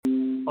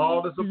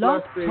All is a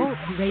Blog blessing. Talk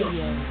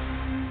Radio.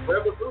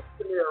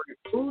 Revolutionary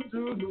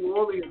Voodoo, New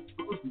Orleans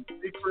Voodoo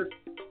secrets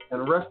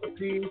and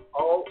recipes.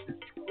 All is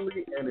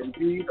truly and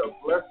indeed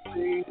a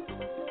blessing.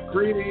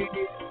 Greetings.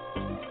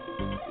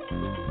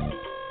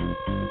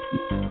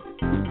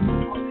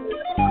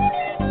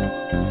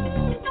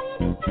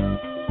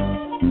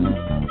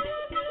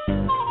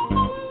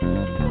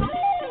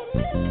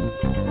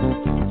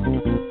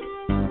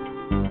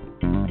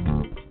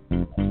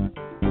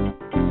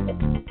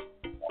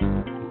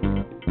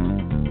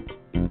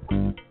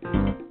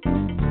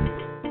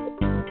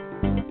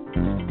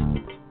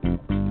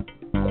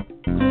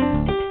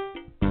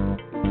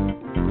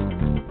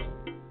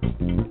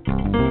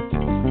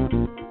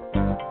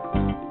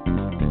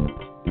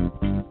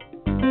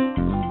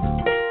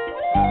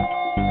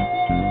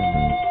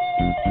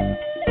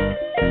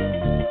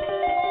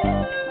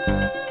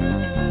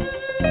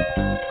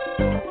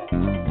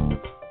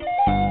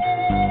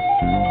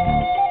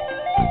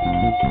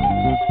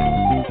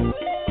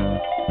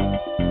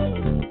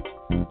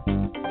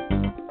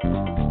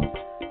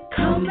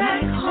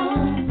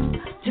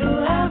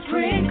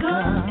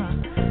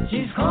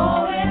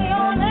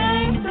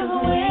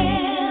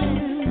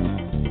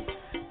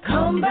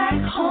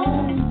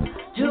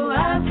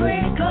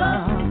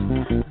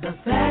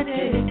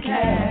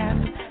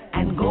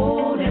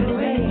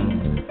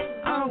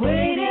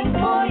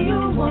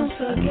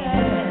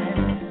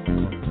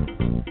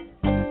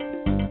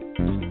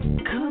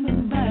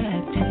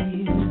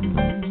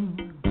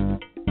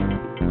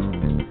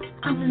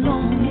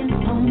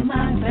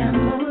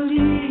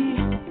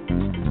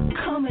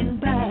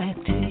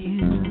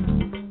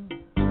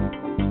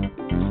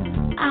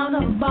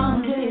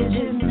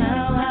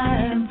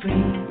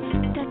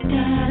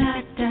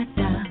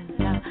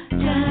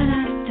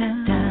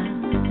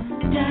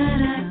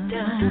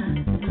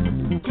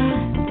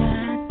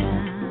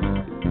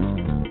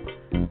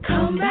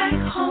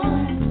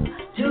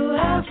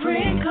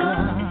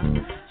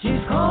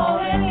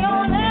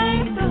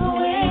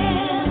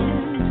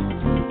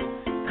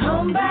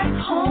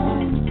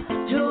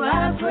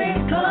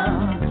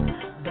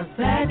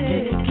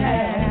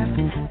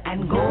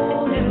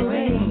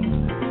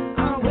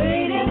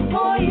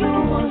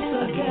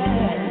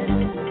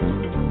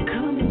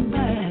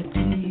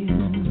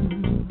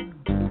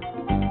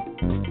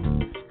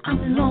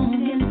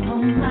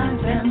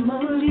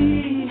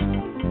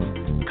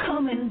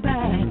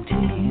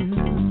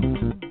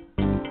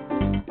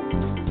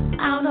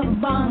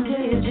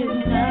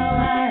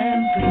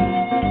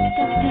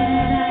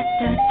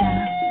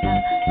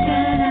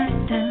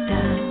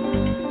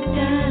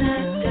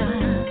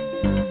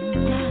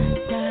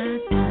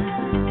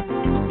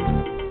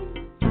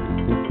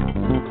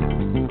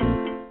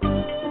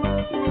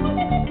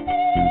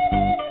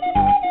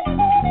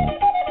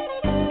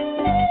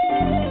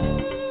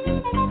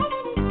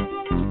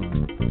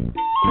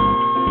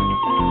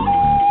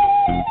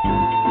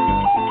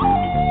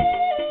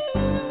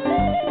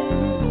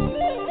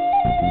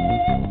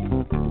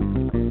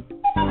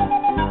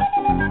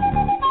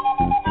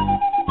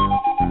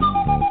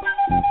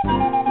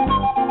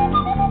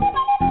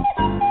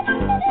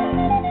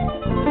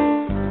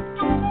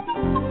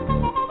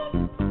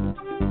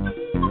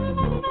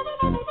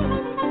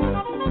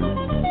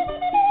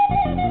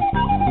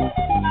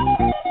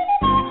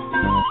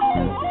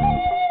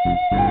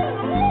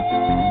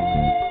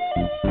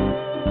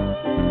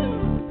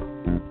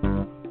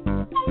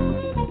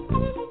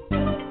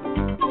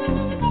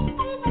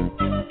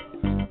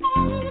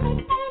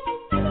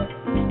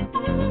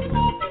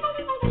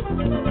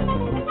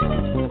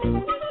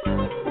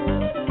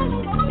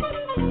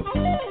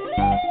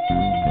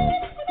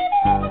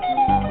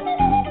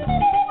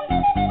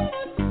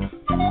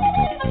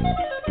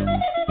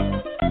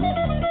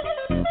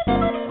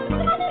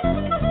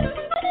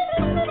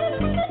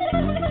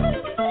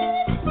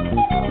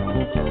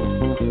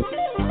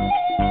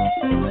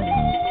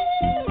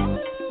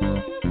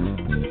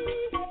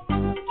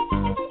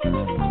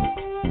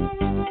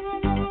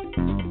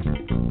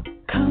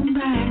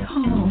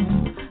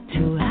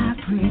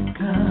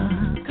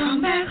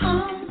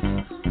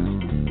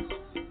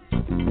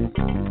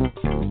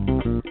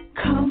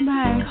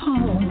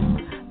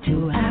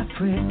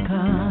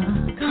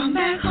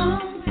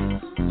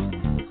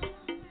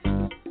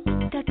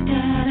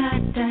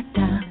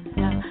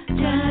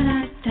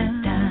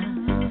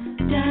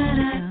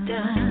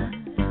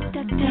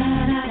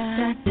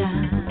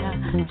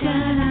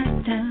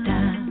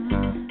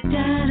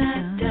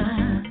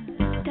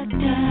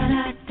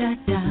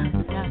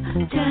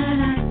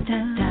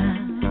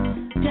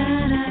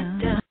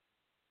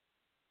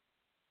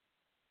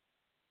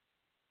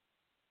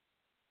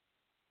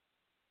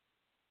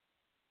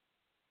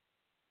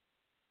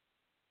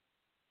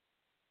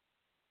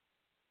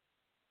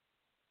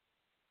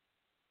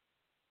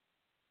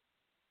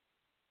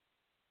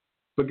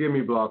 Forgive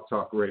me, Blog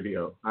Talk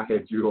Radio. I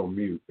had you on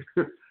mute.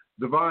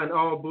 Divine,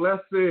 all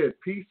blessed,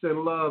 peace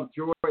and love,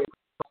 joy and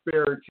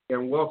prosperity,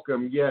 and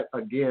welcome yet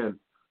again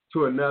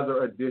to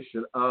another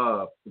edition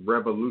of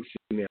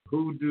Revolutionary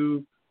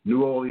Hoodoo,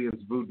 New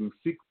Orleans Voodoo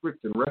Secrets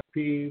and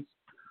Recipes.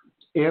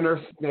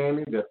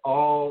 understanding that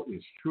all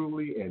is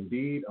truly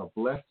indeed a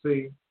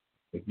blessing.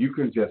 If you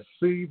can just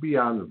see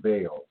beyond the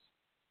veils,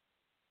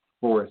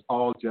 for it's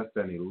all just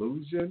an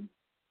illusion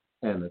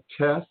and a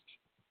test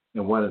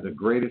and one of the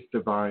greatest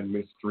divine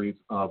mysteries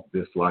of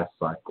this life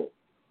cycle.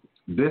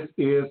 This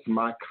is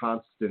my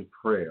constant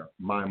prayer,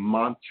 my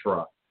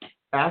mantra,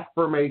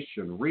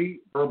 affirmation,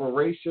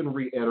 reverberation,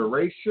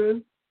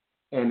 reiteration,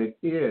 and it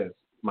is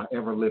my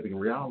ever-living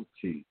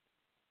reality.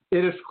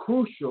 It is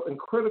crucial and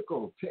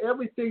critical to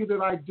everything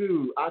that I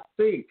do, I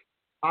think,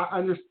 I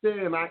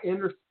understand, I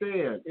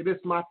understand. It is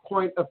my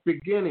point of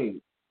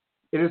beginning.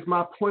 It is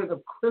my point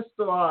of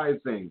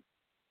crystallizing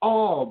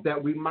all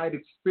that we might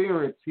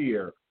experience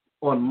here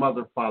on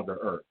Mother, Father,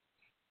 Earth.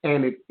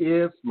 And it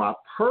is my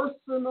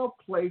personal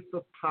place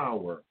of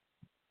power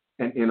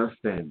and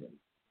understanding.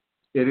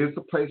 It is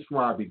a place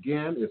where I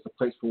begin. It's a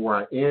place where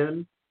I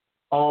end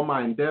all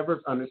my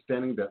endeavors,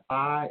 understanding that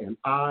I and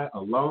I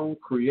alone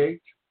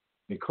create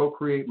and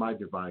co-create my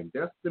divine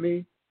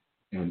destiny,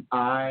 and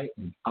I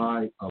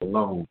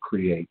alone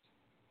create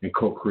and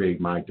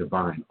co-create my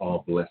divine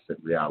all-blessed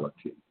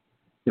reality.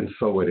 And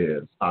so it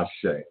is.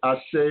 Ashe.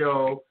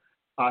 Asheo.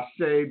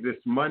 Ashe this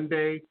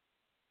Monday,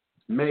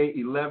 May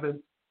 11th,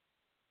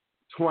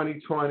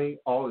 2020.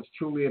 All is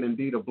truly and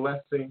indeed a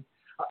blessing.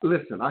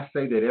 Listen, I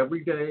say that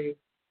every day.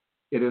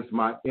 It is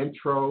my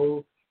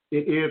intro.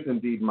 It is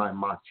indeed my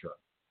mantra.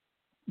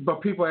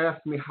 But people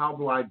ask me, how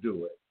do I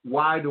do it?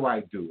 Why do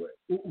I do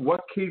it?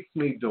 What keeps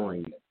me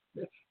doing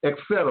it?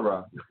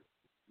 Etc.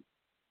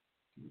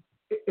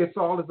 It's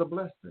all as a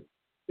blessing.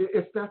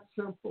 It's that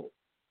simple.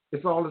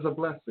 It's all as a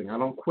blessing. I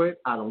don't quit.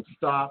 I don't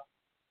stop.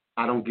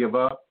 I don't give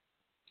up.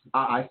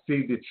 I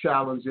see the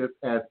challenges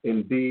as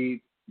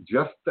indeed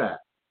just that.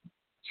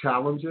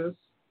 Challenges,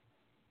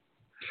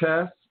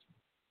 tests,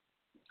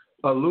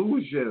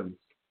 illusions,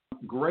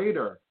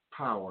 greater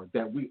power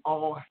that we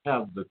all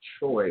have the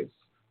choice,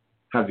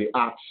 have the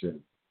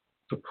option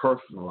to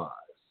personalize,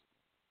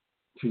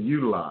 to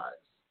utilize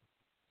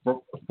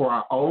for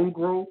our own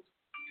growth,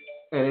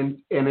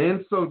 and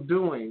in so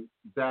doing,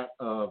 that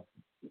of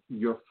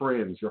your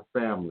friends, your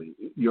family,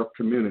 your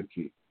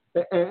community,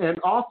 and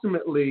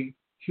ultimately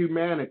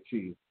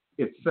humanity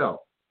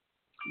itself.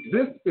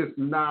 This is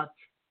not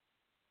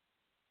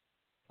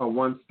a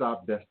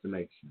one-stop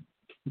destination.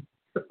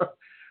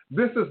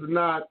 This is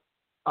not,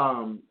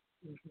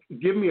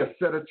 give me a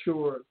set of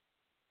chores,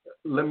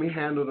 let me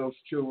handle those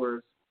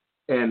chores,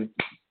 and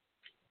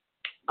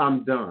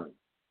I'm done.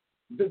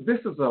 This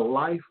is a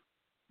life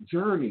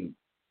journey.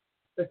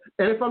 And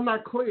if I'm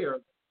not clear,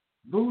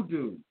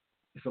 Voodoo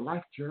is a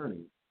life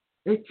journey.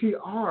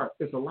 ATR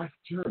is a life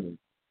journey.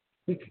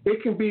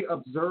 It can be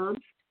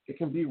observed, it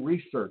can be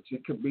researched,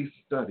 it can be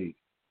studied,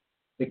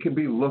 it can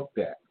be looked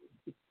at,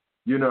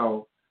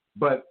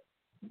 but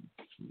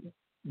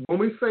when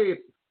we say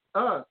it's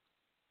us,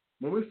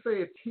 when we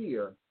say it's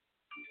here,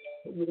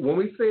 when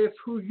we say it's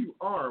who you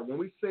are, when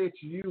we say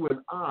it's you and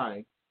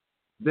I,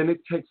 then it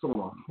takes on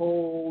a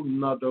whole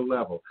nother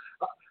level.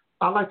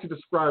 I like to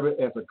describe it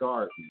as a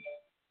garden,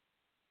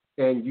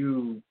 and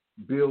you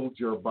build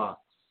your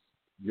box,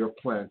 your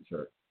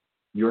planter,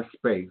 your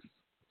space,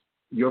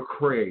 your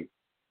crate,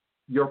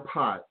 your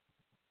pot,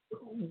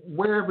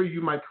 wherever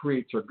you might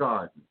create your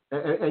garden.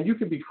 And you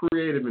can be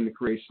creative in the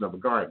creation of a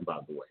garden, by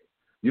the way.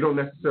 You don't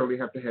necessarily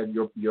have to have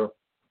your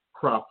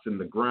crops in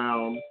the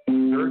ground.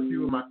 Very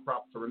few of my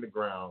crops are in the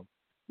ground.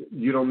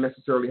 You don't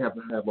necessarily have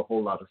to have a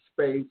whole lot of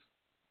space.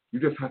 You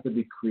just have to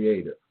be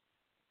creative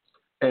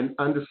and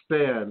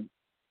understand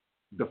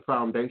the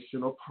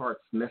foundational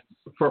parts necessary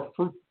for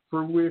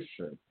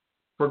fruition,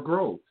 for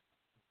growth,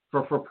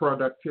 for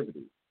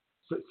productivity.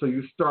 So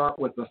you start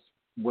with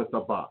a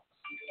box.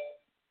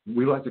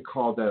 We like to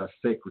call that a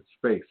sacred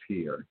space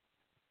here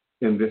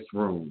in this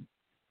room.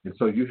 And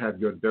so you have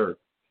your dirt,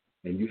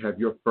 and you have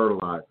your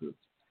fertilizers,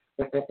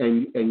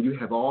 and you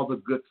have all the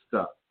good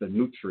stuff, the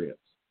nutrients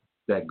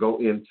that go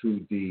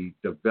into the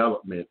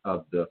development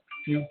of the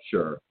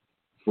future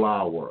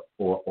flower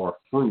or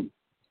fruit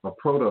or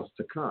produce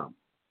to come.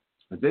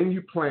 And then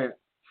you plant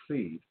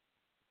seed,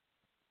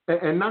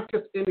 and not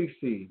just any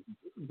seed,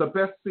 the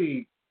best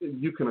seed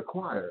you can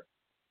acquire.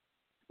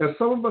 And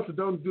some of us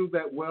don't do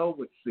that well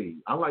with seed.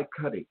 I like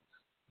cuttings.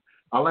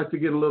 I like to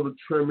get a little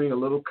trimming, a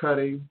little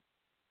cutting,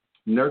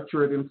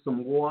 nurture it in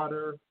some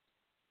water,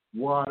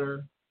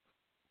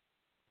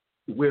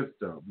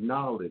 wisdom,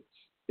 knowledge,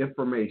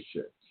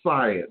 information,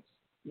 science,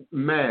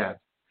 math,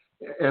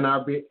 and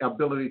our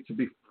ability to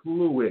be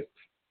fluid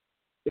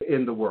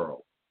in the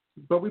world.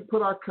 But we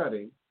put our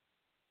cutting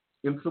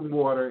in some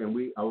water and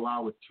we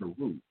allow it to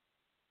root.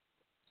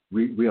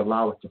 We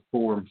allow it to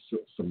form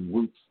some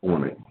roots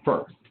on it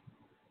first.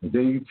 And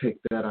then you take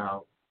that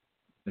out,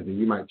 and then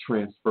you might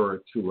transfer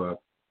it to a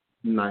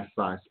nice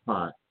sized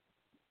pot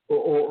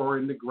or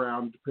in the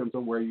ground, depends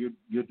on where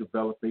you're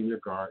developing your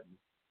garden.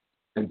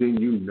 And then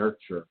you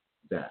nurture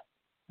that,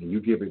 and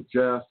you give it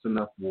just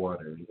enough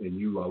water, and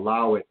you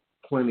allow it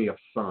plenty of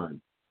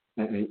sun,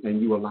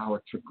 and you allow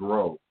it to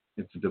grow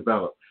and to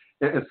develop.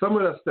 And some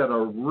of us that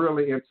are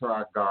really into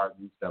our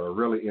gardens, that are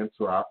really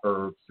into our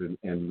herbs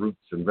and roots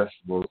and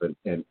vegetables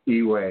and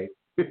Iwe,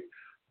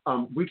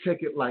 we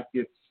take it like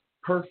it's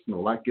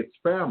personal, like it's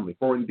family,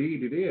 for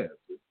indeed it is,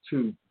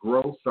 to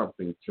grow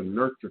something, to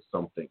nurture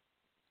something,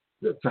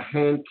 to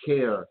hand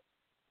care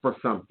for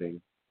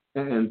something,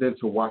 and then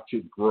to watch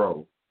it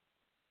grow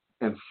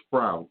and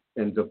sprout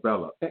and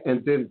develop,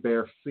 and then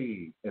bear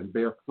seed and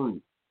bear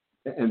fruit,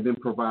 and then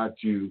provide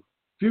you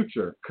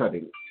future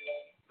cuttings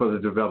for the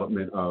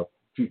development of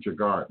future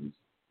gardens.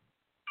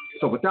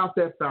 So without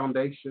that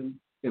foundation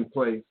in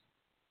place,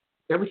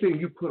 everything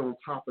you put on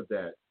top of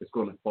that is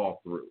going to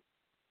fall through.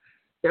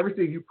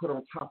 Everything you put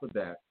on top of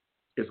that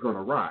is going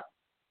to rot.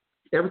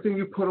 Everything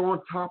you put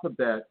on top of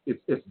that is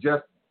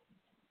just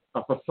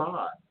a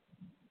facade.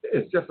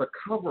 It's just a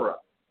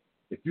cover-up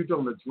if you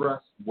don't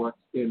address what's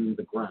in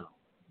the ground,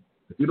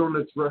 if you don't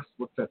address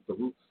what's at the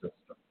root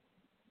system.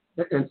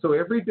 And so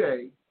every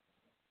day,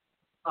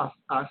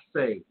 I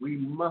say we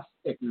must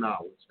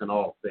acknowledge in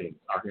all things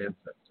our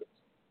ancestors.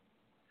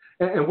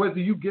 And whether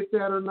you get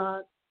that or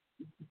not,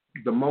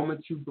 the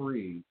moment you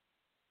breathe,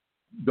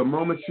 the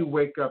moment you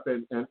wake up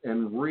and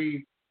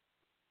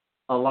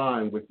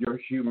realign with your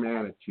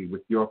humanity,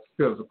 with your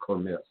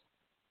physicalness,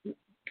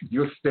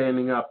 you're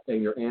standing up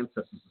and your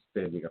ancestors are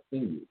standing up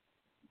in you.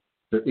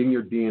 They're in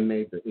your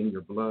DNA, they're in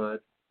your blood,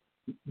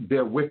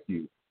 they're with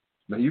you.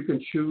 Now you can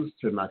choose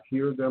to not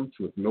hear them,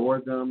 to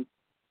ignore them,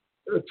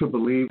 to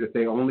believe that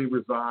they only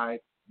reside,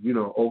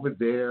 over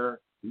there,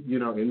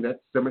 in that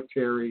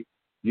cemetery,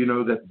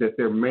 that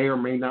there may or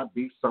may not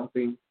be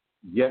something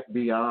yet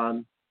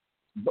beyond.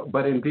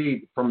 But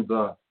indeed, from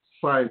the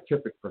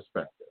scientific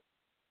perspective,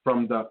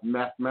 from the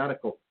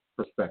mathematical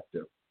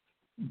perspective,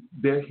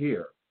 they're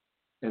here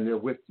and they're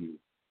with you.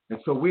 And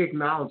so we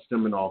acknowledge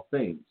them in all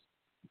things,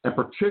 and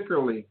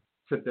particularly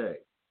today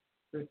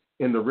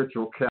in the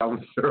ritual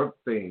calendar of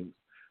things.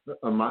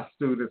 My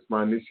students,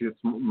 my initiates,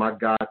 my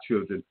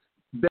godchildren,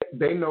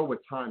 they know what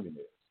time it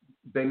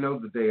is. They know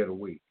the day of the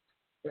week.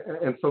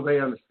 And so they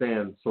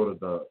understand sort of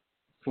the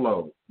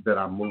flow that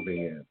I'm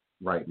moving in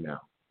right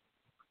now.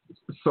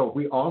 So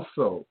we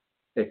also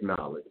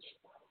acknowledge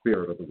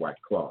spirit of the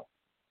white cloth.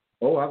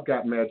 Oh, I've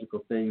got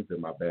magical things in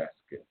my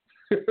basket.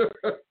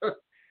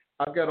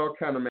 I've got all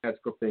kind of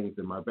magical things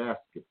in my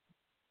basket.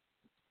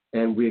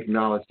 And we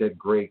acknowledge that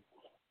great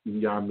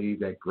Yami,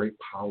 that great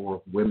power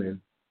of women,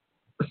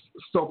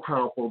 so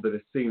powerful that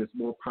it's seen as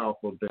more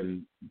powerful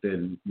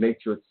than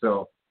nature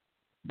itself,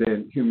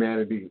 than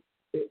humanity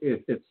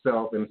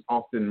itself, and it's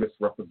often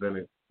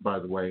misrepresented, by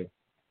the way.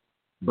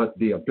 But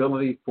the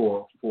ability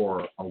for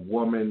a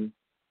woman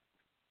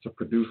to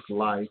produce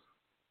life,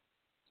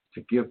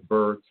 to give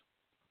birth,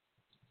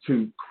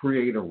 to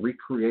create or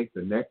recreate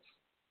the next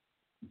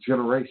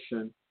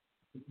generation,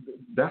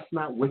 that's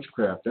not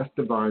witchcraft, that's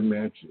divine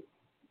magic.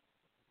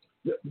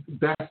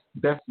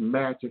 That's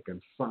magic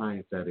and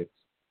science at its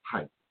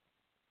height.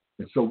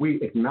 And so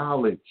we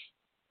acknowledge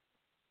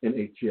in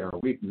ATR,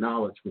 we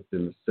acknowledge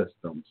within the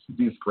systems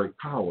these great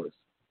powers.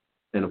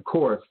 And of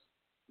course,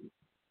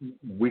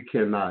 we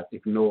cannot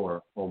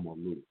ignore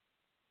Omolu.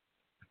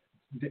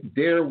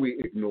 Dare we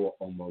ignore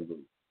Omolu,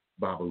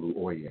 Babalu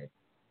Oye,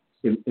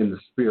 in the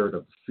spirit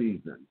of the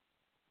season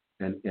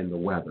and the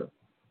weather?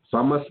 So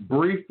I must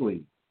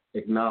briefly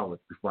acknowledge,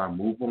 before I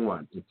move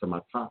on into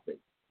my topic,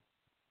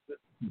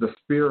 the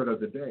spirit of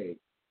the day.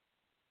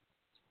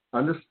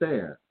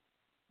 Understand,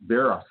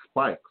 there are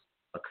spikes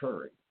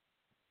occurring.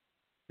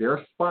 There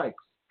are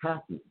spikes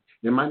happening.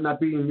 It might not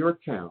be in your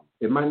town.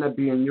 It might not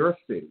be in your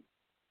city.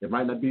 It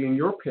might not be in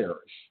your parish.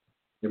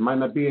 It might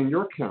not be in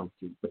your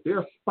county, but there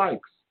are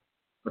spikes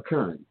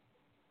occurring.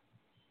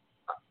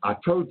 I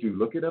told you,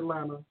 look at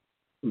Atlanta.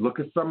 Look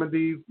at some of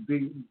these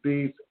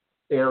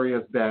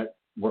areas that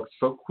were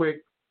so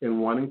quick in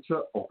wanting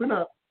to open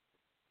up.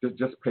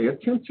 Just pay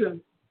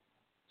attention.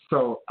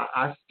 So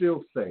I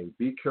still say,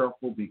 be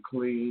careful, be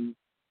clean,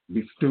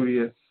 be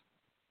studious,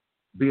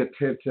 be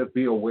attentive,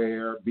 be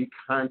aware, be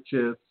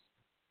conscious,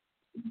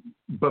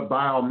 but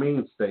by all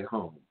means, stay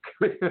home.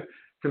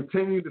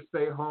 Continue to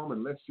stay home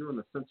unless you're an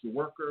essential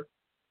worker.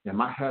 And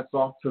my hat's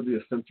off to the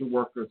essential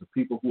workers, the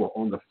people who are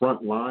on the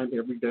front line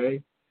every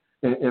day.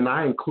 And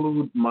I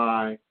include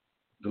my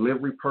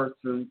delivery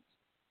persons,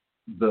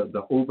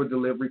 the Uber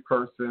delivery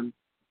person,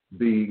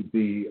 the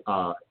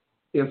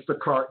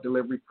Instacart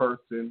delivery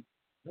person,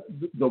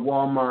 the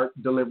Walmart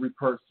delivery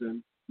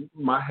person.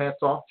 My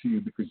hat's off to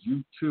you, because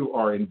you too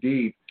are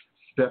indeed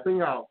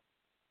stepping out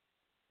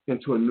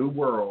into a new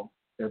world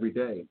every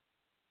day.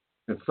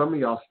 And some of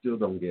y'all still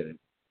don't get it.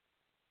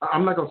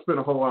 I'm not going to spend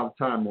a whole lot of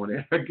time on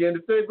it again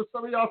today, but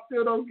some of y'all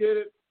still don't get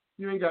it.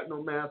 You ain't got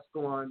no mask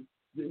on.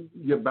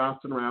 You're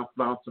bouncing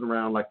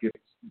around like it's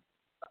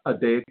a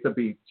day at the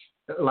beach,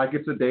 like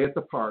it's a day at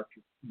the park,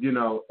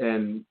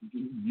 and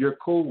you're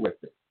cool with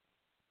it.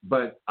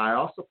 But I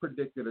also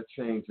predicted a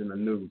change in the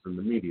news and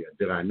the media,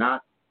 did I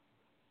not?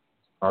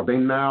 Are they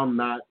now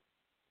not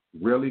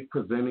really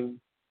presenting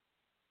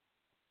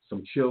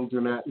some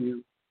children at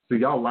you? So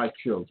y'all like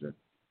children.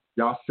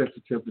 Y'all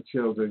sensitive to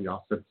children.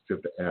 Y'all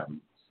sensitive to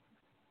animals.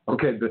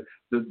 Okay,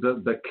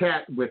 the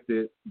cat with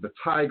it, the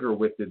tiger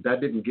with it,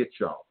 that didn't get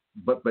y'all.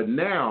 But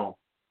now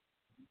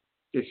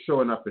it's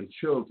showing up in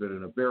children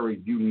in a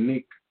very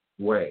unique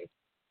way,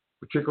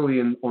 particularly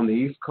on the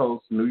East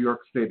Coast, New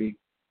York City,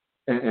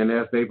 and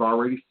as they've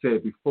already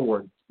said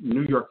before,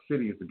 New York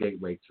City is the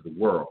gateway to the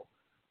world.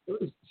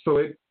 So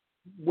it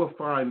will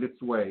find its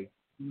way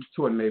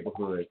to a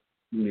neighborhood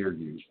near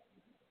you.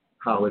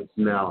 How it's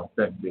now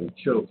affecting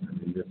children,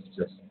 and it's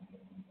just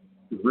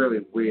really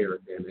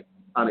weird and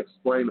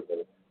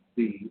unexplainable.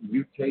 The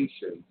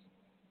mutations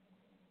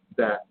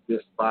that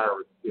this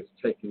virus is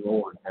taking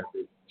on as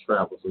it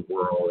travels the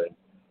world and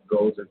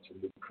goes into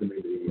new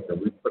communities, and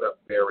we put up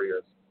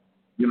barriers.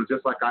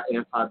 Just like our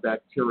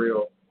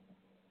antibacterial.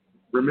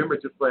 Remember,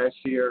 just last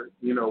year,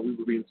 we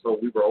were being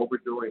told we were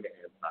overdoing the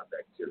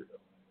antibacterial.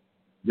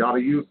 Y'all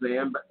use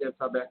the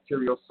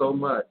antibacterial so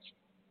much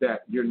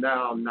that you're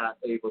now not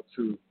able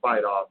to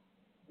fight off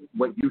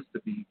what used to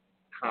be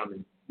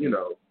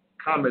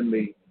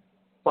commonly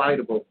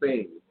fightable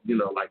things,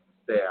 like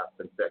staph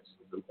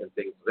infections and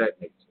things of that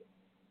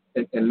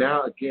nature. And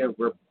now, again,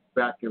 we're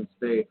back in the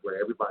stage where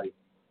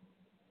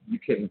you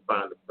can't even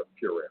find a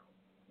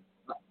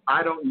Purell.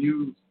 I don't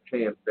use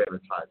hand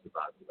sanitizer,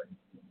 by the way,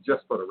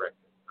 just for the record.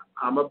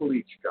 I'm a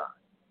bleach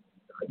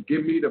guy.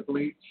 Give me the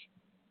bleach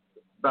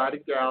by the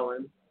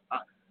gallon.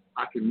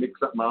 I can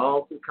mix up my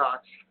own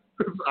concoction.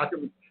 I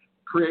can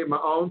create my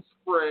own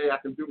spray. I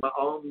can do my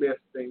own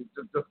misting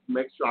to just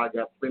make sure I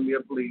got plenty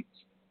of bleach,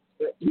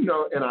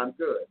 and I'm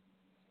good.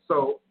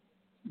 So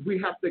we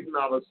have to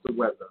acknowledge the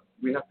weather.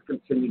 We have to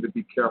continue to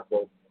be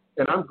careful.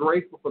 And I'm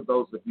grateful for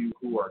those of you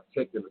who are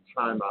taking the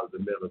time out of the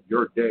middle of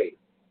your day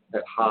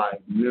at high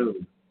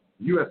noon,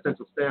 U.S.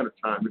 Central Standard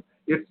Time.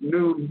 It's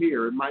noon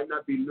here. It might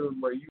not be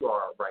noon where you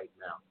are right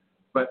now,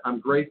 but I'm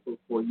grateful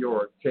for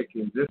your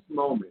taking this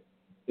moment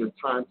in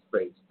time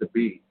space to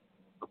be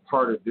a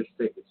part of this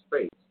sacred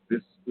space,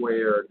 this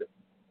squared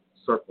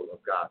circle of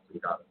gods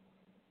and goddesses.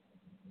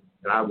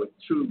 And I would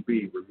too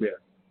be remiss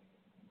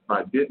if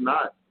I did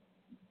not,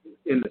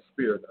 in the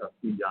spirit of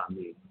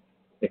Iyami,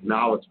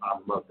 acknowledge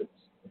our mothers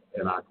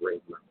and our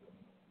great mothers.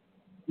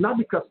 Not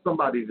because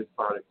somebody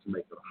decided to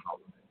make it a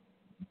holiday.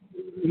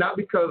 Not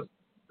because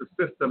the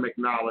system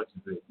acknowledges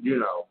it,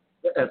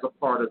 as a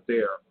part of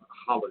their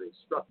holiday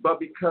structure, but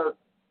because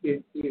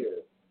it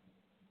is.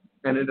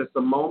 And it is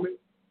a moment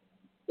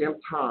in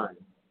time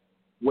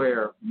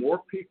where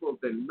more people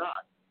than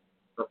not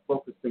are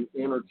focusing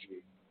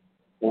energy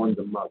on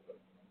the mother,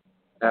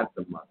 at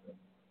the mother,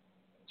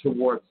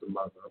 towards the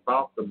mother,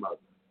 about the mother,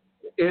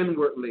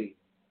 inwardly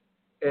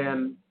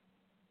and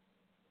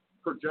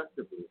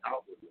projectively,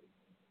 outwardly.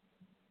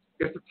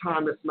 It's a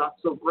time that's not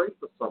so great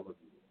for some of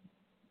you.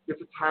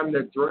 It's a time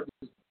that triggers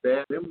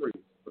bad memories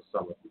for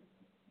some of you.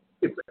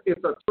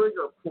 It's a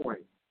trigger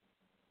point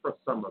for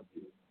some of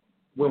you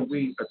when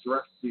we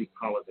address these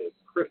holidays,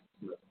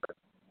 Christmas,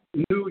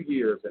 New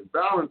Year's, and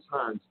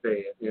Valentine's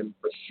Day, and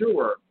for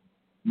sure,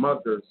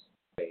 Mother's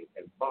Day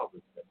and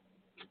Father's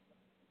Day.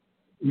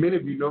 Many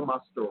of you know my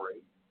story.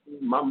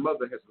 My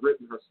mother has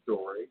written her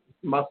story.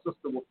 My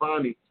sister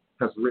Wafani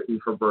has written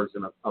her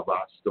version of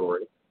our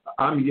story.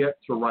 I'm yet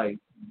to write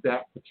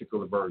that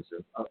particular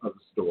version of the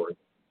story.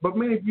 But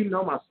many of you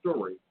know my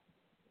story.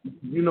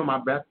 You know my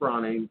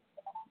background ain't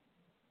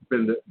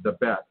been the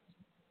best.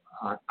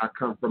 I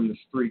come from the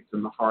streets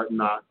and the hard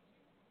knocks.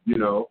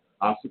 I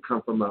also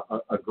come from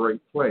a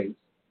great place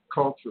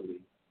culturally.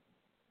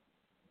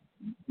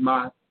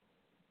 My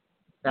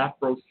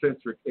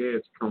Afrocentric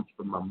edge comes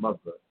from my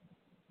mother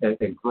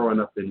and growing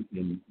up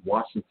in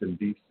Washington,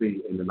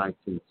 D.C. in the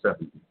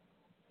 1970s.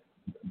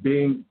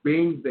 Being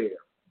there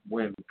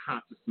when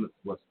consciousness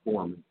was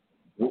forming,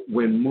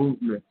 when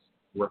movements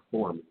were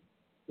forming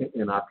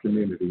in our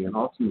community and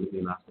ultimately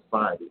in our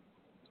society.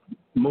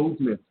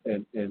 Movements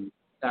and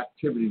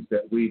activities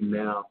that we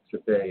now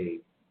today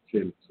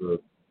tend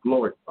to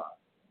glorify.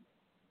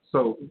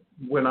 So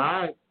when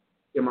I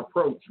am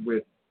approached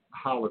with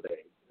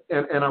holidays,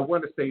 and I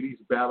want to say these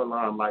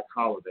Babylon-like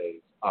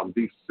holidays,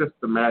 these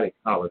systematic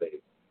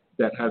holidays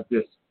that have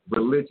this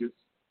religious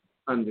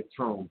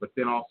undertone, but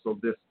then also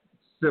this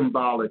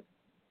symbolic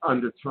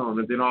undertone,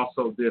 and then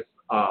also this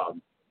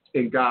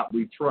in God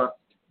we trust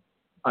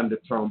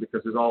undertone,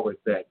 because there's always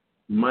that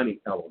money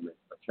element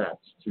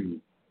attached to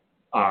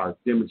our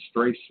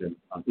demonstration,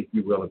 if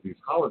you will, of these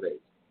holidays.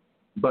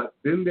 But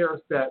then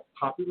there's that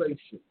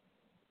population,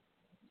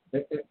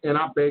 and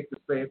I beg to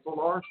say it's a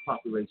large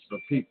population of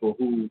people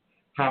who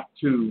have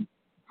to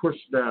push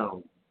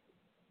down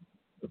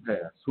the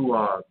past, who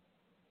are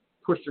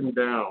pushing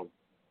down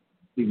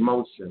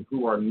emotion,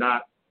 who are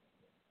not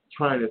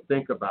trying to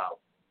think about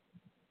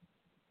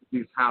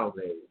these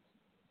holidays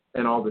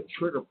and all the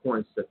trigger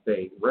points that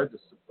they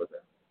register for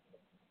them.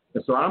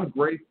 And so I'm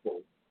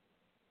grateful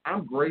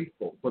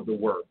for the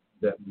work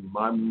that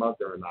my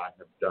mother and I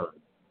have done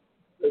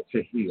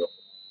to heal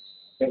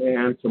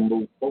and to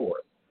move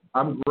forward.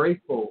 I'm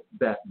grateful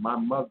that my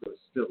mother is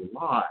still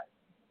alive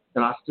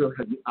and I still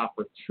have the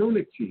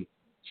opportunity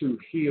to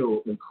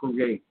heal and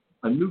create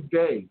a new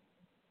day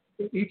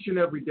each and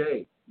every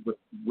day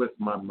with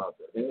my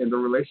mother and the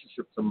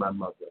relationship to my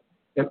mother,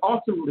 and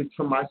ultimately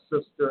to my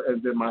sister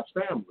and then my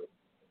family.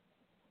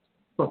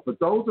 But for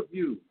those of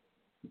you,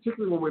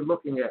 particularly when we're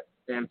looking at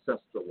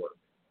ancestral work,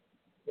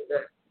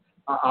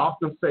 I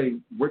often say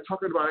we're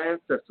talking about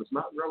ancestors,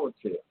 not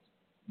relatives.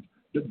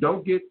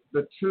 Don't get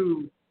the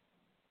two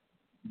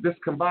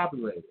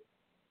discombobulated.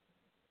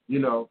 You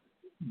know,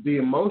 the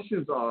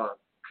emotions are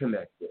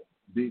connected.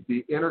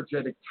 The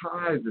energetic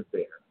ties are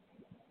there.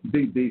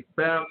 The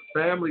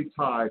family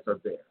ties are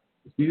there.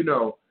 You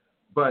know,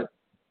 but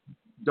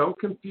don't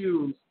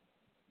confuse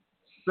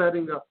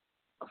setting up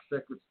a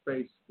sacred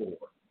space for,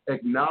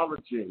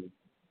 acknowledging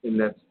in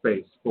that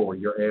space for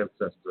your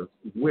ancestors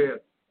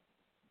with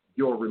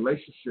your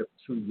relationship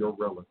to your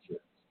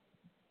relatives,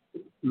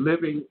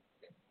 living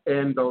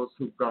and those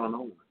who've gone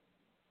on.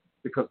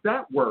 Because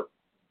that work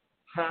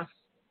has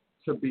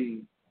to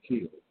be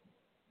healed.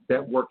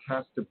 That work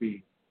has to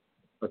be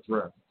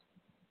addressed.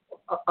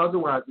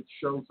 Otherwise, it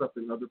shows up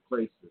in other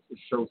places. It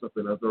shows up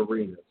in other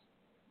arenas.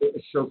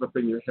 It shows up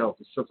in your health.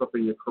 It shows up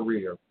in your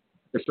career.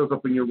 It shows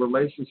up in your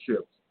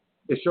relationships.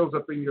 It shows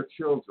up in your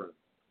children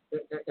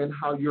and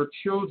how your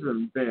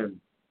children then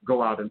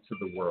go out into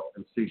the world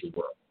and see the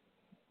world.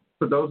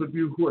 For those of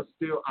you who are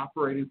still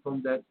operating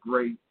from that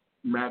great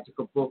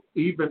magical book,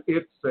 even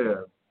it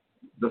says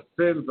the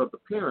sins of the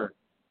parent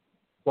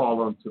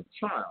fall onto the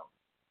child.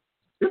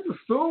 It's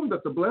assumed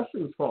that the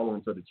blessings fall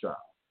onto the child.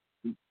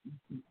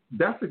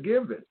 That's a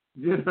given,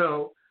 you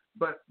know.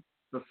 But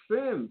the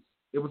sins,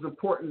 it was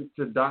important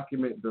to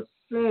document the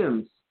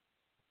sins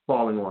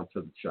falling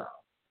onto the child.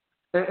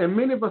 And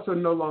many of us are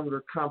no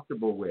longer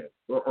comfortable with,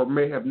 or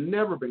may have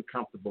never been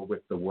comfortable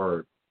with the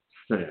word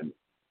sin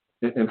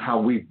and how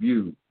we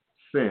view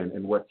sin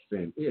and what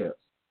sin is.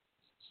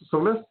 So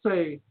let's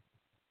say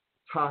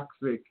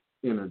toxic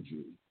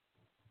energy.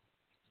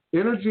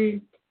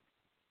 Energy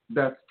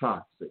that's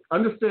toxic.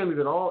 Understanding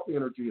that all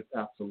energy is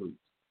absolute.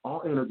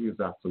 All energy is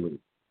absolute.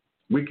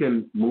 We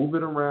can move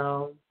it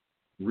around,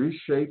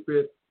 reshape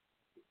it,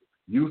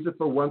 use it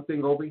for one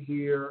thing over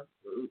here,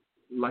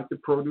 like the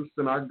produce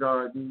in our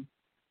garden,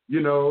 you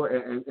know,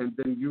 and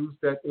then use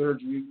that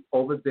energy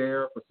over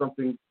there for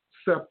something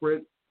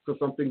separate, for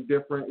something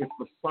different. It's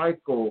the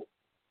cycle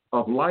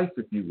of life,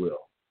 if you will.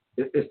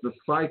 It's the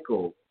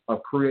cycle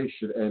of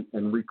creation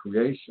and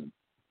recreation.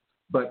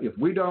 But if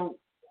we don't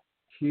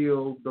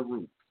heal the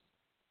roots,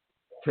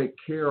 take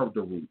care of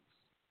the roots,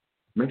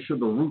 make sure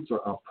the roots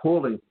are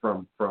pulling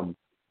from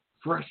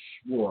fresh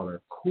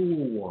water,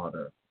 cool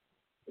water,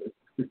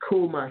 to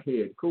cool my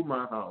head, cool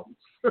my house,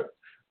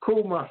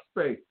 cool my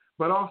space,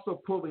 but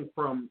also pulling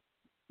from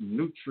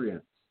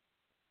nutrients.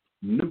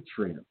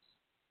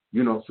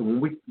 You know, so when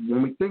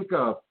we think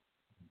of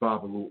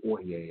Babalu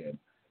Oye,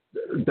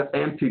 the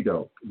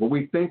antidote, when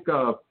we think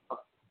of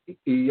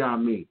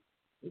Iyami,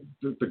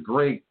 the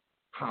great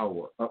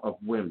power of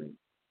women,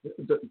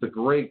 the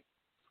great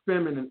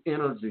feminine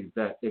energy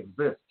that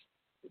exists,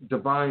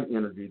 divine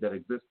energy that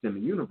exists in the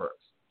universe,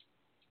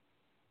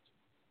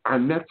 our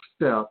next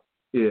step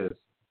is,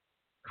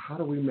 how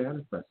do we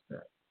manifest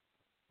that?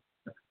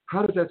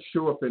 How does that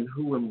show up in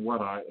who and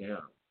what I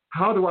am?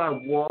 How do I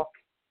walk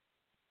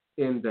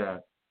in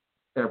that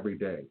every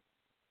day?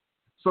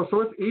 So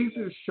it's easy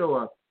to show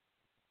up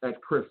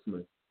at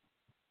Christmas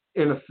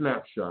in a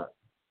snapshot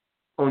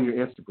on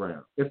your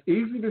Instagram. It's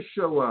easy to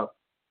show up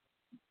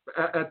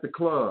at the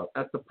club,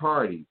 at the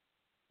party,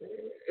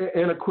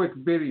 in a quick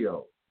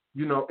video,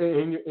 you know,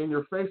 in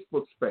your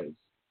Facebook space.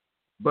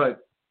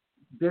 But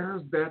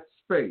there's that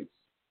space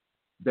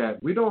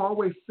that we don't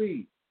always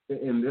see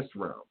in this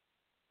realm,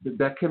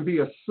 that can be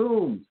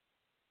assumed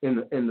in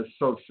the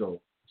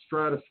social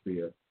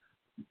stratosphere,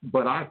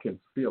 but I can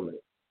feel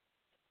it.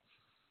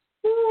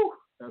 Woo!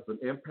 As an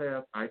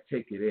empath, I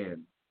take it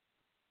in,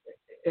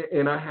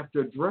 and I have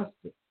to address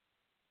it.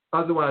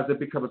 Otherwise,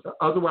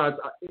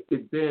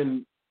 it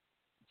then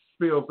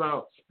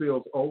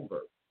spills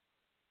over,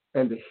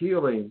 and the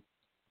healing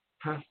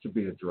has to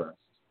be addressed.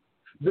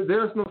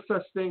 There's no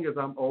such thing as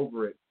I'm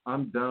over it,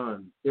 I'm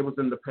done, it was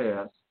in the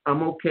past,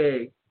 I'm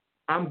okay,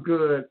 I'm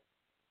good,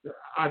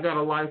 I got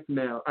a life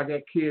now, I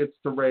got kids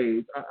to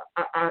raise,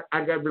 I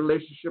got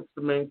relationships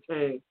to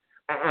maintain,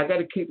 I got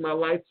to keep my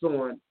lights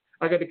on,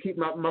 I got to keep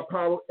my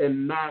power,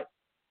 and not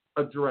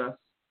address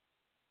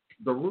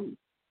the root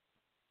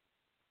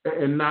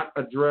and not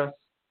address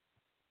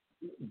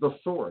the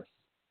source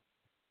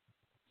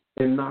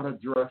and not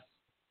address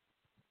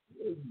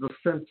the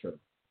center.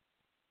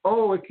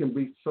 Oh, it can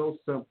be so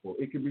simple.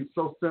 It can be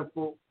so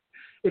simple.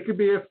 It can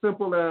be as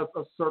simple as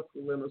a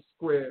circle and a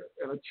square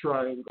and a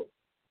triangle.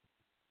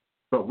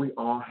 But we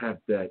all have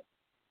that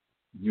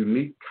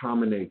unique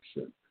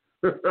combination,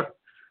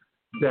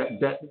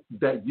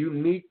 that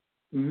unique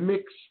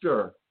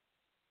mixture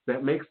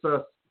that makes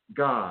us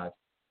God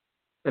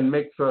and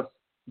makes us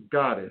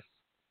goddess,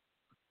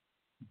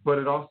 but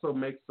it also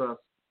makes us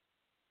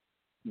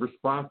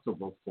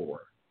responsible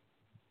for.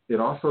 It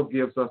also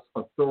gives us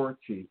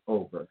authority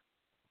over.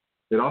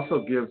 It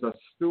also gives us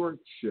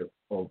stewardship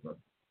over.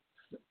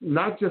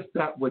 Not just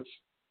that which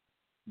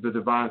the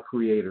divine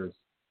creators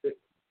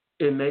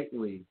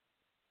innately,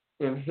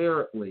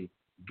 inherently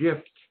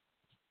gift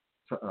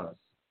to us.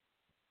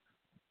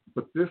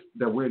 But this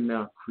that we're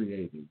now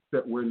creating,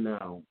 that we're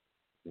now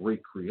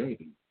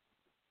recreating.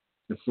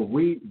 And so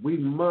we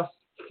must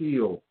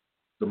heal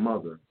the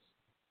mothers.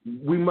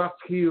 We must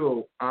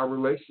heal our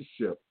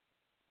relationship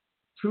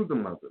to the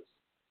mothers.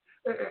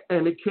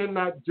 And it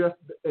cannot just,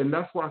 and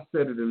that's why I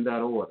said it in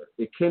that order.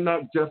 It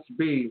cannot just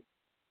be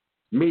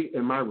me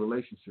and my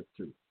relationship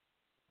to.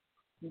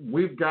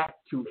 We've got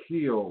to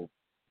heal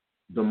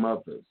the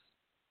mothers.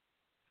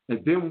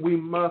 And then we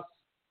must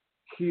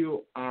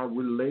heal our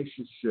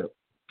relationship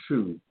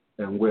to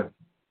and with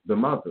the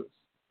mothers.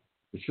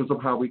 It shows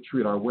up how we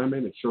treat our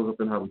women. It shows up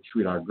in how we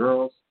treat our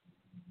girls.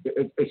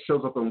 It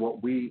shows up in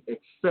what we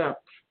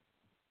accept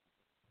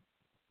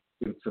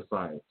in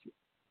society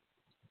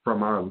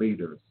from our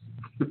leaders,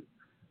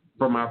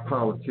 from our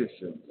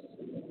politicians,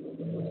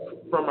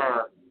 from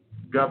our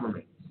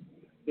governments.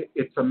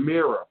 It's a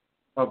mirror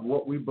of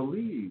what we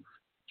believe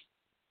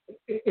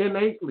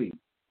innately.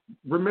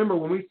 Remember,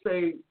 when we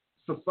say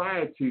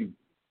society,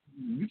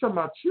 you're talking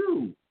about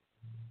you.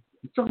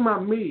 You're talking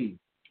about me.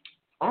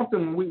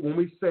 Often when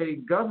we say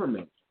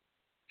government,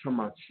 we're talking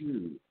about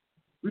you.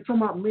 We're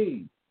talking about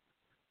me.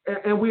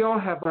 And we all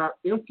have our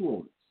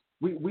influence.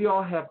 We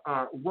all have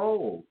our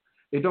role.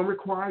 It don't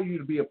require you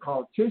to be a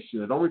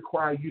politician. It don't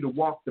require you to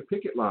walk the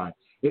picket line.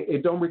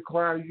 It don't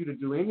require you to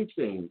do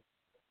anything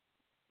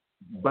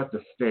but to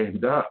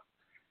stand up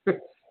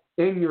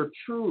in your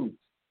truth.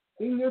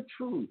 In your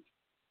truth.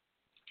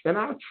 And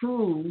our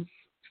truth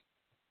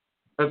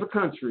as a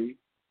country,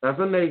 as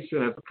a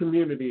nation, as a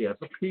community, as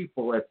a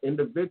people, as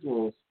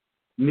individuals,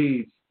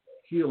 needs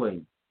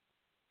healing.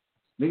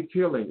 Needs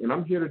healing. And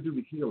I'm here to do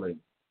the healing.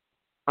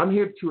 I'm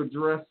here to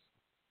address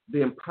the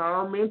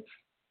empowerment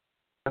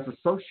that's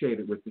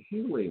associated with the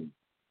healing.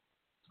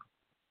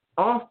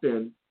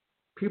 Often,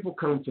 people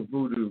come to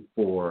Voodoo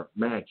for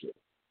magic.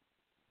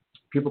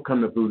 People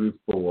come to Voodoo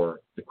for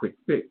the quick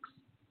fix.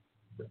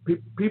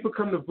 People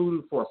come to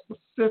Voodoo for a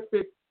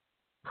specific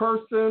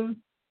person,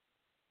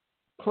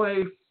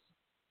 place,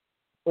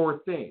 or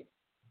thing.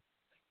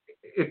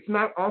 It's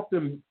not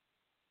often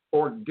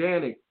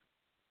organic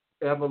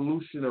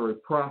evolutionary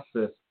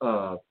process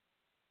of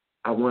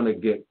I want to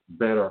get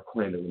better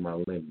acquainted with my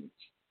lineage.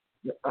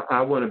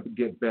 I want to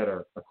get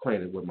better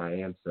acquainted with my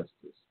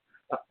ancestors.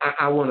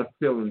 I want to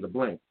fill in the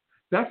blank.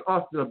 That's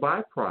often a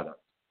byproduct.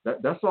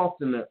 That's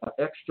often an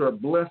extra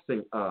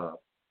blessing of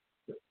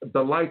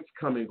the lights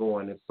coming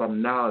on and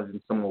some knowledge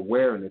and some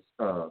awareness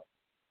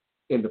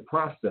in the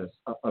process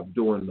of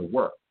doing the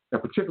work,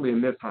 and particularly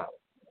in this house,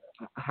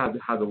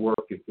 how the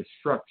work is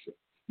structured.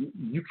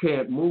 You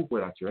can't move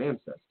without your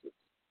ancestors.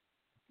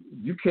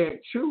 You can't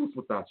choose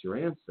without your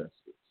ancestors.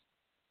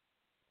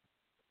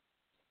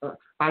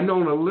 I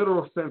know in a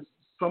literal sense,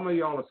 some of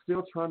y'all are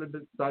still trying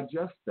to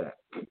digest that,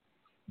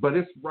 but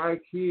it's right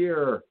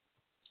here.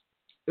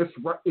 It's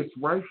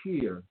right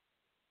here.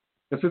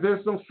 And so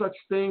there's no such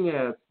thing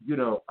as,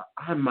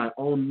 I'm my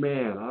own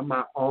man. I'm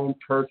my own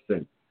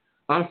person.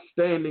 I'm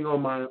standing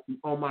on my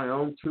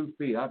own 2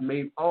 feet. I've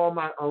made all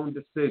my own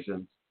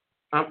decisions.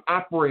 I'm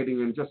operating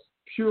in just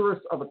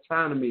purest of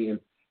autonomy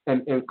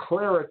and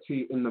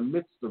clarity in the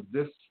midst of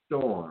this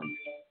storm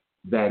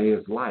that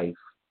is life,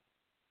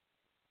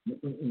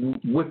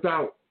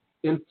 without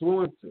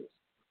influences,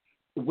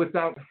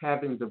 without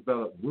having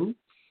developed roots,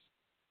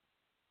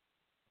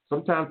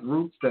 sometimes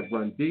roots that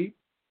run deep,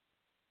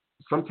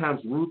 sometimes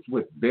roots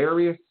with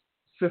various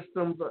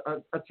systems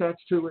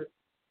attached to it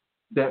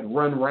that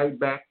run right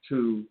back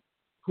to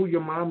who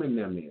your mom and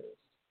them is,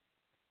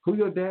 who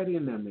your daddy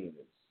and them is,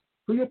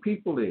 who your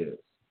people is.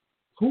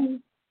 Who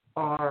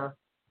are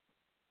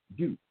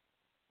you?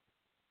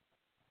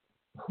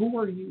 Who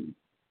are you?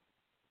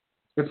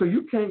 And so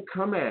you can't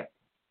come at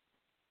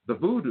the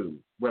voodoo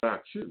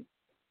without you.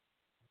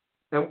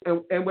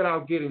 And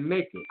without getting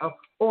naked. I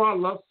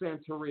love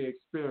Santeria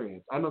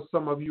Experience. I know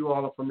some of you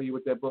all are familiar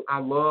with that book. I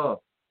love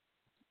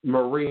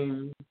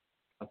Maureen,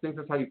 I think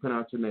that's how you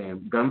pronounce your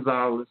name,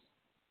 Gonzalez,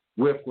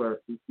 Whiffler.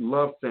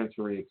 Love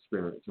Santeria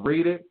Experience.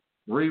 Read it,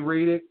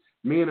 reread it.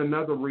 Me and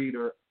another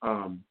reader,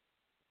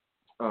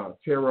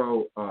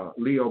 Tarot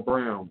Leo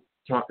Brown,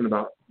 talking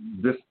about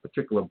this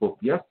particular book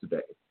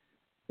yesterday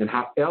and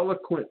how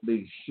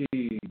eloquently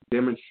she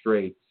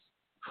demonstrates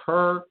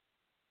her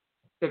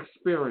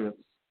experience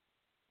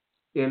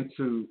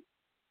into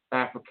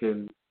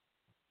African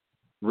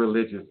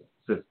religious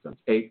systems,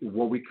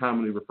 what we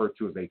commonly refer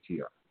to as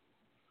ATR.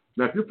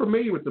 Now, if you're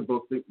familiar with the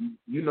book,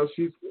 you know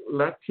she's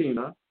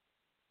Latina,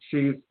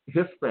 she's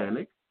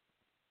Hispanic,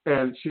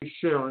 and she's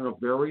sharing a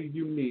very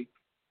unique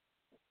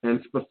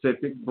and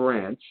specific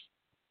branch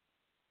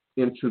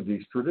into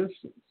these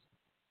traditions.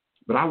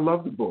 But I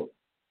love the book.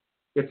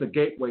 It's a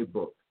gateway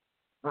book.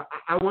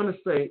 I want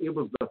to say it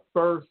was the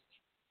first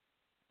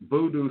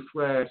Voodoo /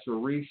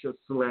 Orisha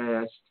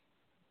 /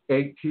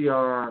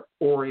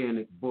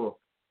 ATR-oriented book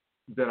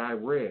that I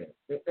read.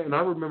 And I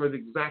remember the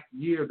exact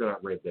year that I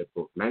read that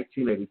book,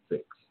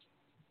 1986.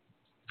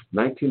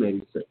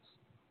 1986.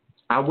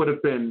 I would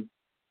have been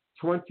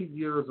 20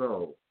 years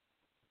old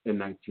in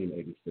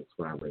 1986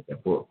 when I read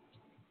that book.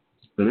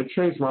 And it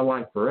changed my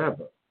life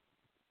forever.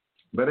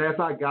 But as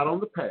I got on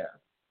the path,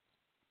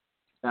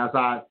 as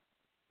I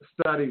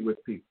studied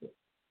with people,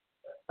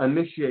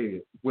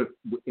 initiated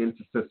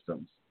into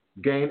systems,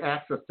 gained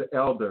access to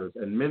elders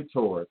and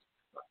mentors,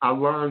 I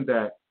learned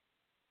that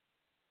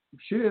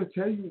she didn't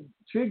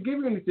give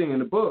you anything in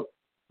the book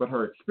but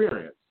her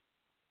experience.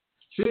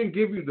 She didn't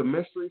give you the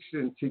mystery. She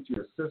didn't teach you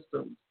the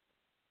systems.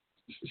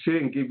 She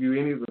didn't give you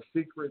any of the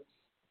secrets,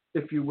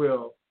 if you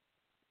will.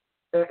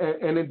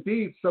 And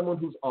indeed, someone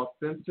who's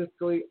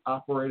authentically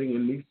operating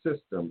in these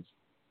systems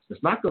is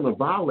not going to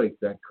violate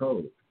that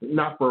code.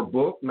 Not for a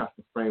book, not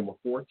for fame or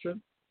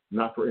fortune,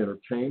 not for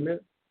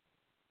entertainment,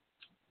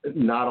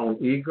 not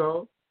on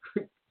ego,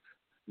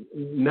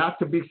 not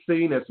to be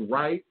seen as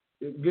right,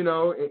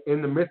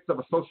 in the midst of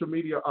a social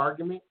media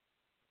argument,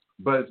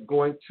 but it's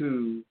going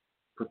to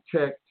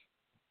protect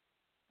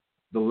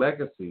the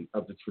legacy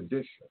of the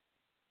tradition.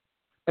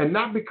 And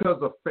not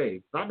because of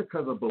faith, not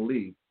because of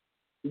belief,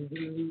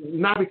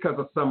 not because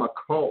of some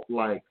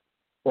occult-like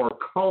or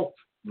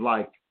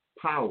cult-like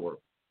power,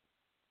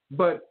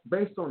 but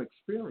based on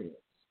experience.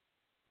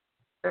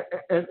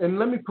 And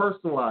let me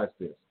personalize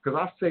this, because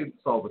I say this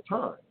all the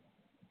time.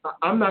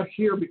 I'm not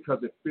here because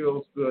it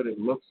feels good, it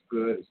looks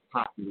good, it's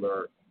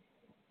popular,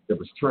 it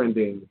was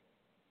trending,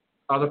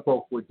 other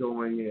folk were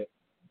doing it.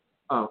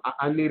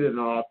 I needed an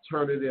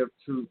alternative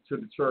to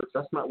the church.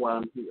 That's not why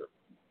I'm here.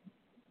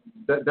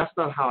 That's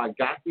not how I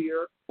got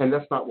here, and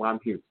that's not why I'm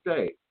here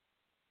today.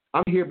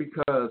 I'm here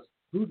because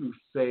Voodoo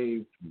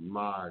saved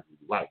my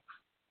life.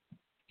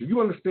 Do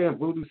you understand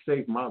Voodoo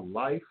saved my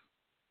life?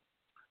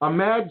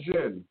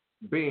 Imagine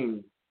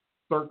being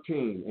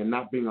 13 and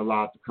not being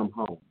allowed to come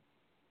home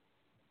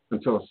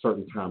until a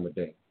certain time of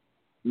day,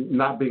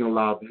 not being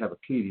allowed to have a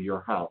key to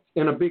your house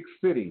in a big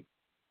city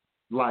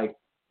like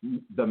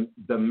the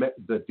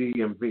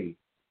DMV,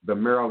 the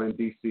Maryland,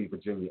 D.C.,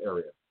 Virginia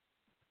area.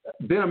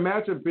 Then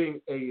imagine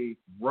being a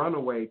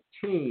runaway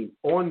teen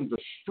on the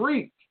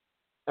street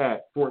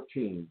at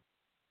 14,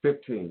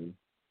 15,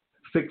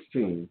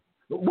 16.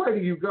 Where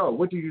do you go?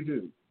 What do you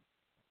do?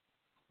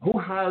 Who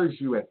hires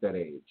you at that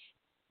age?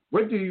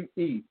 What do you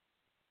eat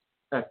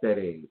at that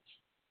age?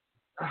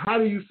 How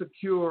do you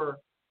secure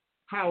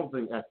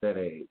housing at that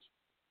age?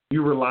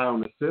 You rely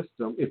on the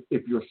system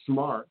if you're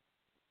smart,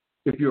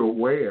 if you're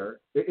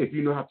aware, if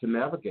you know how to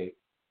navigate,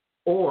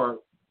 or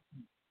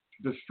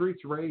the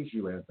streets raise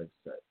you, as they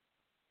say.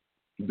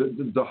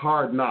 The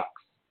hard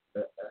knocks,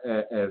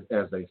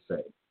 as they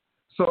say.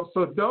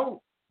 So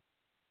don't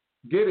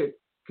get it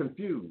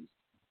confused.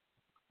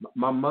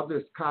 My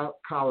mother's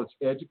college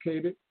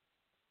educated.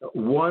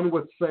 One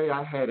would say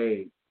I had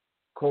a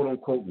quote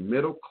unquote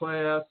middle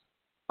class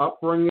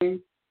upbringing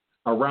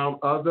around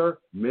other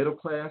middle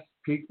class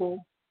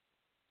people.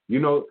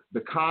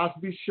 The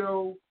Cosby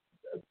Show.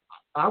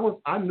 I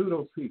knew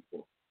those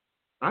people.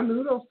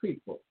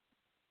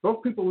 Those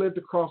people lived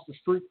across the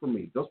street from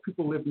me. Those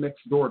people lived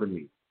next door to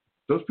me.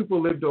 Those people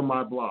lived on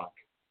my block.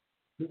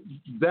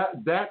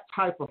 That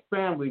type of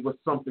family was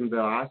something that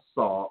I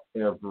saw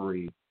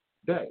every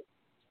day.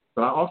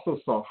 But I also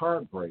saw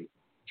heartbreak,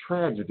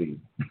 tragedy,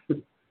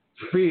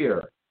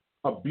 fear,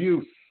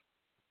 abuse,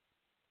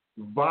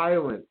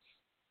 violence,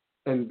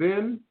 and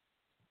then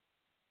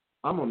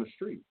I'm on the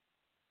street.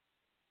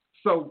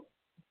 So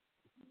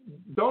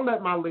don't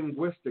let my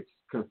linguistics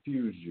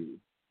confuse you.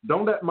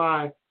 Don't let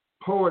my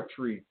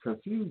poetry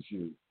confuse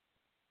you.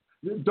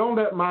 Don't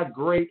let my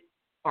great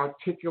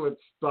articulate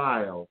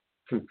style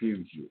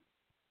confuse you.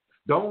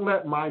 Don't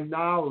let my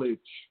knowledge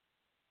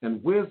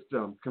and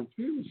wisdom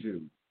confuse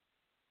you.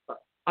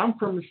 I'm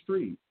from the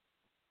street,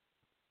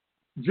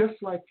 just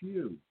like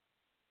you.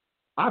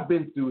 I've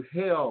been through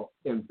hell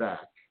and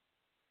back,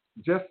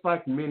 just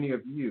like many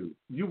of you.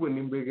 You wouldn't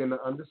even begin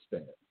to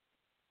understand.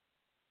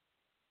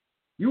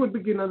 You would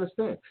begin to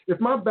understand. If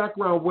my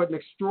background wasn't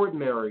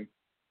extraordinary,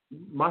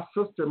 my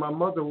sister, my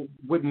mother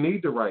wouldn't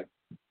need to write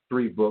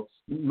 3 books,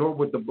 nor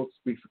would the books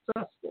be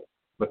successful.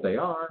 But they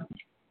are,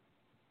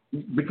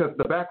 because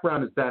the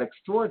background is that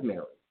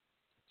extraordinary.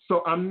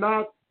 So I'm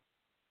not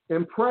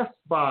impressed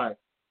by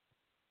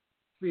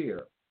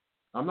fear.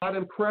 I'm not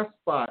impressed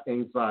by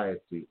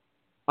anxiety.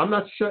 I'm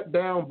not shut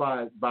down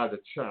by the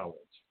challenge.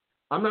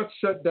 I'm not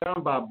shut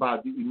down by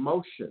the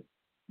emotion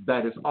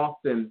that is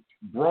often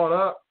brought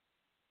up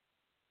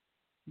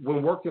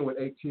when working with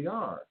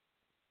ATR.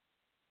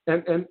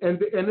 And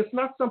it's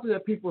not something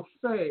that people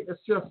say, it's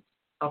just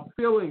a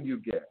feeling you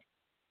get.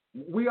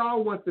 We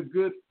all want the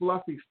good,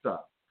 fluffy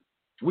stuff.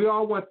 We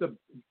all want to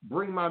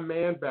bring my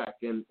man back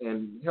and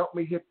help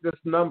me hit this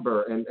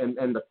number and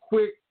the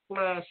quick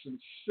flash and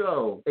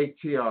show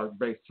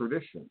ATR-based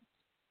traditions.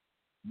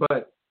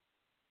 But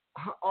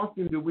how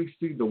often do we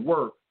see the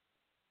work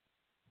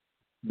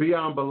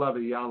beyond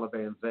beloved Iyanla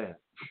Vanzant?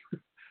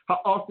 How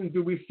often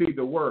do we see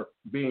the work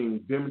being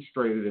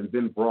demonstrated and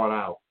then brought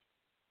out?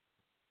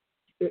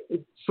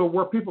 So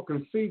where people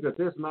can see that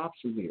there's an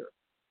option here.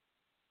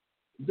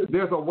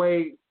 There's a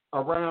way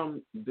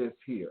around this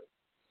here.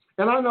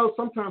 And I know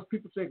sometimes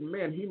people think,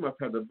 man, he must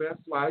have the best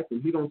life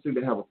and he don't seem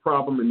to have a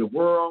problem in the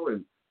world.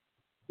 And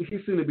he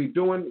seems to be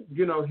doing,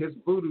 his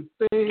voodoo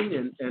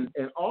thing. And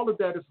all of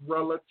that is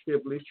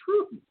relatively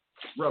true,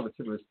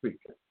 relatively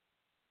speaking.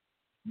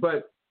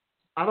 But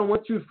I don't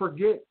want you to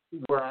forget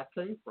where I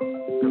came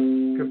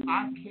from, because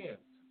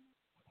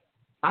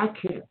I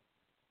can't.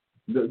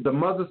 The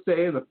Mother's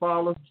Day and the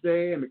Father's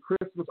Day and the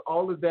Christmas,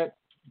 all of that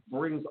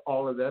brings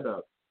all of that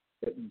up,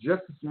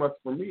 just as much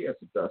for me as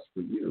it does for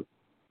you.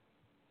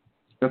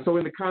 And so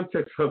in the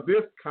context of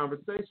this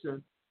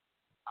conversation,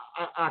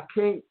 I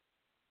can't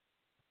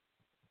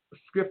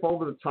skip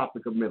over the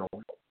topic of mental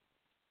health.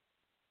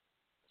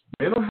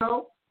 Mental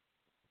health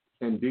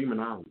and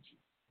demonology.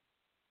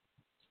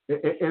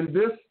 And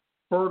this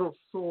fertile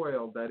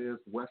soil that is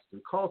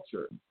Western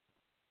culture,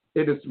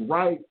 it is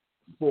ripe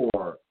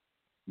for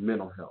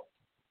mental health,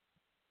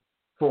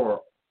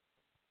 for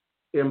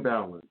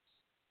imbalance,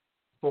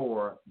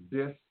 for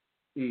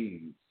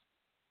dis-ease.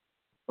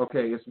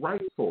 Okay, it's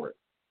ripe for it.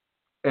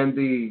 And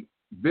the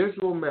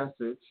visual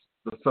message,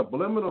 the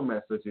subliminal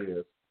message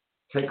is,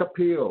 take a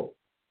pill,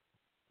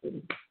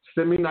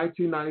 send me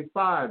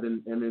 1995,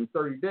 and in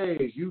 30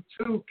 days, you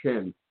too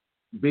can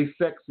be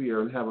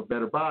sexier and have a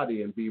better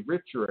body and be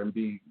richer and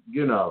be,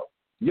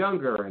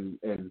 younger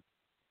and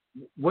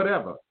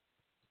whatever,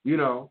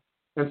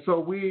 And so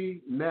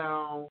we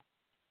now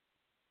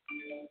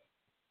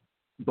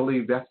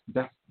believe that's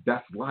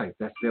life,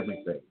 that's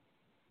everything.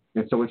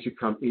 And so it should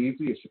come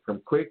easy, it should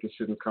come quick, it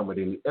shouldn't come with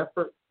any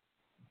effort.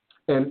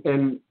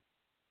 And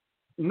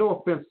no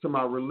offense to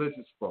my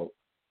religious folk,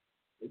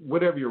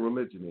 whatever your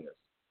religion is,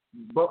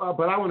 but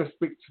I want to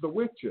speak to the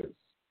witches.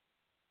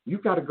 You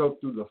got to go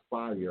through the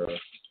fire,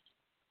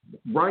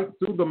 right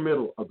through the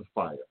middle of the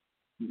fire,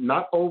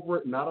 not over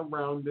it, not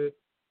around it,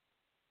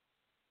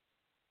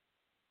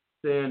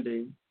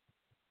 standing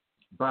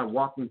by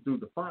walking through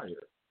the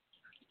fire.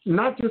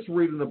 Not just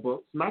reading the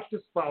books, not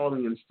just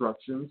following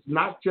instructions,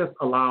 not just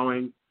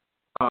allowing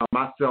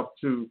myself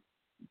to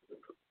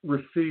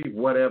receive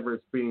whatever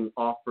is being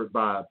offered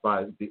by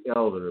the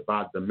elder,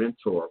 by the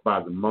mentor,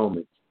 by the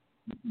moment,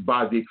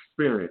 by the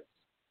experience,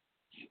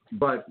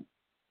 but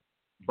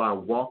by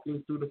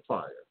walking through the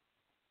fire.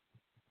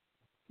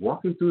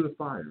 Walking through the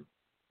fire.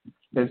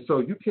 And so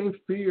you can't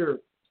fear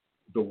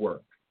the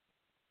work.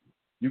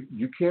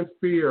 You can't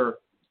fear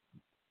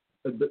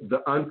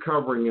the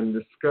uncovering and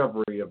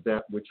discovery of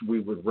that which we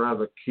would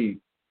rather keep.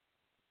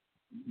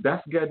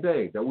 That's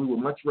Gade, that we would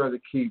much rather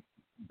keep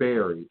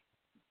buried,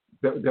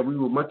 that we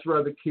would much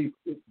rather keep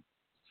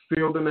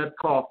sealed in that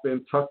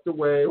coffin, tucked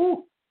away.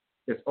 Ooh,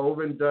 it's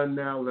over and done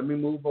now. Let me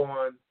move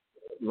on.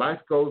 Life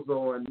goes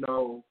on.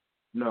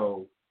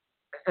 No.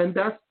 And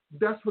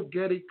that's what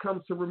Getty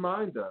comes to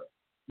remind us.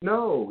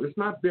 No, it's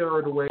not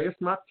buried away.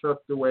 It's not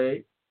tucked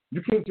away.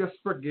 You can't just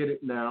forget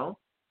it now.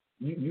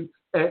 You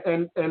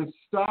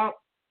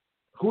stop,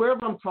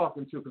 whoever I'm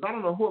talking to, because I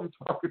don't know who I'm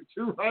talking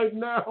to right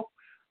now.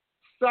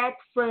 Stop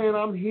saying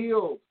I'm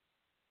healed.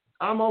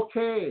 I'm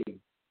okay.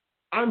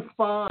 I'm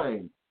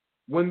fine.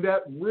 When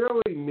that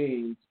really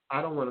means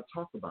I don't want to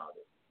talk about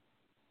it.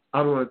 I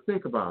don't want to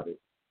think about it.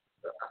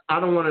 I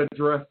don't want to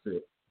address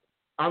it.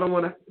 I don't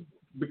want to,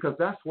 because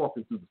that's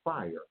walking through the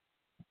fire.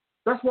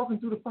 That's walking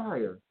through the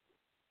fire.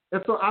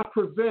 And so I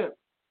present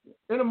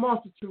in a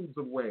multitude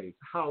of ways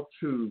how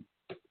to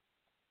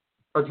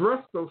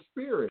address those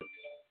spirits,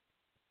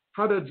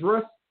 how to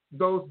address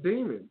those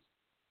demons.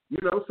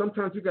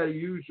 Sometimes you got to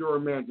use your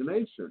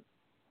imagination.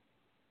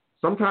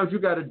 Sometimes you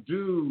got to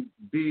do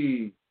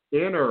the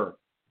inner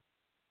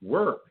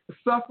work.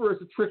 Suffer is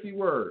a tricky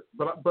word,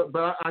 but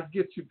I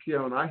get you,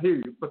 Keon. I hear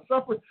you. But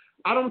suffer,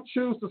 I don't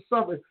choose to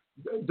suffer.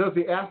 Does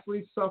the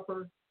athlete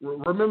suffer?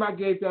 Remember I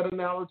gave that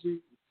analogy?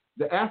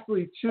 The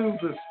athlete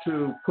chooses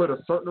to put a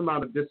certain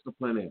amount of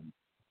discipline in,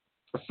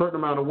 a certain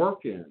amount of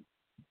work in,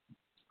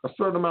 a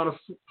certain amount of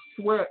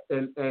sweat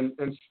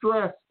and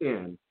stress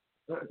in,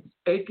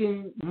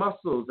 aching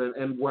muscles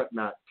and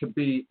whatnot to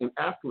be an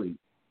athlete.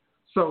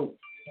 So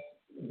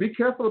be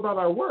careful about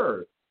our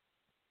words.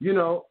 Did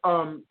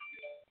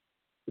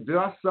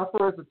I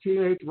suffer as a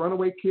teenage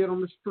runaway kid on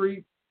the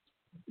street?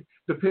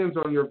 Depends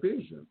on your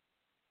vision.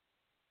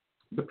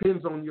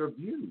 Depends on your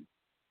view.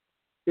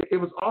 It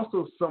was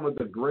also some of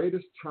the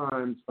greatest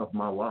times of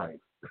my life.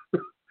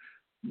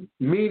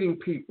 Meeting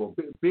people,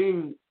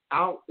 being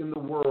out in the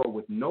world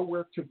with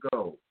nowhere to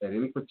go at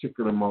any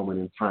particular moment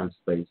in time,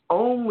 space,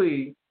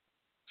 only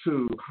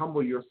to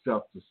humble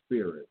yourself to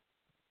spirit,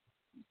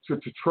 to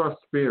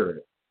trust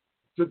spirit,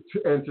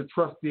 and to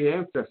trust the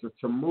ancestors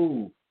to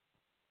move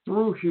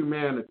through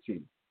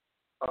humanity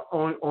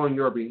on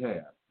your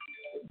behalf.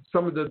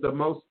 Some of the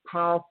most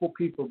powerful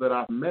people that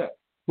I've met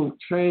who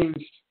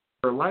changed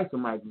their life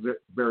and my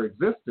very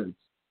existence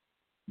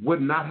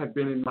would not have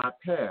been in my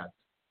path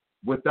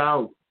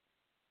without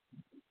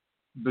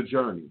the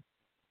journey,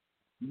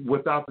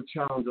 without the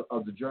challenge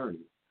of the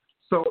journey.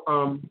 So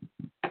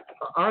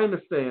I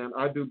understand,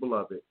 I do,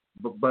 beloved,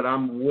 but I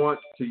want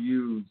to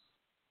use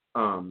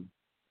the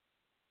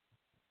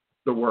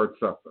word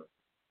suffer.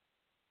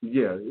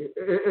 Yeah,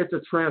 it's a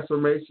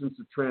transformation, it's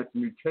a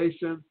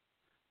transmutation.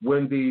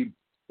 When the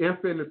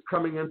infant is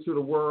coming into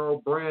the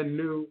world, brand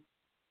new,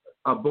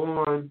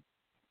 born,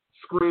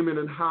 screaming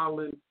and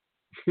howling,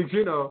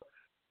 you know,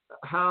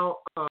 how,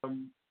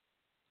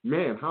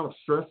 man, how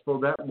stressful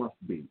that must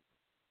be.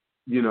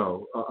 You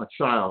know, a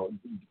child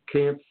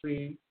can't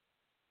see,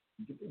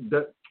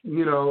 that,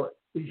 you know,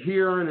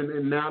 hearing,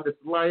 and now this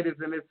light is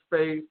in its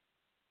face,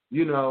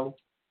 you know,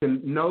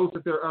 and knows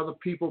that there are other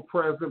people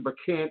present but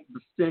can't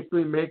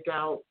distinctly make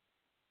out.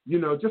 You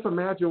know, just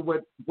imagine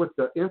what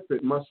the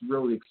infant must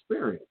really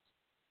experience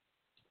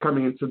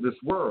coming into this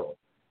world.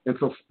 And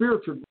so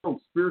spiritual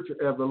growth, spiritual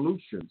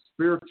evolution,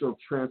 spiritual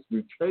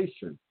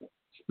transmutation,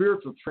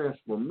 spiritual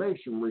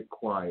transformation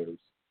requires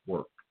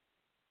work.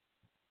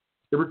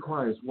 It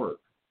requires work.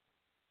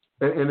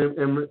 And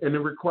it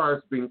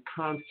requires being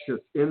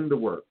conscious in the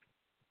work.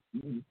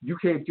 You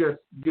can't just,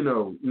 you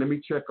know, let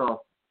me check off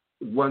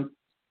 1,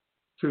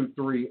 2,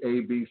 3,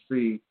 A, B,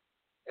 C,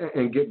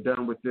 and get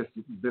done with this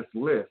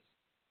list.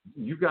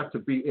 You got to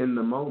be in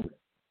the moment.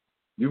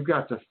 You've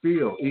got to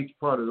feel each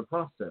part of the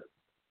process.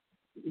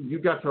 You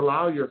got to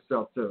allow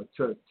yourself to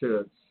sit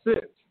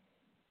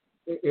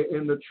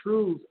in the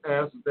truths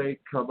as they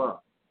come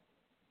up.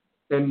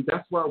 And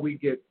that's why we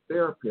get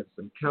therapists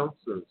and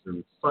counselors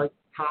and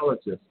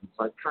psychologists and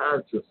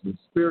psychiatrists and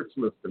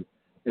spiritualists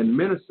and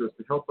ministers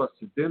to help us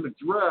to then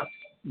address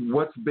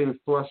what's being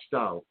flushed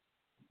out.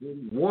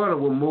 Water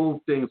will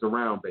move things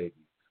around, baby.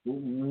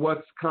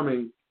 What's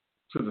coming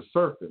to the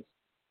surface.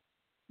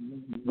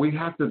 We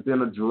have to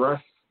then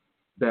address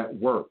that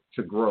work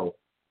to grow,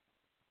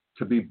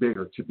 to be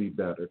bigger, to be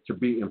better, to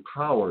be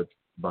empowered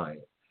by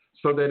it,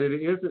 so that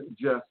it isn't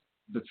just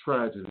the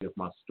tragedy of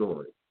my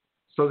story,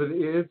 so that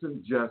it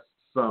isn't just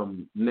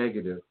some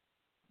negative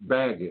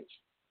baggage,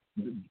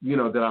 you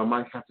know, that I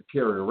might have to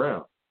carry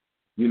around,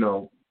 you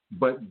know,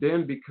 but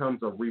then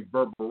becomes a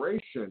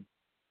reverberation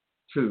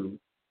to,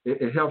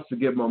 it helps to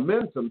give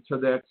momentum to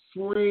that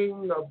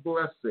swing of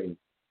blessing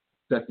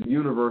that the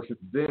universe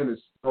then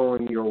is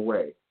throwing your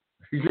way.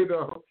 You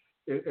know,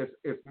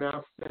 it's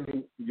now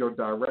sending your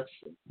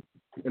direction.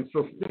 And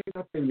so stay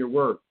up in your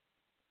work.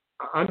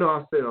 I know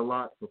I said a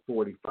lot for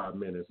 45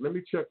 minutes. Let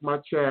me check my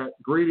chat.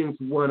 Greetings,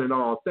 one and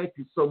all. Thank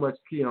you so much,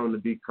 Keona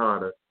D.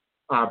 Carter,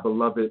 our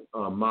beloved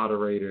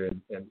moderator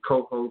and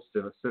co-host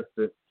and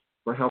assistant,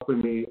 for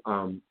helping me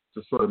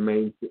to sort of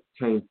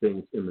maintain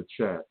things in the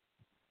chat.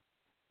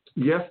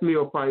 Yes,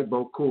 Neophyte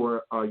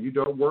Bokur, you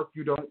don't work,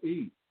 you don't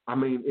eat. I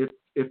mean,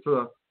 it's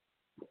a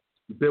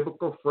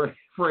biblical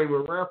frame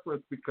of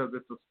reference because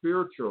it's a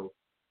spiritual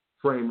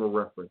frame of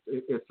reference.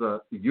 It's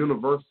a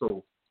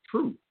universal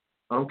truth.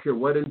 I don't care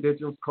what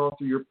indigenous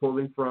culture you're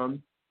pulling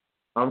from.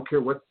 I don't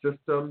care what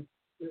system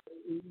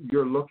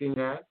you're looking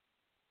at.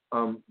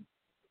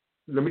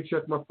 Let me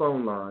check my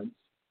phone lines.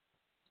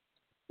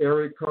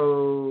 Area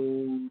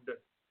code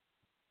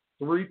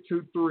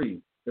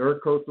 323. Area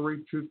code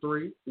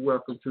 323.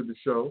 Welcome to the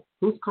show.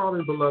 Who's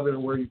calling, beloved,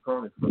 and where are you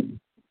calling from?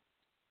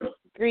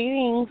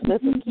 Greetings.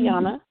 This is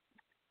Kiana.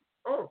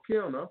 Oh,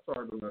 Kiana. I'm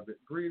sorry, beloved.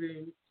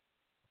 Greetings.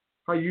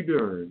 How you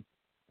doing?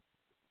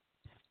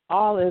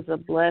 All is a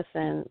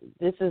blessing.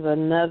 This is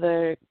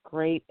another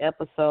great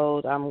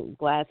episode. I'm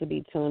glad to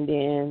be tuned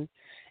in.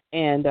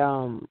 And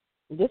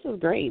this is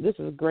great. This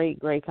is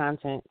great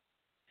content.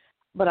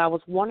 But I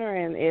was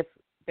wondering if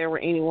there were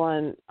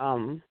anyone,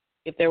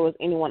 if there was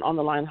anyone on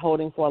the line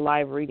holding for a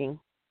live reading.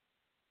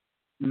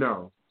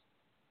 No.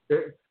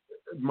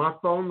 My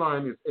phone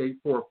line is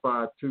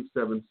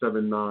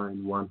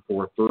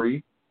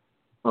 845-277-9143.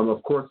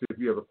 Of course, if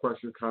you have a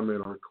question,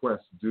 comment, or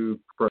request, do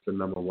press the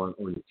number 1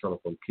 on your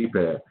telephone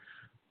keypad.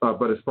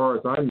 But as far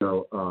as I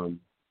know,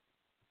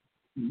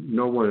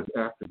 no one is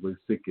actively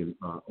seeking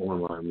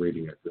online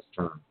reading at this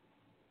time.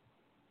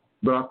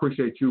 But I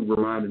appreciate you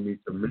reminding me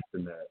to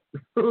mention that.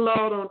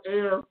 Loud on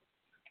air.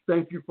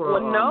 Thank you for...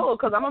 Well, no,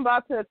 because I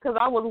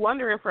was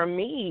wondering for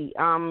me,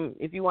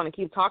 if you want to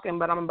keep talking,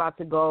 but I'm about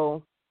to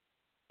go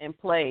and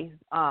pay,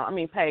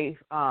 because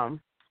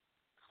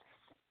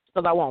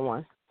I want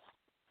one.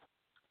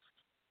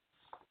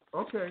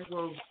 Okay,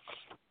 well,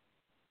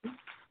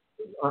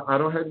 I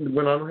don't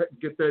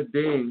get that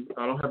ding,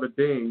 I don't have a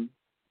ding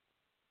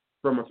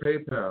from a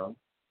PayPal.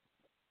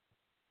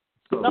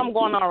 So, no, I'm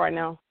going on right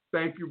now.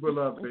 Thank you,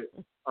 beloved.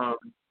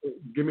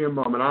 Give me a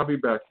moment. I'll be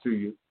back to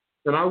you.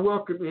 And I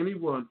welcome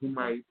anyone who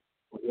might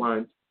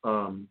want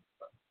an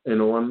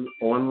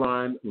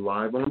online,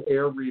 live on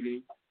air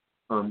reading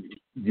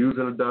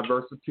using a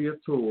diversity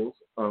of tools.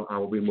 I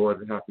will be more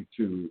than happy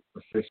to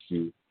assist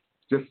you.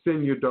 Just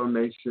send your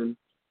donation,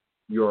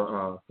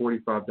 your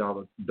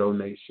 $45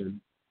 donation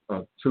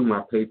to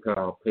my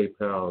PayPal,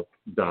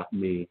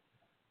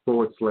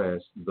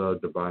 paypal.me/The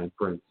Divine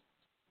Prince.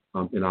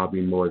 And I'll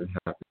be more than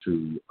happy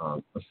to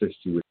assist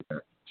you with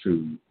that,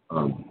 to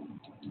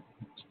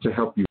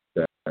help you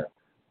with that.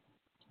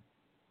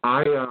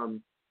 I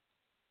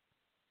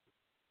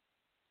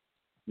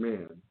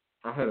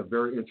had a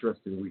very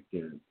interesting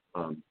weekend.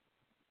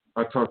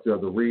 I talk to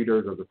other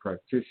readers, other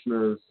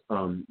practitioners,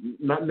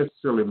 not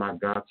necessarily my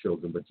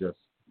godchildren, but just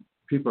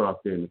people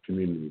out there in the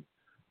community.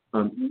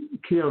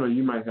 Kiana,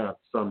 you might have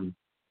some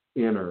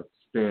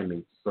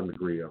understanding to some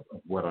degree of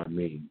what I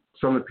mean.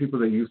 Some of the people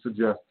that you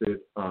suggested,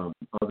 other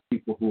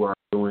people who are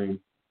doing,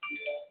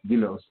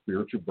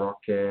 spiritual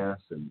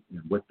broadcasts and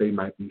what they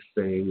might be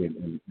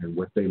saying and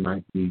what they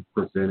might be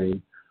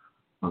presenting.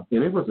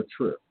 And it was a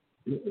trip.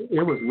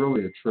 It was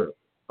really a trip.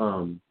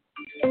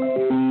 There's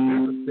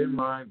a thin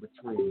line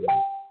between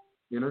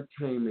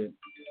entertainment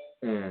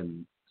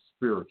and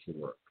spiritual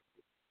work.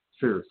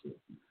 Seriously.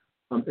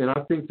 And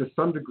I think to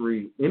some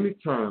degree,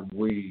 anytime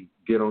we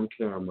get on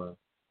camera,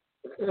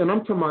 and I'm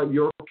talking about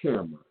your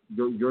camera,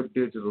 your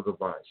digital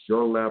device,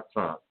 your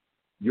laptop,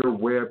 your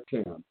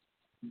webcam,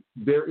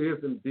 there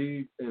is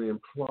indeed an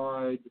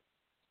implied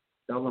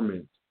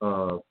element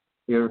of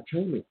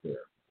entertainment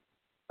there.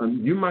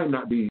 You might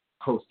not be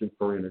posting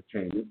for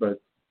entertainment,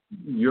 but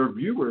your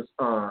viewers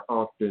are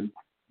often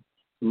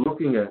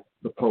looking at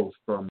the post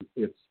from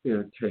its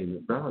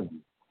entertainment value.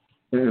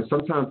 And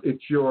sometimes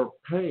it's your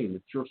pain,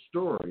 it's your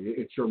story,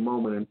 it's your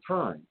moment in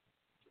time.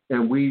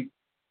 And we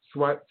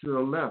swipe to the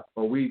left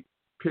or we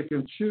pick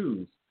and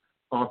choose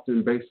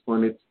often based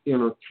on its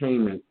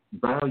entertainment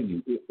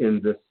value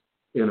in this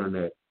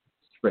internet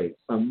space.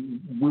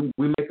 We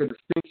make a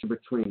distinction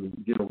between,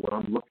 what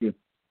I'm looking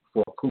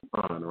for a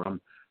coupon or I'm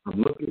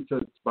looking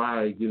to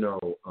buy,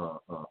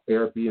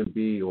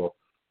 Airbnb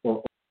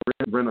or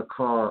rent a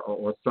car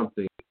or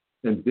something.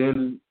 And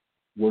then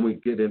when we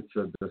get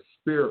into the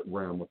spirit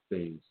realm of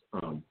things,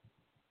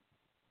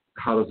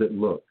 how does it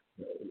look?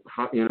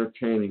 How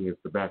entertaining is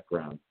the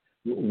background?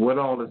 What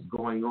all is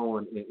going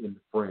on in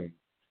the frame?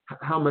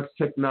 How much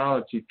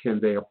technology can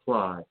they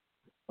apply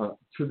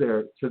to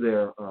their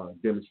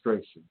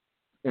demonstration?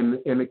 And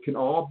it can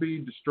all be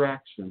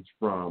distractions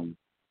from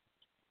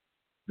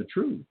the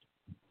truth,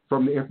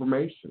 from the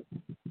information,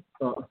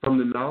 from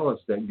the knowledge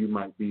that you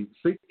might be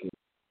seeking.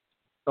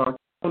 On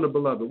the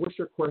beloved, what's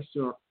your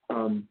question?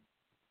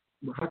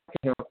 How can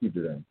I help you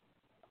today?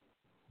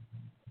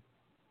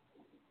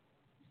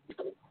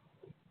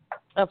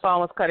 The phone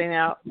was cutting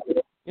out.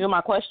 You know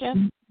my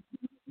question?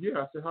 Yeah,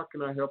 I said, how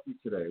can I help you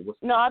today?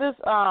 No, I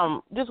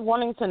just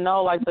wanting to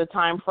know like the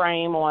time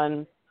frame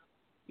on,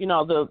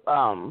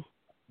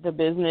 the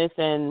business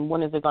and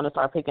when is it going to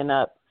start picking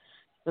up?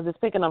 Because it's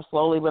picking up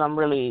slowly, but I'm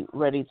really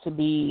ready to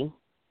be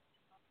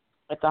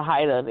at the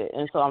height of it,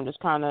 and so I'm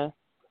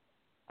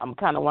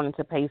kind of wanting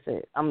to pace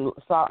it. I'm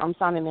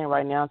signing in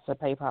right now to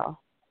PayPal.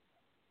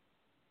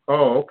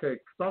 Oh, okay.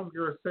 Because I was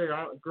going to say,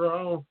 girl,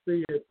 I don't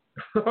see it.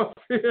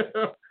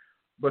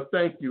 But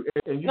thank you.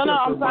 And you no,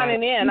 I'm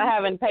signing in. I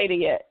haven't paid it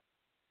yet.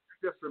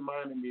 You just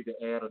reminded me to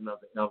add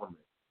another element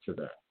to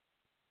that.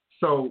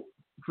 So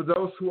for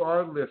those who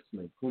are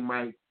listening, who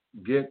might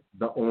get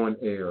the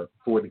on-air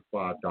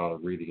 $45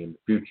 reading in the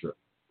future,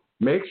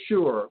 make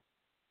sure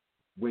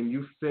when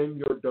you send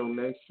your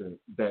donation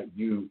that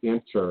you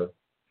enter,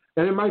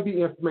 and it might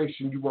be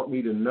information you want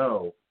me to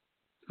know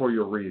for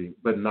your reading,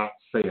 but not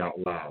say out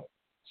loud.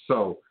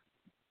 So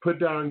put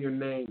down your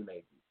name,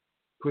 maybe.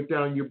 Put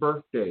down your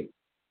birthday,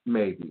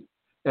 maybe.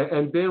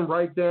 And then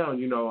write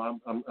down,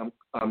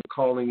 I'm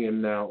calling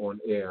in now on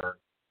air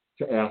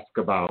to ask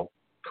about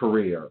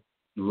career,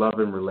 love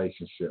and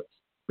relationships,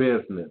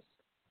 business,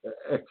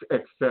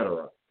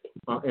 etc.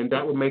 And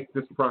that will make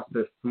this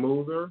process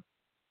smoother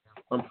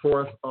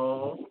for us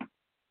all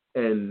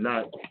and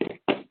not,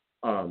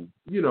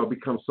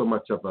 become so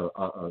much of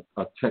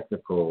a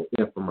technical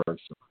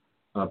infomercial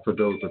for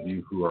those of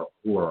you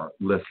who are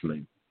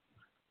listening.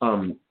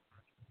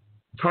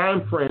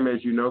 Time frame,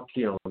 as you know,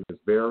 Keon, is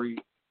very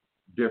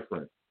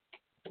different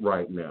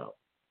right now,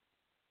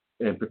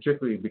 and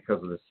particularly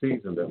because of the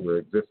season that we're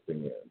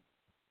existing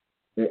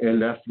in,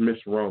 and that's Miss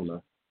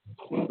Rona,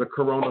 the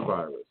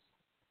coronavirus.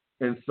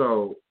 And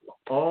so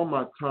all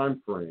my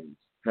time frames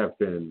have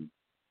been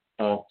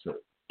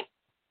altered.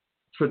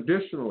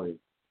 Traditionally,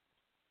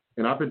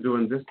 and I've been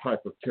doing this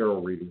type of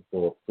tarot reading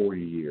for 40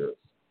 years,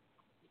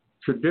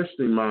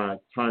 traditionally my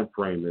time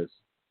frame is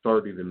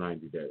 30 to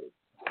 90 days.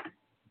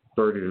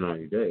 30 to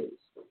 90 days.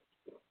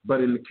 But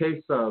in the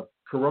case of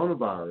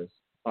coronavirus,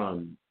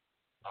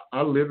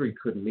 I literally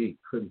couldn't eat,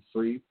 couldn't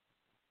sleep,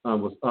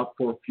 was up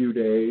for a few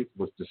days,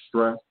 was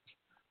distressed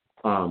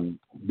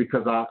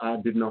because I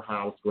didn't know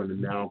how I was going to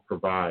now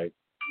provide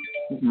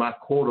my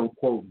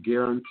quote-unquote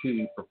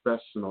guaranteed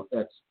professional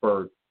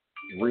expert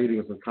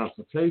readings and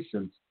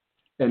consultations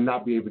and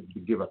not be able to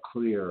give a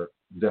clear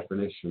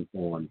definition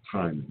on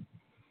timing.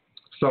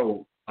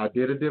 So I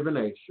did a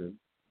divination.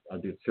 I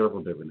did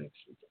several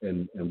divinations.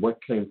 And what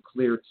came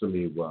clear to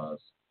me was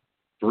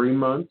 3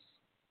 months,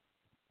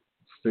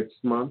 6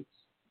 months,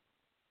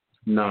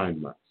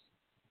 9 months.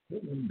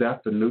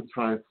 That's a new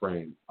time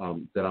frame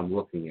that I'm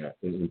looking at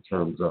in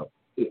terms of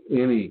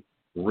any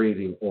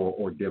reading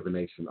or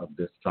divination of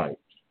this type.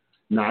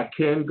 Now, I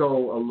can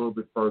go a little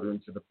bit further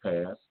into the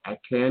past. I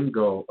can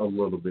go a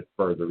little bit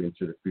further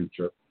into the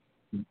future.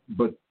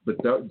 But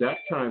that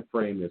time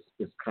frame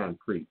is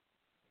concrete.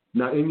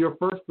 Now, in your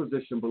first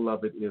position,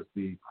 beloved, is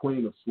the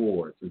Queen of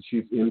Swords, and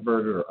she's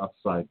inverted or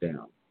upside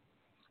down.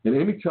 And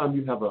anytime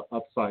you have an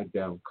upside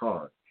down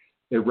card,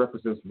 it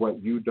represents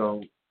what you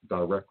don't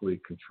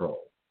directly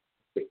control.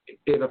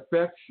 It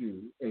affects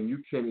you, and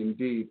you can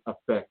indeed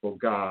affect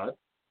God.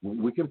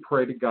 We can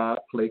pray to God,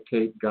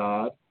 placate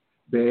God,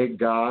 beg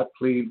God,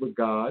 plead with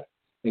God,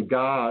 and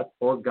God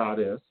or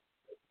goddess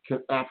can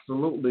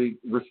absolutely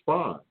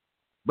respond.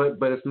 But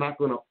it's not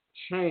going to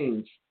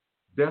change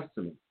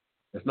destiny.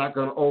 It's not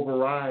going to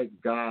override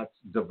God's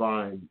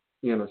divine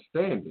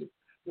understanding,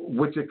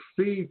 which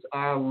exceeds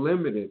our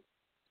limited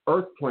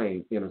earth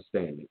plane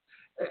understanding,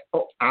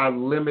 our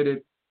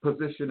limited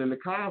position in the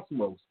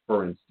cosmos,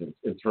 for instance,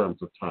 in terms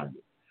of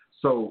timing.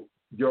 So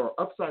your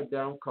upside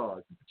down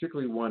card,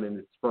 particularly one in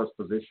its first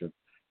position,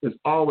 is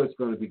always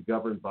going to be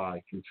governed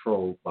by,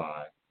 controlled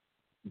by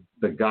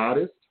the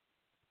goddess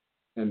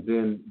and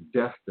then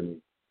destiny.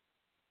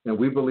 And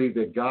we believe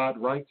that God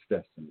writes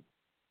destiny.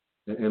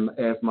 And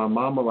as my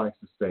mama likes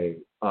to say,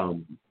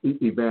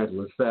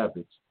 Evangelist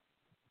Savage,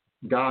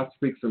 God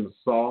speaks in a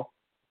soft,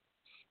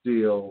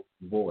 still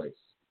voice.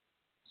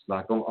 It's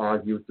not going to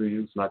argue with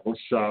you. It's not going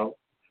to shout.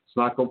 It's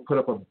not going to put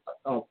up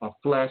a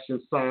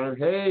flashing sign,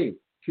 hey,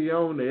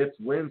 Keona, it's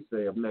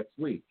Wednesday of next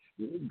week.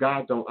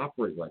 God don't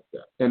operate like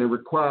that. And it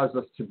requires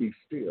us to be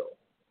still,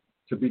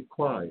 to be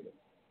quiet,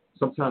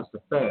 sometimes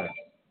to fast,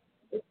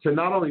 to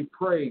not only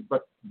pray,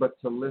 but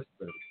to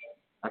listen.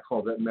 I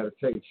call that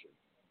meditation.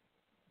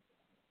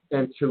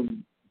 And to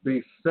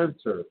be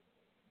centered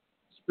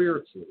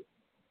spiritually.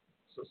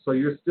 So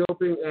you're still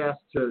being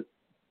asked to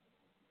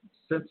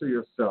center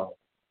yourself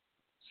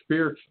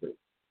spiritually.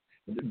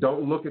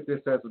 Don't look at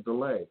this as a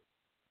delay.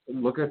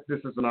 Look at this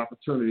as an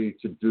opportunity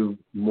to do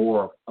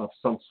more of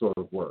some sort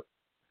of work.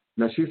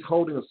 Now, she's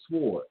holding a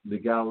sword,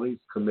 legalities,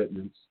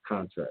 commitments,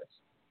 contracts,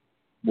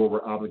 what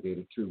we're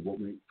obligated to, what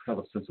we have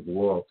a sense of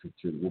loyalty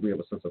to, what we have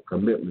a sense of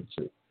commitment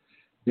to.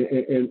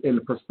 In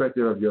the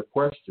perspective of your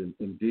question,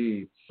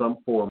 indeed, some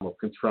form of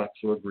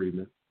contractual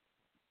agreement,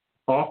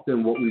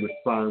 often what we would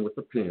sign with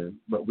a pen,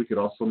 but we could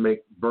also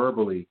make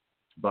verbally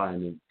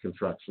binding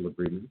contractual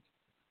agreements.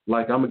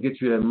 Like, I'm going to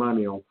get you that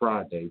money on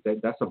Friday.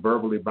 That's a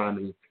verbally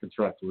binding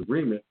contractual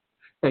agreement,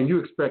 and you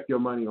expect your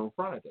money on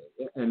Friday,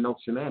 and no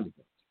shenanigans.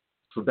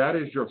 So that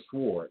is your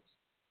swords,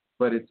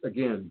 but it's,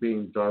 again,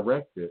 being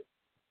directed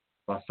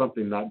by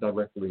something not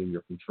directly in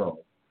your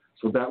control.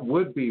 So that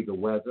would be the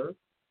weather,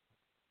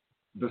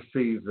 the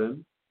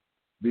season,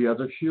 the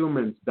other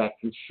humans that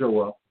can show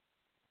up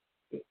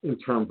in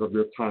terms of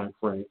your time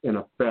frame and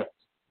affect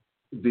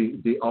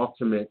the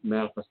ultimate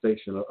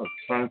manifestation of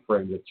time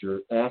frame that you're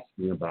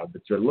asking about,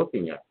 that you're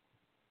looking at.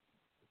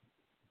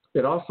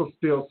 It also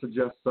still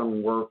suggests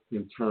some work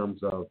in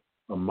terms of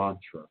a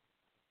mantra.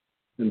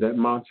 And that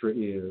mantra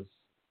is,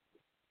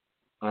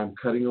 I'm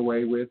cutting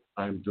away with,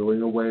 I'm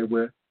doing away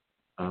with,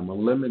 I'm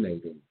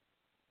eliminating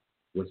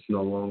what's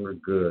no longer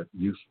good,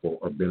 useful,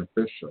 or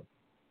beneficial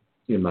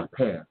in my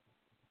path.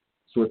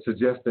 So it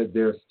suggests that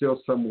there's still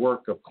some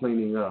work of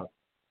cleaning up,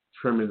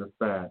 trimming the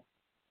fat,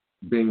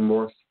 being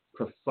more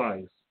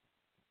precise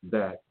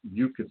that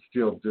you could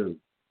still do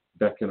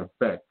that can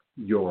affect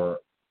your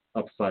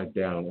upside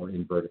down or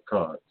inverted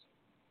cards.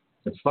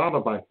 It's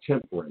followed by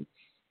temperance.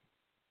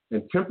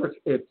 And temperance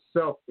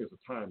itself is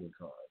a timing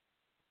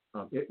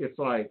card. It's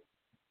like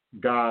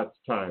God's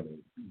timing,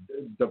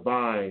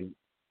 divine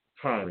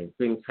timing,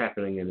 things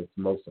happening in its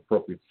most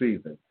appropriate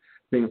season,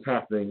 things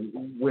happening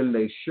when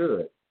they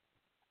should.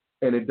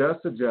 And it does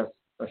suggest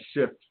a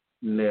shift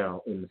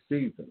now in the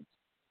seasons.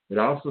 It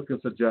also can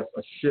suggest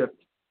a shift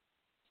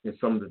in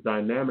some of the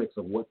dynamics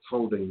of what's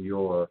holding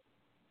your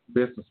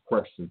business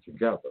question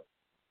together.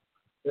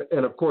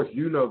 And of course,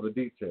 you know the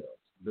details.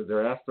 There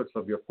are aspects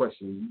of your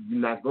question you're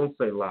not going to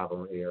say live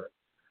on air.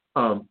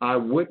 I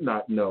would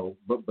not know,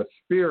 but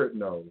Spirit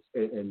knows,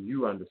 and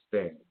you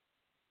understand.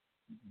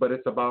 But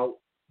it's about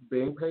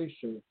being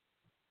patient.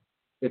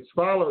 It's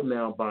followed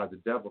now by the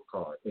devil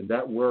card, and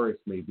that worries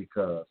me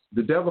because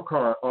the devil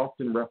card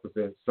often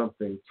represents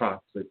something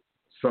toxic,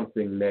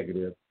 something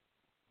negative,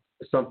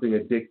 something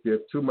addictive,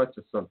 too much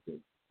of something.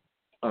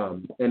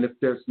 And if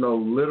there's no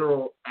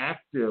literal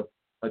active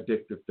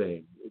addictive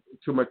thing,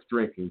 too much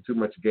drinking, too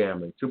much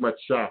gambling, too much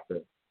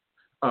shopping,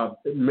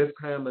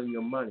 mishandling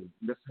your money,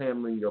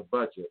 mishandling your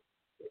budget,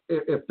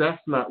 if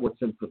that's not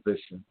what's in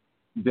position,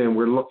 then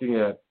we're looking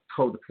at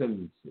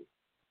codependency,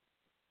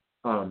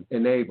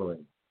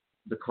 enabling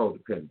the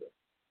codependent.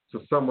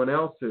 So someone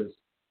else is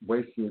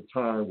wasting your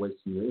time,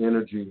 wasting your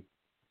energy,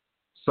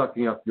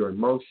 sucking up your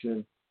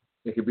emotion.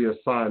 It could be a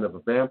sign of a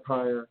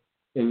vampire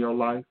in your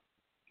life.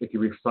 It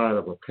could be a sign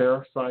of a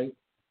parasite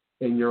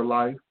in your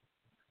life.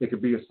 It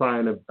could be a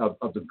sign of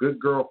the good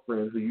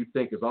girlfriend who you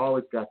think has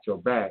always got your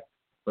back,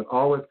 but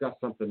always got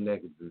something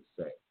negative to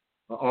say.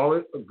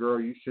 Always a girl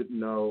you should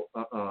know,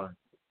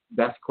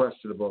 that's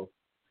questionable.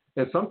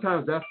 And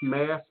sometimes that's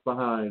masked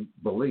behind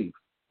belief.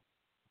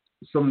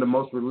 Some of the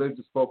most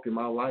religious folk in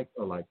my life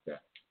are like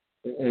that.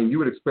 And you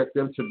would expect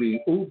them to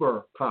be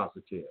uber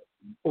positive,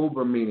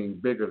 uber meaning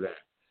bigger than.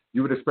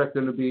 You would expect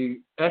them to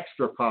be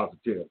extra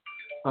positive.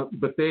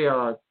 But they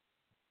are,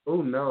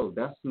 oh no,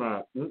 that's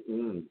not,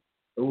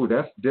 oh,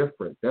 that's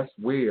different. That's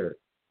weird.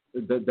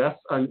 That's,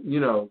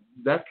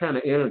 that kind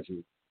of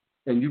energy.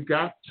 And you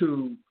got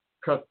to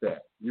cut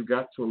that. You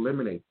got to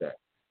eliminate that.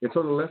 It's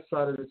on the left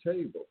side of the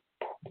table.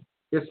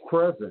 It's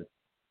present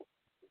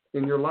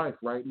in your life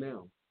right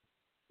now.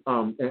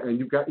 And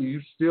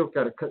you still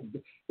got to cut.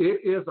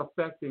 It is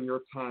affecting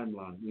your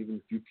timeline, even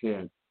if you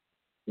can't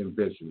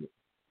envision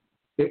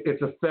it.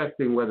 It's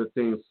affecting whether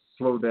things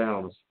slow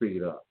down or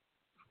speed up,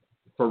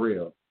 for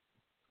real.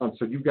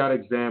 So you got to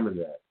examine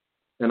that.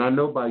 And I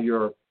know by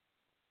your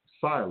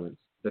silence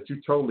that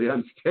you totally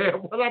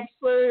understand what I'm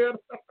saying.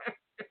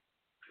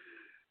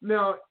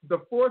 Now, the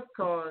fourth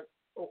card,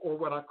 or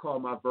what I call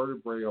my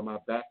vertebrae or my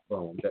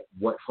backbone, that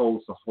what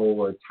holds the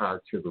whole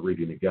entirety of the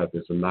reading together,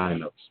 is a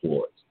 9 of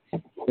swords.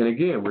 And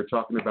again, we're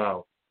talking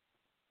about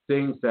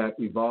things that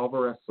evolve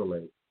or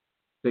escalate,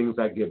 things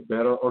that get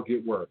better or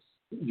get worse.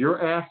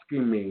 You're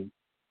asking me,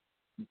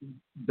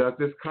 does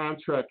this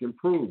contract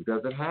improve?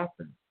 Does it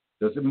happen?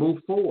 Does it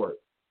move forward?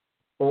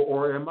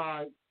 Or am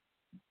I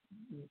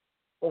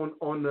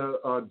on the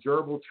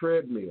gerbil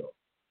treadmill?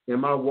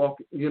 Am I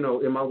walking,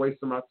 am I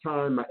wasting my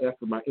time, my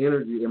effort, my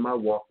energy? Am I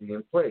walking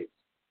in place?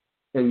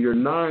 And your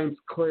 9s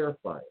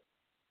clarify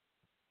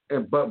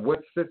it. But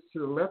what sits to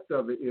the left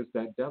of it is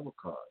that devil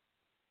card.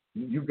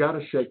 You got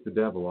to shake the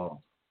devil off.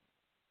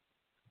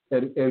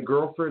 And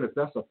girlfriend, if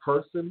that's a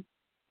person,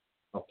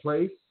 a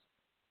place,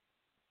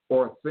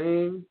 or a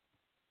thing,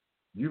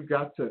 you've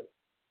got to,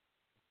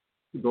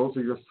 those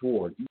are your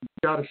swords. You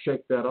got to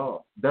shake that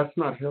off. That's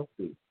not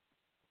healthy.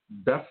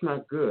 That's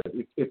not good.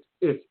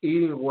 It's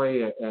eating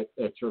away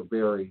at your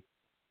very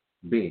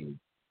being.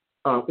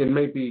 It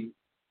may be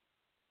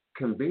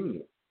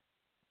convenient.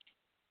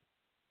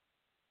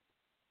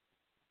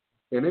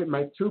 And it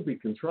might too be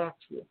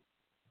contractual.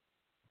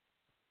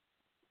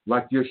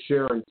 Like you're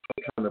sharing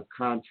some kind of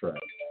contract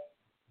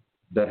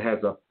that has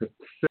a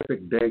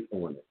specific date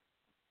on it.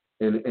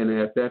 And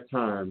at that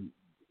time,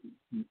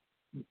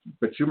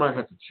 but you might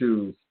have to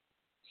choose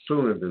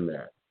sooner than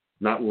that,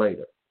 not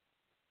later.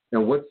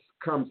 And what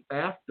comes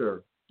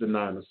after the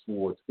 9 of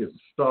swords is a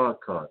star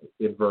card,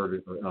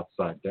 inverted or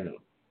upside down.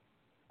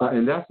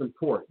 And that's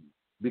important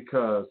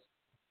because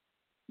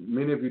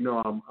many of you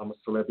know I'm a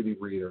celebrity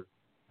reader,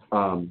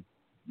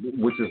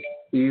 which is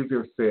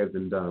easier said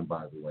than done,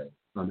 by the way.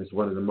 It's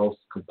one of the most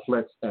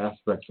complex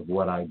aspects of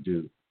what I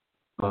do,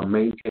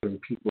 maintaining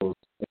people's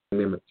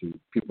anonymity,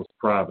 people's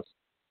privacy.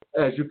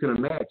 As you can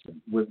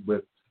imagine,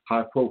 with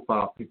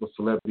high-profile people,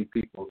 celebrity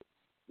people,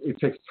 it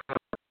takes time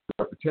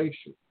for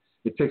reputation.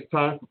 It takes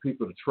time for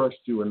people to trust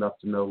you enough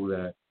to know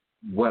that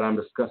what I'm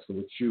discussing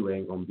with you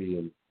ain't going to be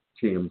in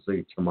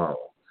TMZ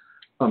tomorrow.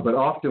 But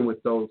often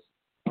with those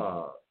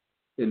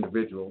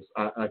individuals,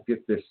 I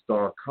get this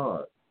star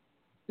card,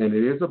 and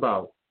it is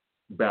about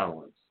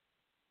balance.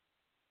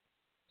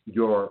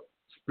 Your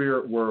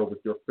spirit world with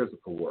your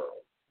physical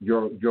world,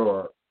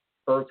 your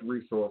earth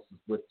resources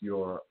with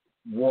your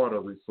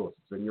water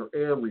resources, and your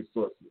air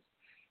resources,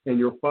 and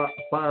your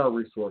fire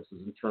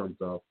resources in terms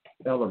of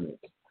elements.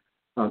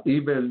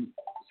 Even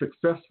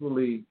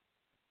successfully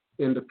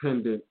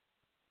independent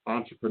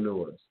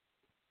entrepreneurs,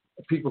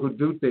 people who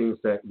do things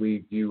that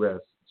we view as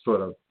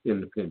sort of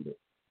independent.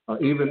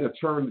 Even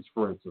attorneys,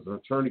 for instance, an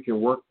attorney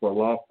can work for a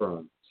law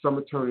firm. Some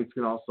attorneys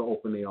can also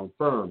open their own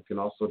firm, can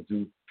also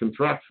do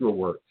contractual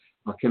work,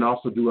 can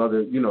also do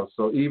other,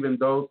 so even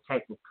those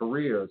type of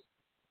careers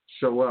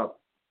show up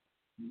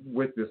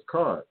with this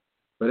card.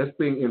 But it's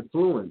being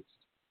influenced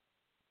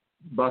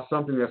by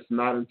something that's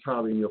not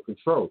entirely in your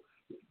control.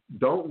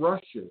 Don't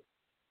rush it.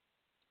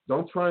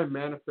 Don't try and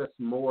manifest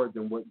more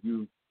than what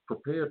you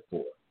prepared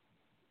for.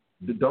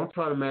 Don't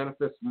try to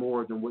manifest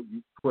more than what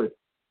you put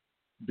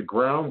the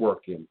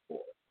groundwork in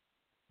for.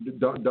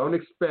 Don't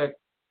expect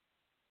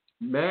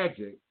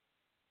magic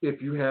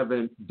if you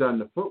haven't done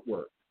the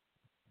footwork.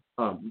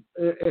 And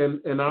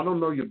I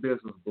don't know your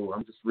business, boo.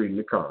 I'm just reading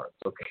the cards.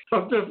 Okay,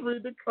 I'm just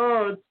reading the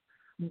cards,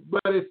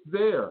 but it's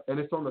there and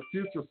it's on the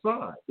future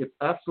side. It's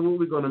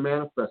absolutely going to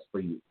manifest for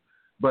you.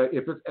 But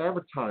if it's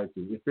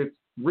advertising, if it's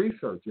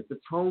research, if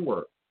it's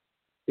homework,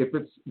 if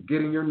it's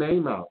getting your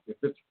name out, if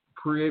it's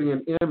creating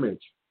an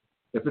image,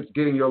 if it's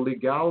getting your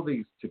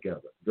legalities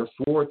together, your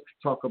swords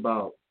talk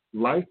about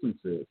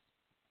licenses,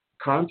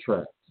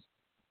 contracts,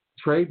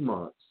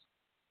 trademarks,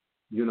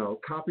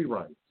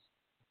 copyrights.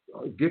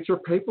 Get your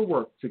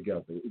paperwork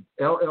together,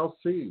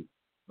 LLC.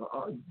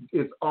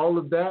 It's all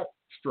of that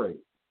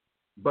straight.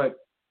 But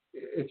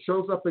it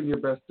shows up in your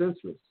best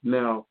interest.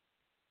 Now,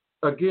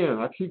 again,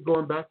 I keep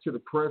going back to the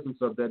presence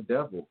of that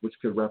devil, which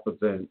could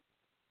represent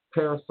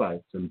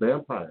parasites and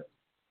vampires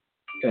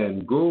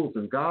and ghouls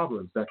and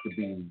goblins that could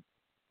be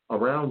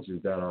around you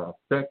that are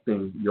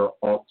affecting your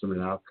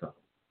ultimate outcome.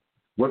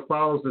 What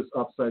follows this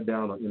upside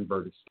down or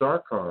inverted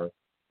star card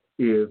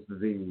is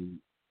the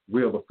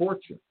Wheel of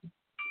Fortune.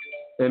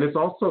 And it's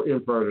also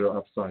inverted or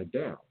upside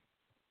down.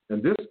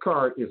 And this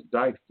card is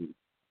dicey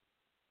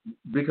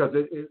because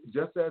it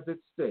just as it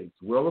states,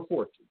 Wheel of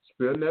Fortune,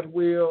 spin that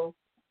wheel,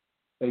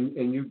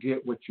 and you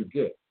get what you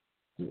get.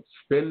 You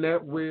spin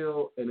that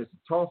wheel, and it's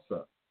a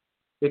toss-up.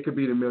 It could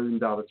be the $1 million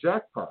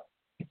jackpot.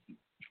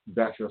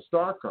 That's your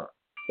star card.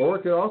 Or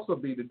it could also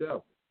be the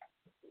devil.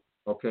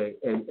 Okay,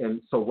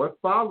 and so what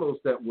follows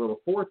that Wheel of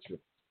Fortune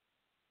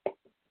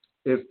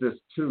is this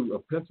Two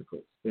of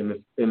Pentacles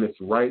in its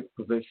right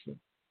position,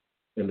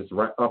 in its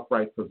right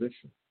upright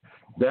position.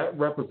 That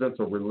represents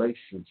a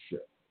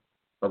relationship.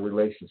 A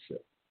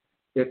relationship.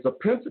 It's a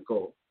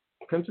pentacle.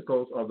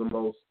 Pentacles are the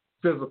most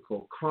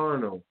physical,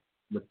 carnal,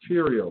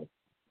 material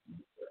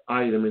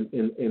item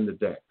in the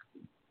deck,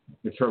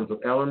 in terms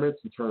of elements,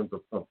 in terms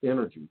of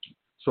energy.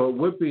 So it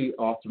would be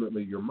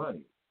ultimately your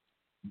money.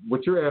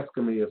 What you're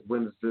asking me is,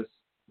 when is this,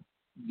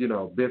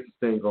 business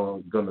thing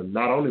going to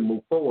not only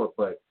move forward,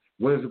 but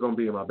when is it going to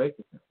be in my bank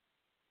account?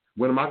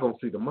 When am I going to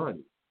see the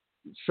money?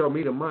 Show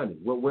me the money.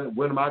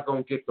 When am I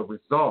going to get the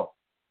result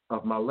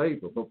of my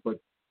labor? But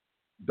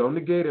don't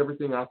negate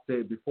everything I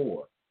said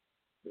before.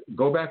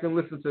 Go back and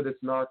listen to this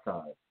in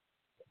archive.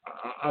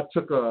 I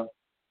took a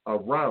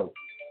route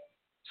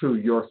to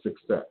your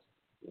success.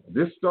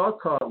 This star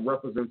card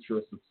represents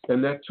your success.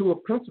 And that Two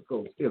of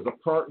Pentacles is a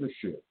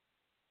partnership,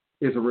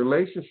 is a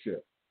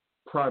relationship,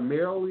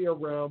 primarily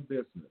around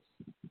business,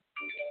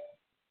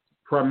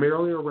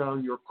 primarily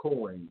around your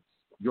coins,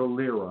 your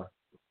lira,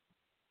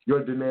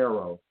 your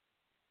dinero,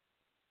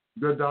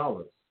 your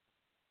dollars.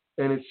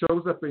 And it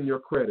shows up in your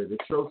credit.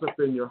 It shows up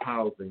in your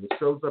housing. It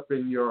shows up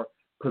in your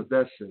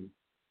possessions.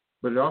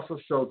 But it also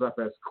shows up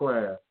as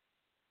class,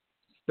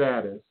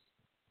 status,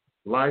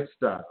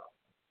 lifestyle,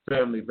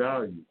 family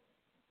value.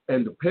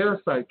 And the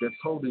parasite that's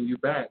holding you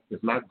back is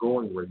not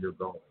going where you're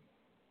going.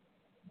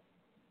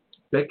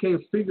 They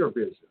can't see your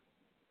vision.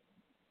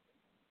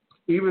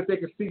 Even if they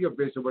can see your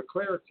vision with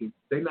clarity,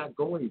 they're not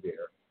going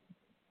there.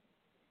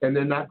 And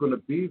they're not going to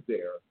be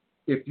there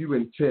if you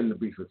intend to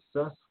be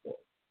successful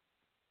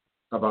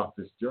about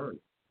this journey.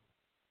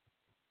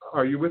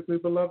 Are you with me,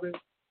 beloved?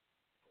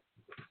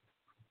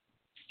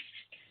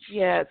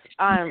 Yes,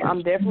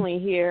 I'm definitely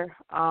here.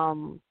 I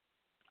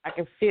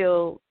can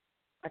feel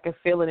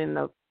it in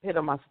the pit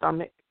of my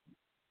stomach.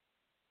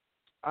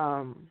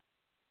 At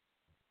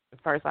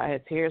first I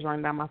had tears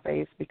running down my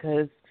face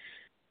because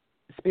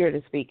the Spirit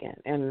is speaking,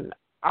 and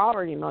I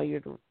already know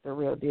you're the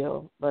real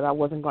deal, but I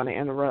wasn't going to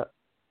interrupt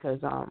because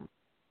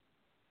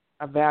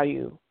I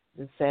value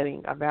the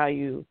setting. I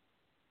value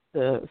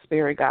the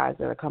spirit guides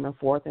that are coming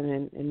forth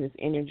in this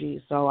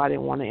energy, so I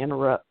didn't want to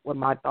interrupt with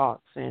my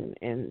thoughts, and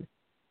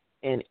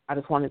I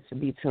just wanted to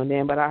be tuned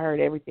in. But I heard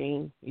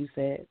everything you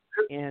said,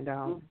 and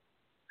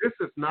this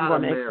is not a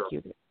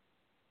marriage.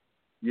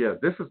 Yeah,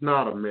 this is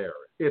not a marriage.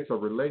 It's a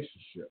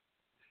relationship.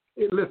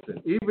 Listen,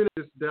 even in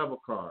this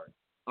devil card,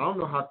 I don't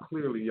know how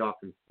clearly y'all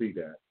can see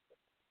that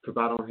because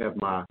I don't have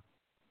my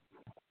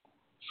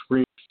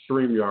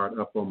StreamYard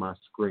up on my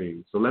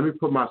screen. So let me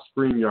put my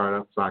StreamYard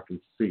up so I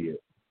can see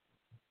it.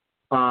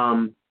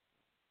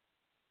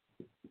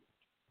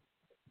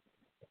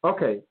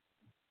 Okay,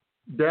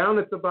 down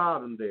at the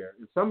bottom there,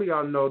 and some of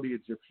y'all know the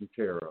Egyptian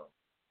tarot.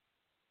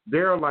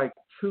 There are like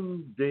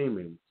two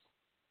demons,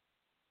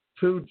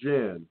 two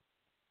jinn,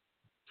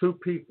 two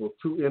people,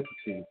 two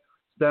entities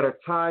that are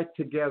tied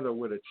together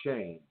with a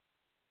chain.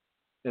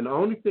 And the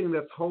only thing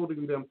that's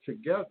holding them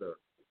together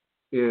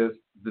is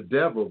the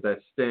devil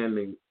that's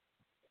standing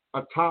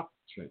atop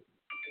the chain.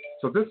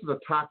 So this is a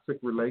toxic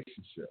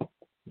relationship.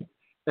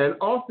 And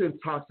often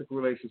toxic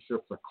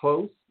relationships are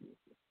close,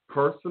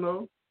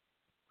 personal,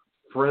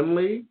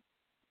 friendly,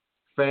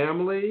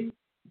 family,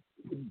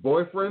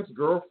 boyfriends,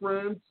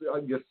 girlfriends,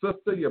 your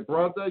sister, your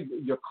brother,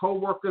 your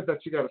coworker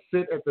that you got to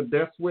sit at the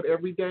desk with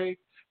every day.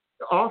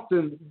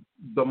 Often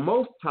the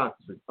most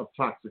toxic of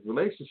toxic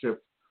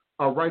relationships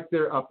are right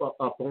there up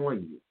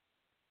on you.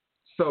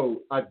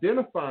 So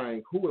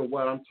identifying who and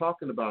what I'm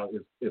talking about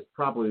is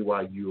probably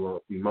why you are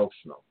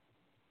emotional.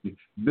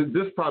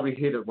 This probably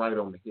hit it right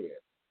on the head.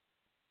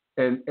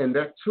 And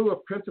that Two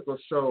of Pentacles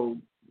show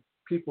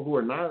people who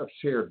are not of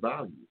shared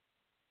values.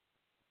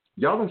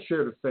 Y'all don't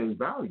share the same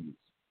values.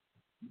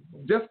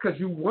 Just because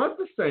you want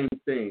the same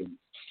things,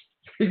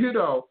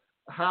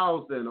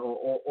 housing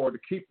or to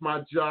keep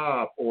my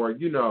job or,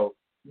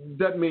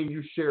 doesn't mean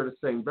you share the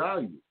same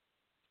values.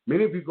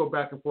 Many of you go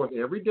back and forth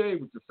every day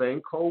with the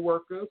same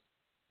coworkers.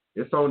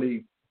 It's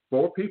only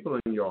 4 people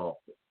in your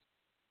office.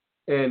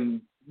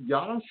 And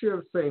y'all don't share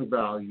the same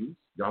values.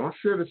 Y'all don't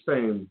share the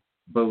same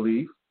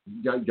belief.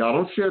 Y'all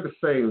don't share the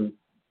same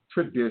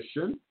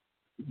tradition,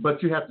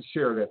 but you have to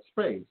share that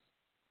space.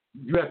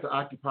 You have to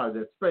occupy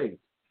that space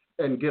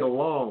and get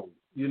along,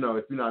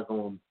 if you're not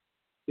going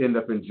to end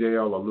up in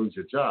jail or lose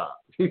your job,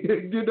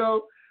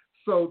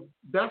 So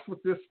that's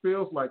what this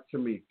feels like to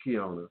me,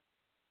 Kiona.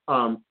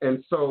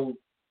 And so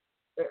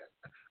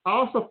I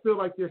also feel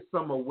like there's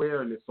some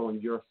awareness on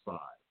your side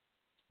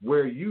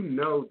where you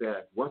know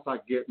that once I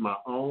get my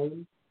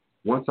own,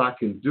 once I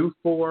can do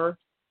for,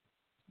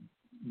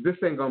 this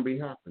ain't going to be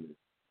happening.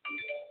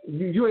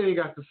 You ain't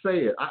got to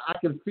say it. I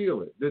can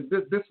feel it.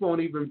 This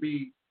won't even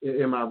be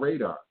in my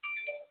radar.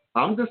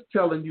 I'm just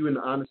telling you in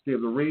the honesty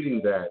of the reading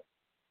that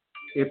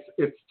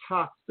It's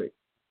toxic.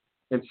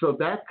 And so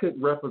that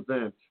could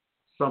represent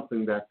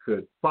something that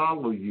could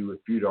follow you if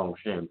you don't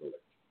handle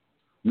it.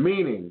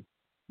 Meaning,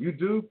 you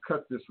do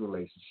cut this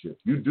relationship.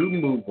 You do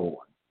move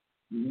on.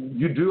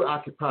 You do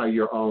occupy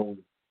your own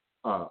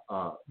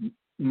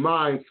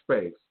mind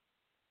space.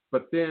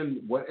 But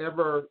then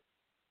whatever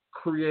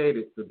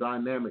created the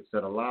dynamics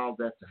that allowed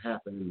that to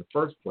happen in the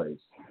first place,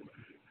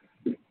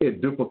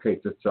 it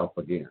duplicates itself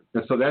again.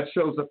 And so that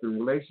shows up in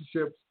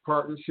relationships,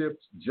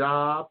 partnerships,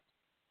 jobs.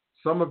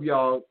 Some of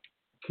y'all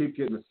keep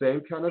getting the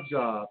same kind of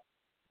job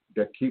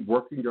that keep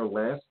working your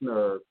last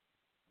nerve,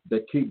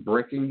 that keep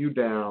breaking you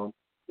down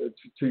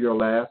to your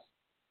last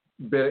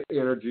bit of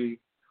energy,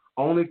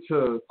 only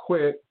to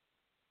quit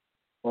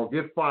or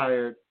get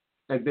fired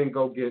and then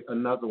go get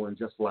another one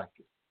just like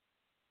it.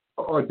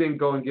 Or then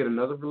go and get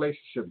another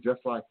relationship just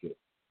like it.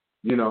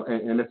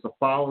 And it's a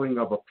following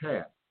of a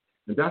path.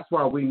 And that's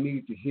why we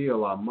need to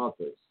heal our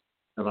mothers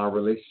and our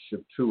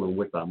relationship to and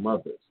with our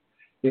mothers.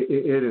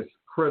 It is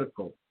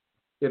critical.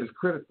 It is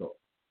critical.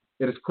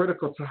 It is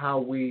critical to how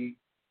we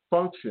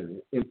function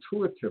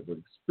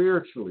intuitively,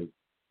 spiritually,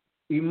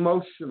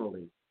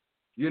 emotionally,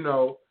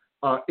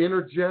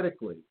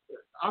 energetically.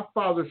 Our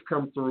fathers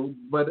come through,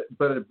 but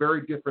a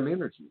very different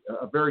energy,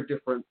 a very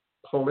different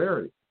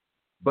polarity.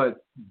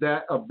 But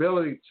that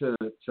ability to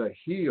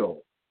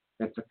heal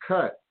and to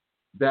cut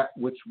that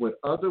which would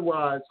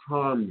otherwise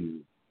harm you,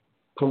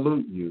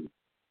 pollute you,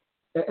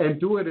 and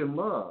do it in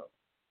love,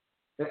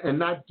 and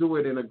not do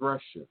it in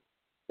aggression,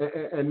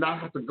 and not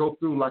have to go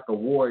through like a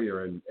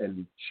warrior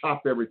and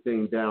chop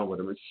everything down with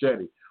a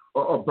machete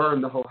or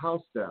burn the whole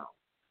house down.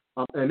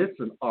 And it's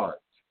an art.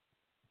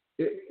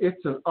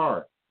 It's an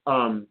art.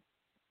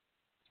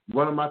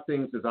 One of my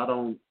things is I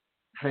don't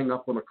hang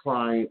up on a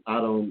client.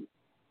 I don't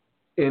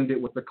end it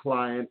with a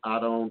client. I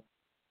don't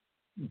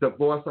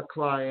divorce a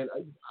client.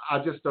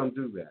 I just don't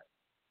do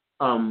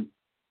that.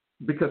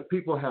 Because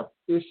people have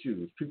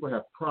issues, people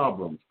have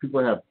problems,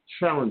 people have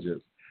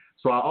challenges.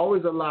 So I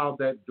always allow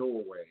that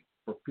doorway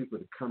for people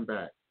to come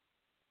back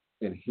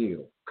and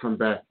heal, come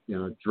back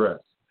and address,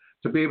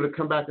 to be able to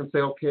come back and say,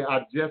 okay,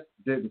 I just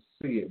didn't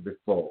see it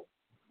before,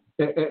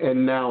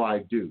 and now I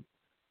do.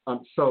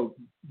 So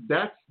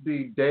that's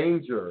the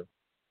danger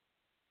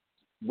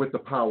with the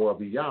power of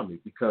Iyami,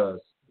 because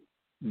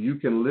you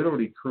can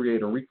literally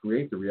create and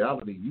recreate the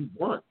reality you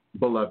want,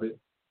 beloved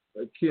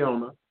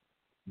Kiona.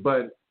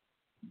 But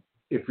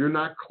if you're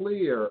not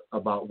clear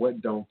about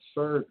what don't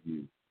serve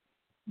you,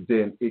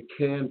 then it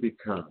can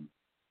become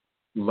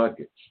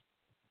luggage.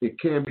 It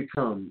can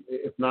become,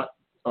 if not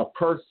a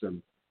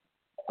person,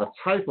 a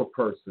type of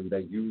person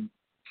that you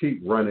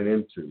keep running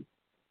into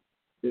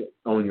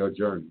on your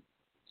journey.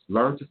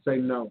 Learn to say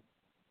no.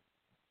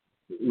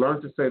 Learn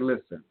to say,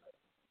 listen,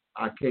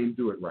 I can't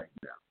do it right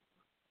now.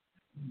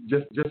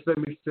 Just let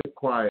me sit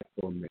quiet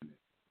for a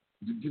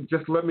minute.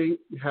 Just let me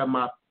have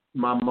my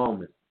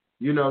moment.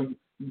 You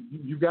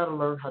got to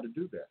learn how to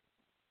do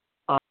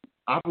that.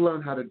 I've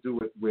learned how to do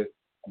it with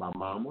my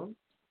mama,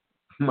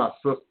 my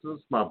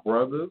sisters, my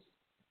brothers.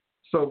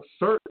 So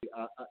certainly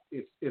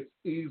it's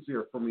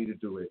easier for me to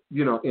do it,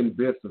 in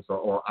business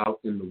or out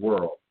in the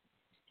world.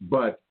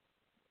 But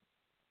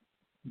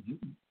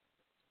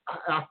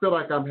I feel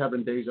like I'm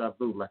having deja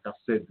vu, like I've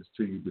said this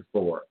to you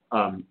before.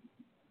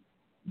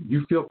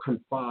 You feel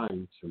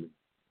confined to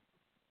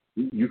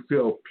me. You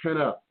feel pent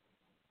up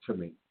to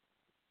me.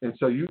 And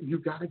so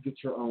you got to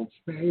get your own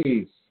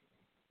space.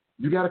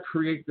 You got to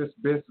create this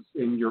business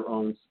in your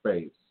own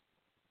space,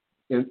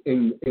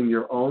 in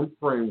your own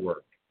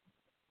framework,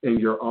 in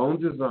your own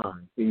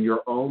design, in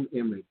your own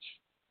image,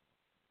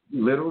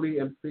 literally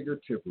and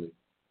figuratively.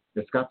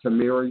 It's got to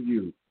mirror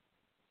you.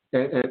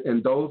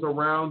 And those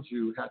around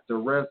you have to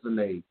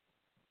resonate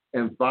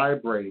and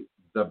vibrate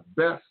the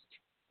best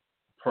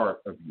part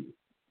of you.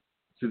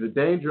 So the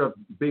danger of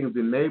being the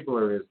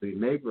enabler is the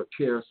enabler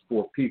cares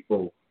for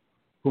people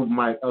who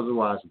might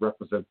otherwise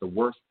represent the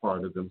worst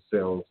part of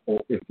themselves,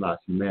 or if not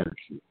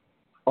humanity.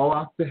 Oh,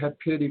 I have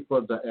pity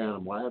for the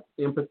animal. I have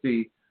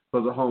empathy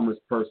for the homeless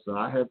person.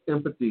 I have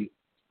empathy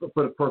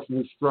for the person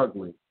who's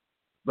struggling.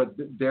 But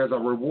there's a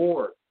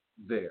reward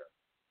there.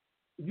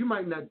 You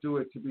might not do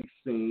it to be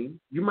seen.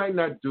 You might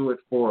not do it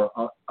for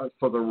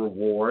the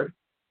reward,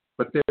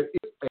 but there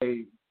is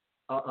a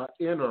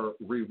inner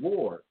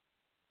reward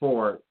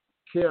for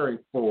caring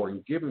for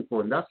and giving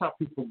for. And that's how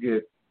people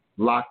get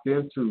locked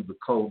into the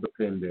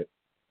codependent,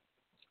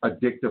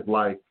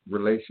 addictive-like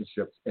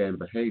relationships and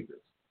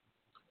behaviors.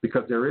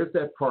 Because there is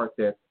that part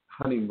that's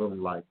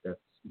honeymoon-like, that's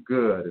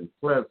good and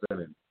pleasant,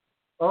 and,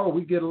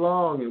 we get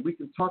along, and we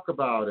can talk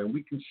about it, and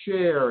we can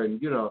share, and,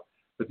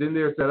 But then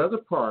there's that other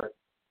part,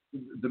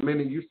 the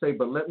minute you say,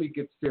 but let me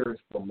get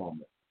serious for a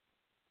moment.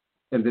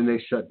 And then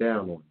they shut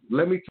down on you.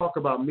 Let me talk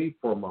about me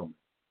for a moment.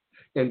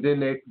 And then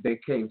they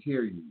can't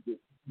hear you.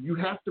 You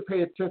have to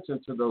pay attention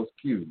to those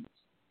cues.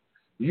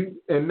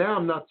 And now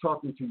I'm not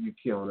talking to you,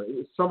 Kiona.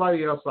 It's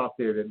somebody else out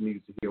there that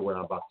needs to hear what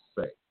I'm about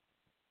to say.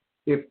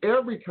 If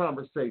every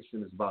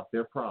conversation is about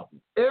their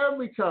problem,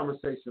 every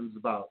conversation is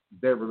about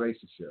their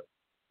relationship,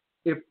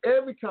 If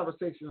every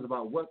conversation is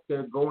about what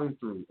they're going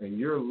through and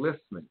you're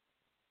listening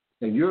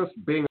and you're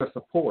being a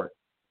support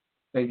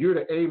and you're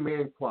the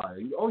amen choir,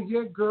 oh,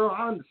 yeah, girl,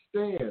 I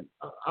understand.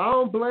 I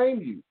don't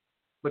blame you.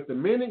 But the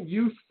minute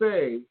you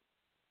say,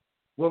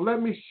 well,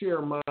 let me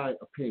share my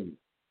opinion.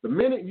 The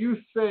minute you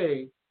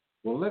say,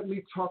 well, let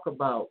me talk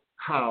about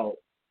how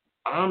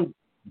I'm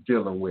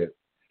dealing with,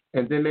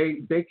 and then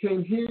they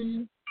can't hear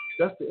you,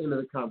 that's the end of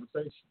the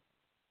conversation.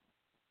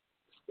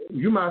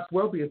 You might as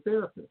well be a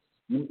therapist.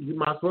 You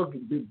might as well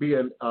be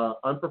an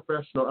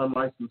unprofessional,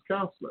 unlicensed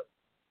counselor,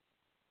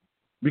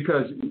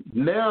 because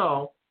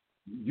now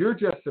you're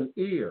just an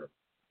ear.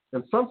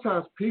 And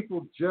sometimes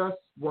people just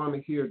want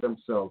to hear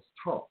themselves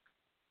talk.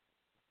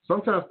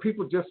 Sometimes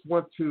people just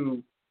want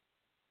to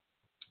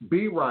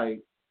be right,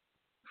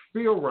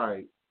 feel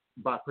right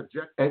by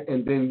project,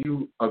 and then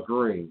you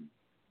agreeing,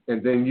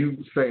 and then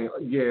you saying,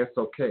 yeah, it's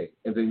okay,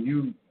 and then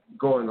you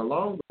going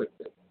along with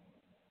it.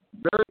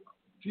 Very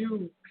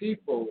few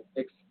people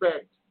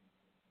expect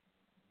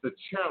the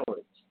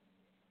challenge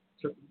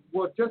to,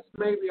 well, just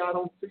maybe I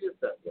don't see it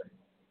that way.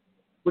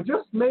 Well,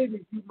 just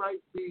maybe you might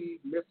be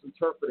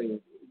misinterpreting,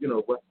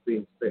 what's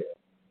being said.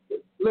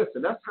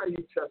 Listen, that's how you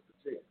test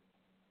the tin.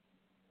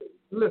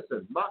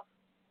 Listen,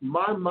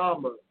 my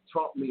mama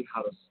taught me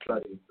how to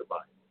study the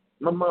Bible.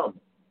 My mama.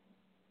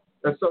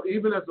 And so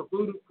even as a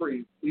voodoo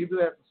priest, even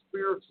as a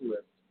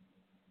spiritualist,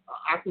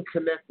 I can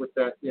connect with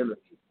that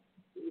energy,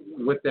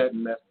 with that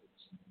message.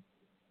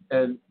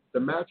 And the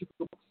magical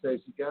book says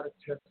you got to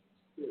test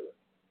the spirit.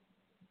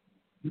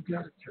 You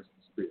got to test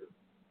the spirit.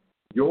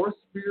 Your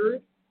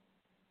spirit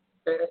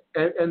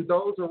and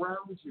those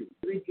around you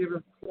at any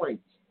given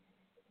point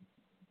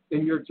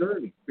in your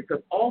journey,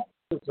 because all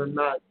things are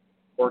not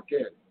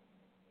organic.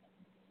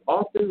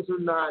 All things are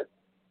not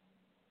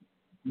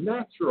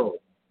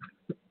natural.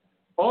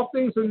 All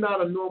things are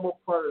not a normal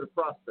part of the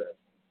process.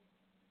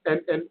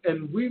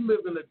 And we live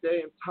in a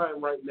day and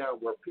time right now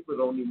where people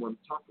don't even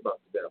want to talk about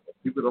the devil.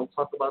 People don't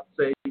talk about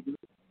Satan.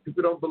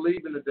 People don't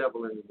believe in the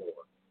devil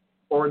anymore.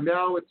 Or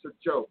now it's a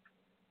joke.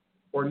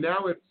 Or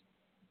now it's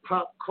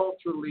pop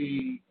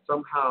culturally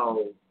somehow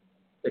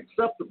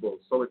acceptable.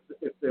 So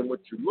it's in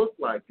what you look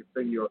like. It's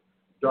in your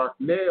dark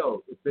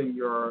nails. It's in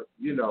your,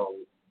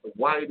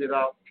 whited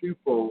out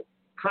pupil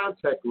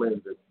contact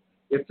lenses.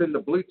 It's in the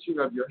bleaching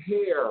of your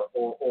hair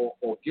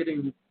or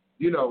getting,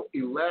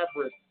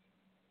 elaborate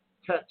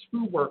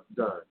tattoo work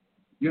done.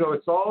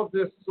 It's all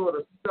this sort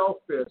of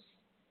selfish,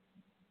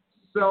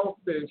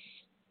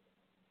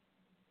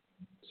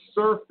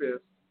 surface,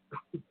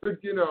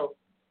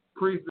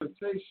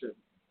 presentation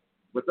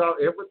without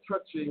ever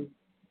touching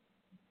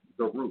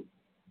the root,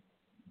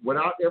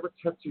 without ever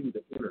touching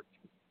the energy,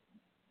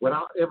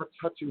 without ever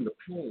touching the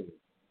pain.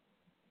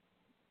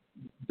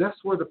 That's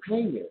where the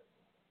pain is.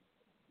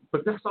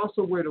 But that's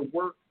also where the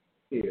work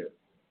is.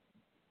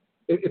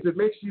 If it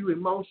makes you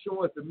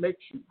emotional, if it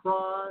makes you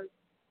cry,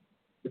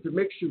 if it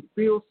makes you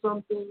feel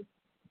something,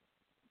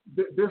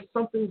 there's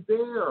something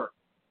there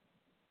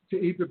to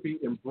either be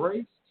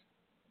embraced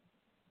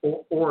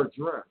or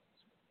addressed.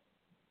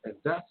 And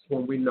that's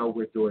when we know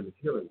we're doing the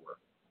healing work.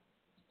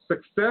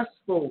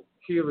 Successful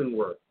healing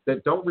work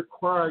that don't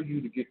require you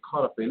to get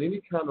caught up in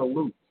any kind of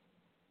loop,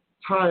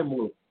 time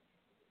loop,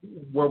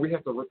 where we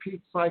have to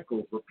repeat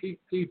cycles, repeat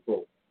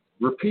people,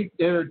 repeat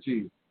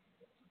energies,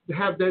 to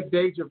have that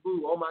deja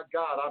vu. Oh my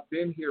God, I've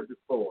been here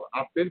before.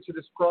 I've been to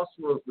this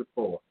crossroads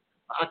before.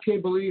 I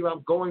can't believe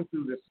I'm going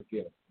through this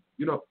again.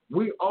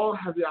 We all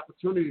have the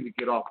opportunity to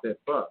get off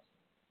that bus.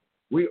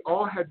 We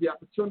all have the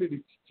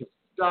opportunity to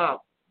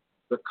stop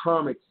the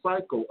karmic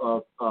cycle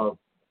of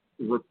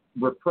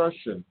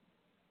repression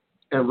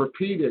and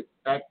repeated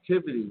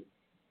activity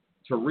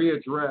to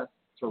readdress,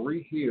 to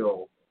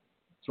reheal,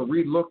 to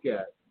relook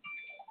at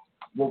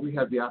what we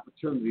have the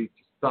opportunity to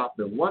stop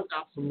in one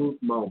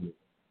absolute moment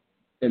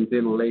and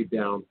then lay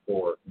down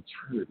for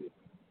eternity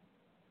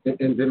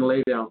and then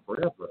lay down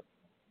forever.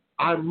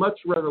 I'd much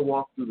rather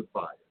walk through the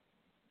fire.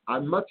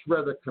 I'd much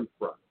rather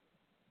confront.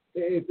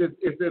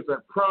 If there's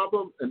a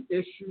problem, an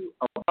issue,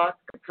 a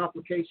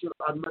complication,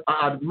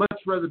 I'd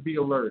much rather be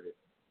alerted.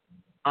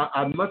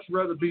 I'd much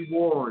rather be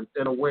warned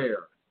and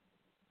aware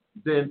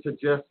than to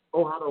just,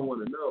 I don't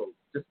want to know.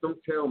 Just don't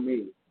tell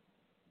me.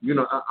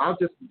 I'll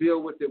just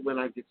deal with it when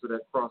I get to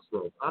that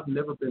crossroads. I've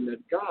never been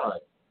that guy.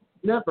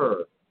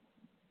 Never.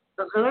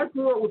 And I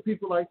grew up with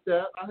people like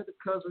that. I had a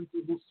cousin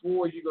who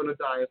swore you're going to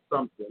die of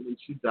something, and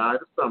she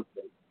died of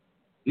something.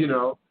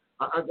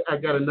 I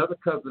got another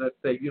cousin that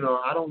say,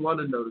 I don't want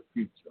to know the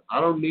future. I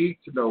don't need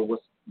to know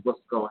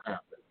what's going to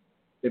happen.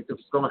 If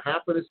it's going to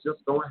happen, it's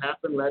just going to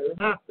happen. Let it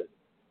happen.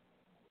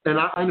 And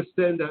I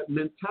understand that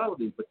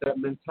mentality, but that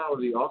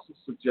mentality also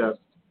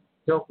suggests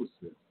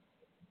helplessness,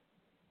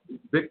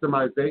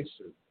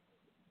 victimization,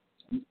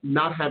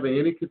 not having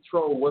any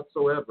control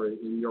whatsoever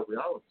in your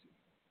reality.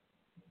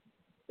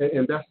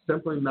 And that's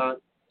simply not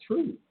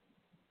true.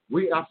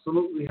 We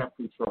absolutely have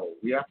control.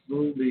 We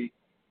absolutely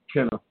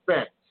can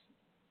affect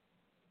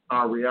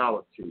our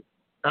reality.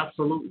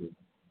 Absolutely.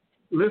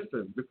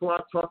 Listen, before I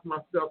talk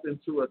myself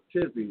into a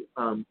tizzy,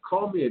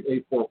 call me at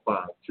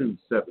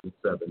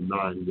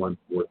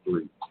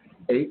 845-277-9143.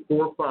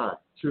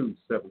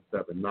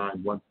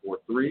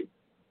 845-277-9143.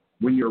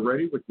 When you're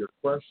ready with your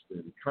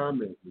question,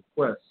 comment,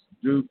 request,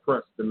 do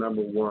press the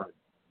number 1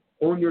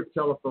 on your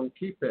telephone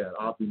keypad.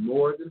 I'll be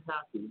more than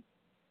happy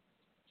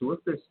to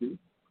assist you.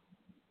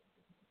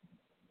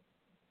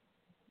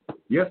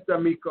 Yes,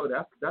 D'Amico,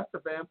 that's a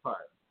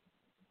vampire.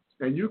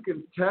 And you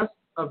can test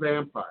a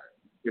vampire.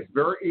 It's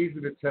very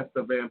easy to test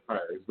a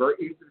vampire. It's very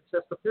easy to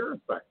test a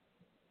parasite.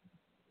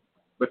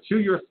 But you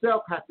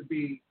yourself have to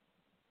be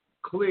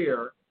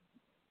clear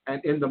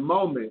and in the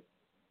moment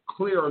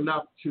clear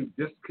enough to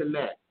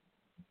disconnect.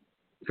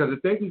 Because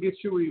if they can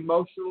get you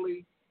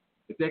emotionally,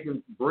 if they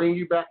can bring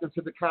you back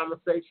into the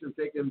conversation, if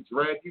they can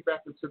drag you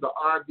back into the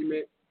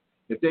argument,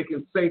 if they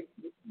can say,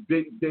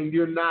 then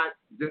you're not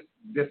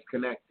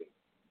disconnecting.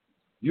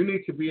 You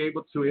need to be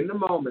able to, in the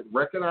moment,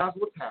 recognize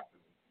what's happening.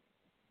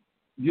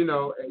 You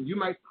know, you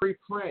might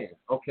pre-plan.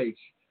 Okay,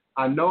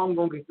 I know I'm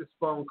going to get this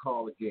phone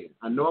call again.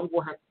 I know I'm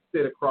going to have to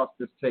sit across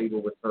this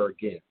table with her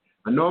again.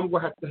 I know I'm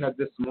going to have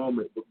this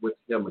moment with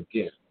him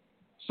again.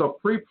 So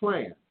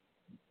pre-plan.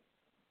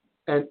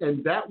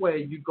 And that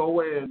way you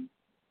go in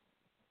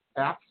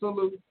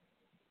absolute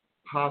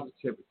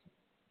positivity.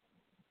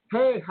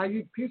 Hey, how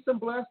you? Peace and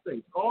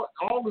blessings. All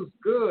is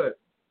good.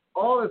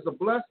 All is a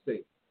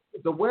blessing.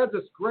 The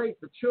weather's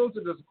great. The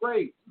children is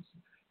great.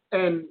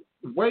 And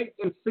wait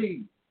and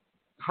see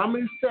how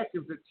many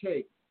seconds it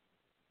takes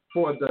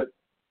for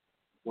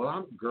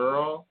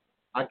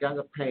I got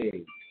a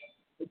pain.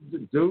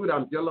 Dude,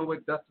 I'm dealing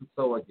with thus and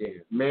so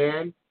again.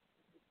 Man,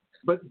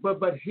 but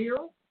here,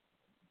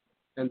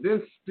 and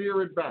then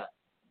steer it back.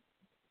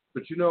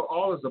 But you know,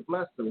 all is a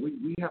blessing.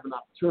 We have an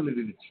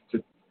opportunity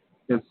to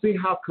and see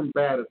how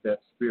combative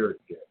that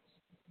spirit gets.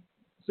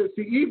 So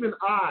see, even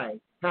I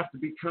have to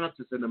be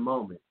conscious in the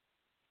moment.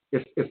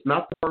 It's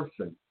not the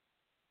person.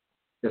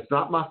 It's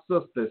not my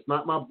sister. It's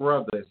not my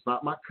brother. It's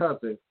not my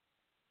cousin.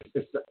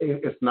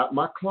 It's not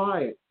my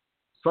client.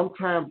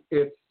 Sometimes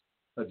it's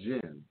a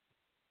jinn.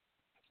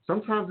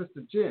 Sometimes it's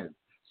a jinn.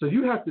 So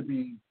you have to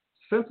be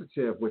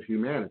sensitive with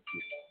humanity.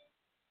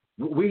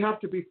 We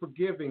have to be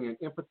forgiving and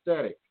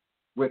empathetic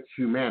with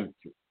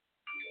humanity,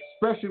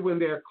 especially when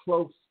they're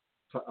close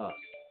to us,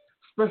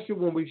 especially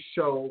when we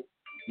show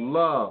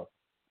love.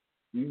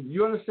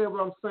 You understand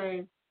what I'm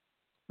saying?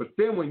 But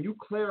then when you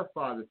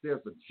clarify that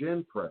there's a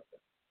jinn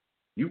present,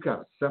 you got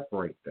to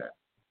separate that.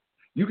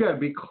 You got to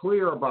be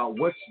clear about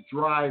what's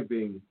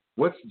driving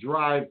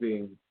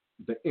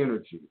the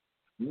energy,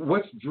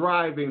 what's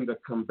driving the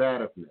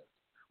combativeness,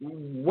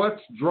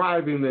 what's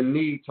driving the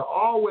need to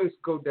always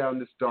go down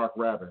this dark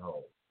rabbit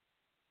hole.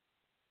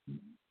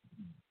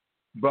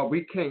 But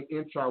we can't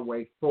inch our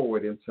way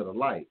forward into the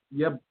light.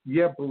 Yeah,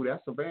 boo,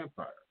 that's a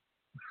vampire.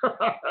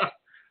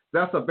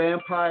 That's a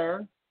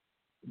vampire,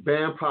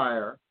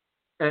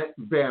 and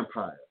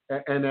vampire.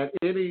 And at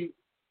any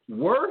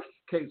worst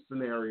case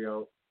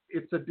scenario,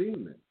 it's a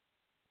demon.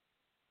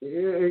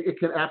 It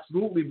can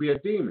absolutely be a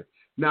demon.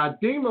 Now, a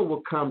demon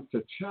will come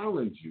to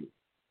challenge you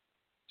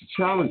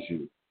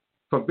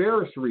for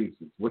various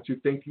reasons. What you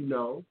think you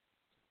know,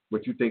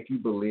 what you think you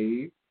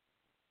believe,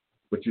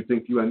 what you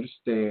think you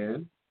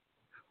understand,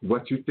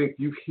 what you think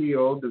you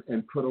healed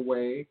and put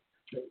away.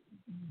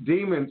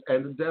 Demons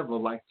and the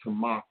devil like to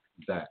mock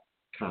that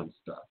kind of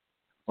stuff.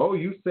 Oh,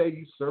 you say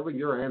you serving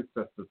your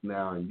ancestors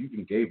now and you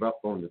can gave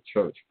up on the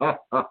church. Ha,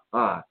 ha,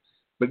 ha.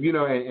 But, you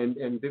know, and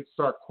then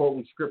start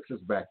quoting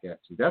scriptures back at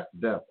you. That's the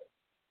devil.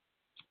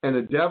 And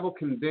the devil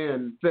can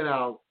then send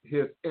out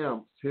his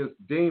imps, his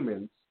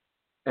demons,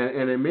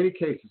 and in many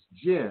cases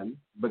jinn,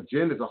 but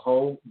jinn is a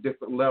whole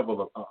different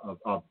level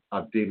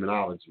of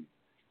demonology,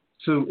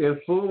 to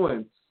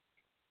influence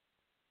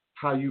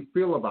how you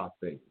feel about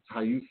things,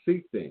 how you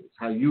see things,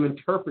 how you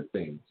interpret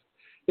things.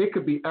 It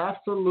could be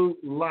absolute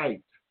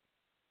light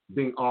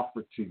being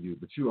offered to you,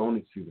 but you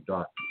only see the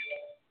darkness.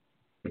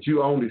 But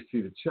you only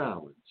see the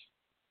challenge.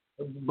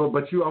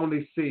 But you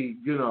only see,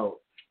 you know,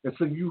 and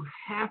so you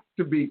have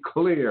to be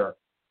clear.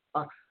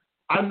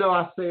 I know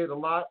I say it a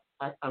lot.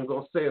 I'm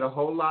going to say it a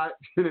whole lot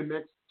in the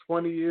next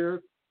 20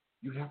 years.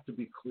 You have to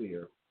be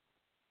clear.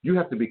 You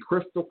have to be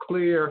crystal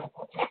clear,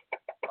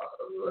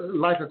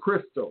 like a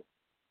crystal.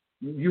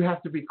 You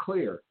have to be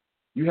clear.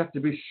 You have to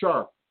be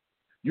sharp.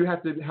 You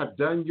have to have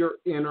done your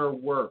inner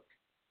work.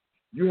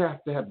 You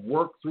have to have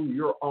worked through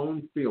your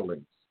own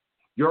feelings,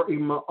 your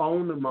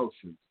own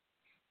emotions.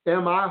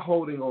 Am I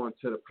holding on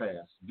to the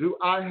past? Do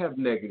I have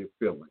negative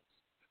feelings?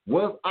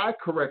 Was I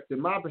correct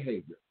in my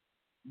behavior?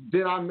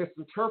 Did I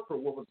misinterpret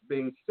what was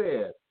being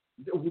said?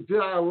 Did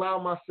I allow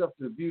myself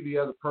to view the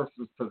other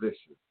person's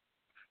position?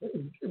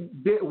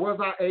 Was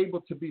I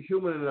able to be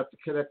human enough to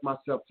connect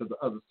myself to the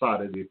other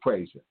side of the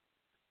equation?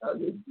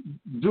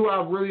 Do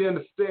I really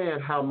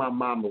understand how my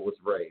mama was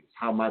raised,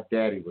 how my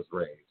daddy was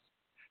raised,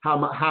 how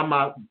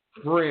my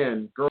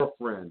friend,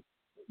 girlfriend,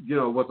 you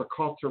know, was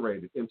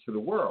acculturated into the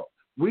world?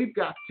 We've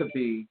got to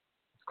be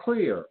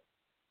clear.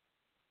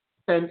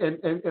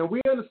 And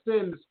we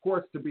understand this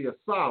quartz to be a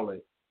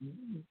solid,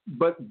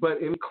 but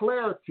in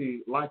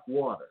clarity, like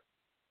water,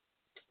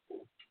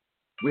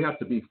 we have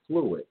to be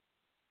fluid.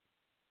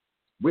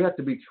 We have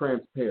to be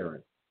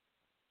transparent.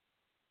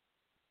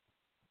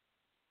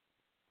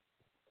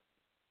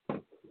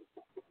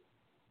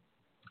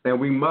 And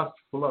we must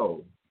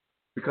flow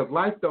because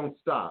life don't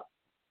stop.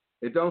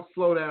 It don't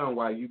slow down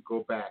while you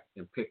go back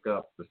and pick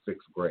up the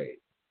sixth grade.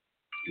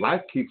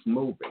 Life keeps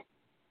moving.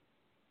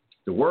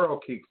 The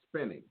world keeps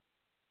spinning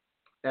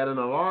at an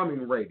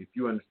alarming rate if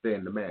you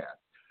understand the math.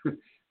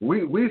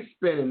 We're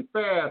spinning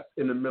fast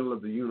in the middle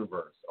of the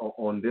universe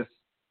on this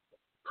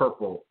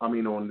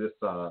on this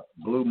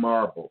blue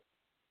marble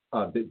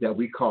that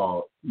we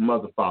call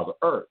Mother, Father,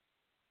 Earth.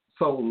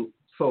 So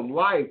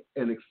life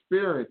and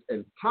experience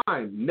and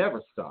time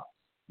never stops,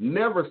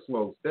 never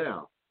slows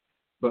down.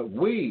 But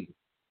we,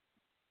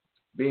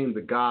 being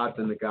the gods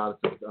and the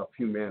goddesses of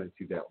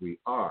humanity that we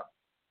are,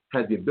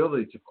 have the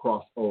ability to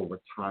cross over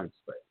time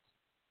space.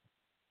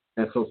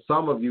 And so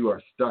some of you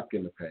are stuck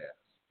in the past.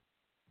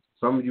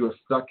 Some of you are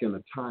stuck in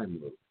a time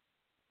loop.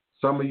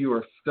 Some of you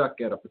are stuck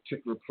at a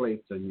particular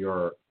place in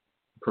your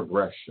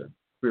progression,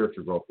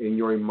 spiritual growth, in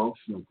your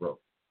emotional growth,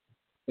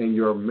 in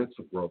your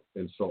mental growth.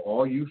 And so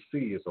all you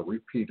see is a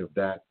repeat of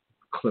that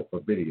clip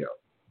of video.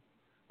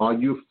 All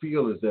you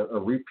feel is a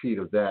repeat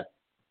of that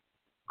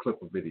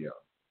clip of video.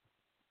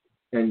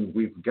 And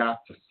we've got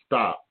to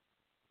stop.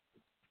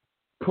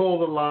 Pull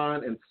the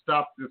line and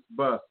stop this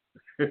bus.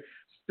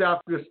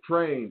 Stop this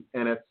train.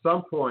 And at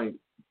some point,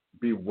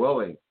 be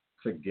willing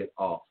to get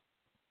off.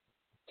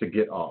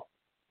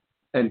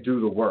 And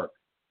do the work.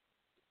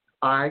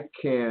 I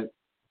can't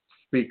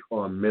speak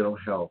on mental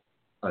health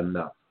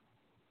enough.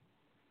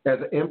 As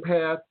an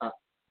empath,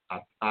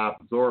 I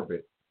absorb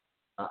it.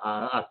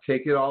 I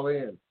take it all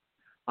in.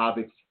 I've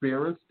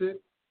experienced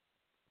it.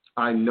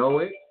 I know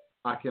it.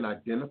 I can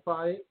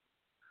identify it.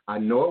 I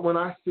know it when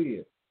I see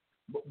it.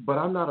 But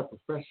I'm not a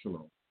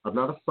professional. I'm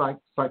not a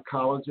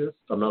psychologist.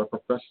 I'm not a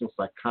professional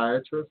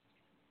psychiatrist.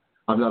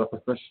 I'm not a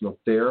professional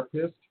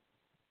therapist.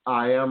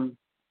 I am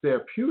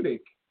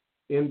therapeutic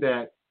in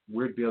that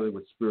we're dealing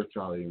with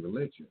spirituality and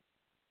religion.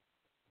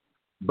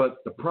 But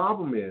the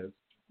problem is,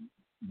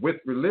 with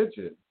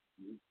religion,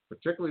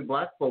 particularly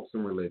black folks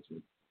in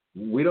religion,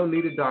 we don't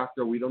need a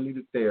doctor. We don't need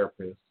a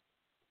therapist.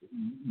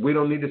 We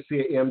don't need to see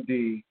an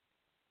MD.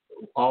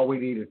 All we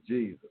need is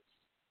Jesus.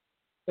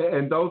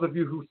 And those of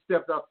you who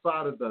stepped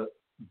outside of the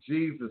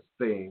Jesus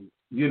thing,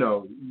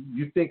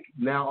 you think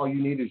now all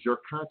you need is your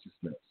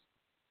consciousness,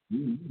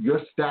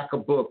 your stack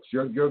of books,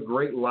 your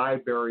great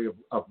library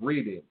of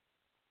reading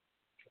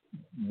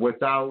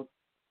without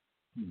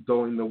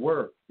doing the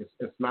work.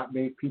 It's not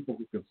many people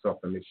who can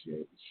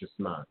self-initiate. It's just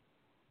not.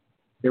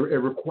 It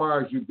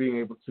requires you being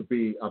able to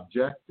be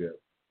objective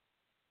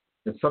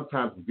and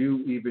sometimes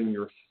view even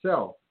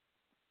yourself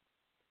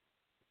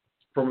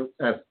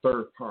as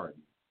third party.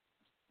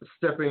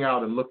 Stepping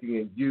out and looking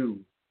at you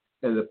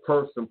and the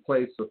person,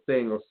 place, or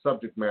thing or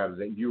subject matter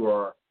that you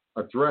are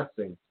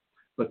addressing,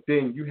 but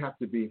then you have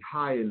to be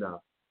high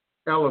enough,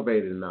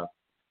 elevated enough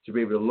to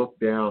be able to look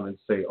down and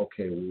say,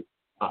 okay,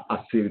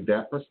 I see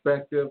that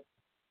perspective,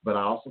 but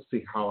I also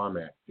see how I'm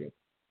acting,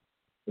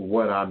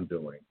 what I'm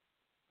doing,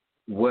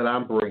 what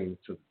I'm bringing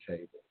to the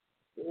table,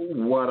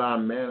 what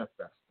I'm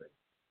manifesting.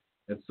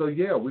 And so,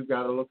 we've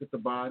got to look at the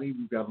body.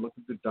 We've got to look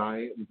at the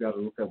diet. We've got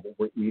to look at what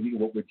we're eating,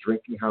 what we're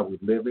drinking, how we're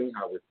living,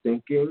 how we're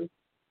thinking.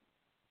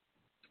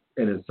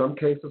 And in some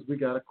cases, we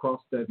got to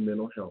cross that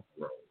mental health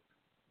road.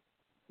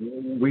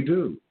 We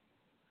do,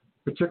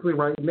 particularly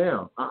right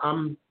now.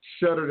 I'm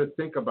shuddered to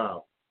think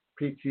about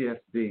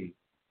PTSD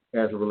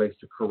as it relates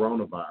to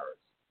coronavirus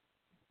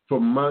for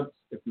months,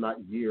 if not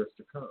years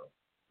to come.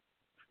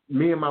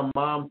 Me and my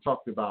mom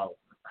talked about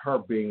her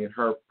being in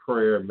her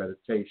prayer and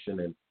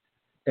meditation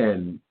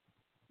and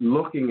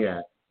looking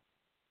at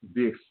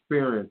the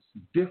experience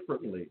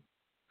differently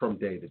from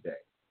day to day.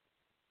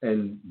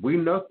 And we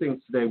know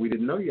things today we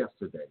didn't know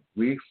yesterday.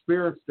 We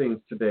experience things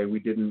today we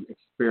didn't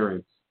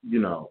experience,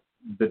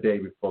 the day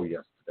before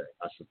yesterday,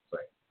 I should say.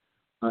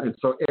 And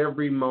so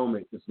every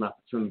moment is an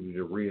opportunity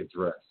to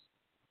readdress,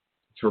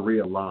 to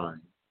realign,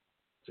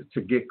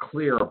 to get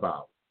clear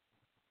about,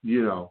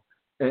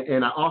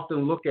 And I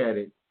often look at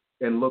it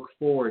and look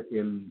forward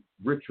in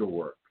ritual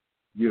work,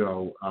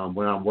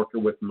 when I'm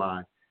working with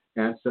my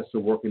ancestor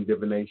work and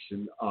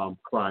divination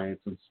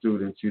clients and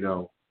students,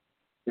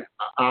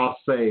 I'll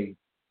say,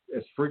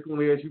 as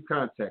frequently as you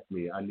contact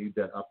me, I need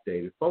that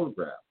updated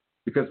photograph.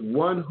 Because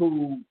one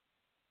who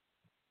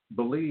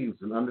believes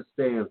and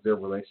understands their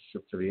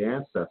relationship to the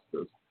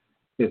ancestors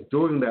is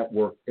doing that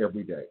work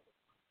every day.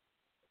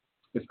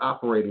 It's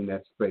operating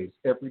that space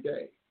every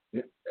day.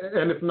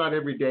 And if not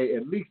every day,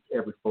 at least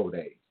every 4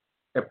 days,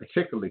 and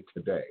particularly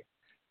today.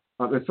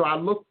 And so I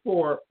look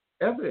for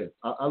evidence.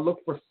 I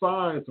look for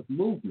signs of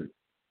movement,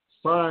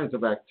 signs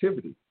of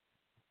activity.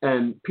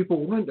 And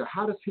people wonder,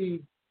 how does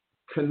he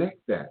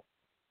connect that?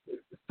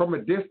 From a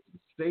distance,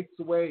 states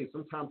away,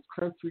 sometimes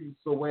countries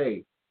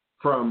away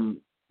from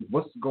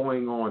what's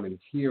going on in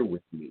here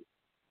with me.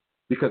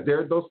 Because there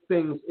are those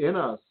things in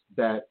us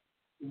that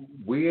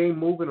we ain't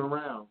moving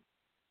around.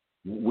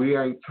 We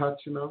ain't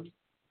touching them.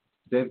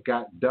 They've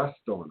got dust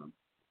on them.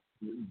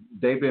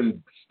 They've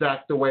been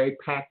stacked away,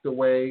 packed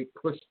away,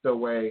 pushed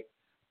away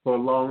for a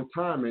long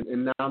time,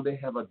 and now they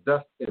have a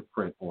dust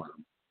imprint on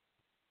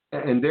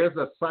them. And there's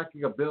a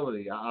psychic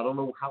ability. I don't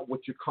know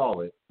what you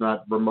call it,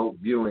 not remote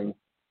viewing,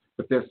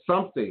 but there's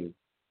something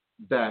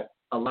that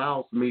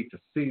allows me to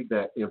see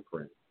that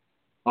imprint,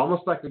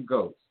 almost like a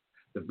ghost.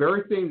 The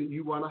very thing that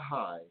you want to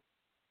hide,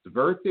 the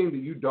very thing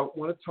that you don't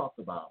want to talk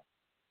about,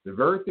 the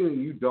very thing that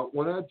you don't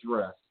want to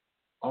address,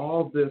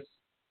 all this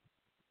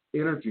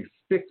energy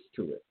sticks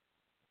to it.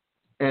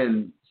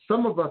 And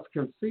some of us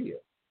can see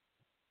it.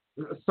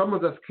 Some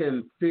of us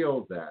can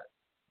feel that.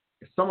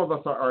 Some of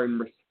us are in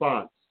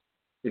response,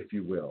 if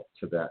you will,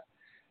 to that.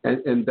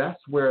 And that's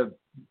where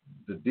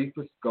the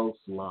deepest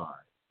ghosts lie.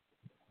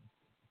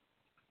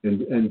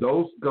 And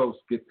those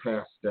ghosts get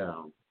passed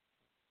down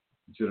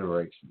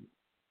generations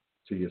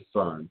to your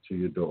son, to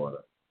your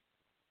daughter,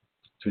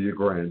 to your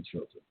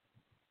grandchildren,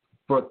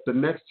 for the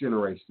next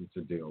generation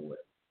to deal with.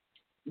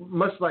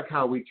 Much like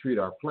how we treat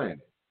our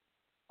planet.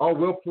 Oh,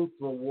 we'll pollute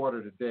the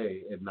water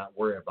today and not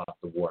worry about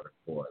the water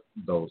for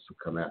those who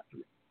come after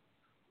it.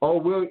 Oh,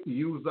 we'll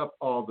use up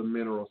all the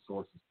mineral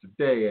sources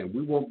today and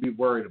we won't be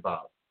worried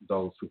about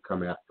those who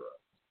come after us.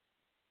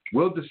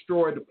 We'll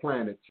destroy the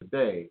planet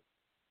today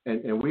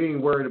and we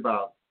ain't worried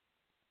about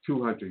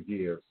 200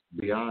 years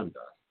beyond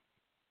us.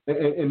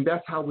 And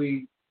that's how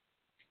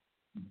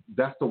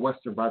that's the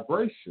Western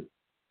vibration.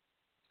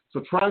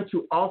 So trying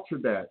to alter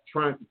that,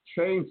 trying to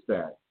change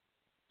that,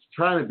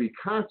 trying to be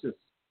conscious,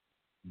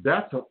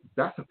 that's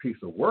a piece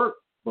of work,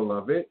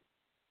 beloved.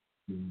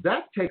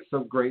 That takes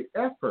some great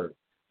effort.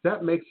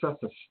 That makes us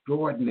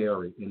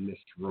extraordinary in this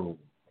room.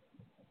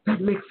 That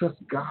makes us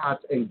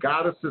gods and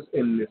goddesses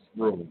in this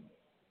room.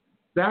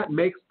 That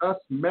makes us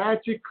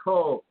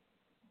magical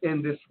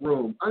in this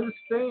room.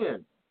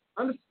 Understand.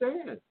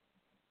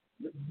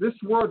 This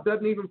world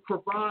doesn't even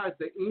provide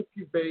the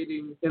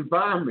incubating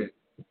environment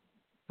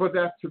for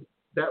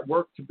that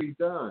work to be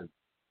done.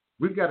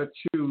 We've got to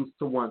choose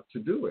to want to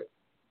do it.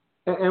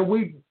 And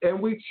we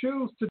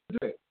choose to do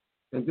it.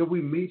 And then we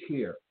meet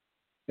here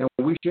and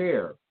we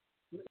share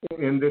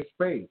in this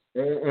space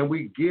and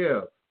we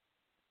give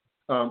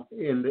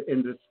in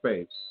this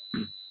space.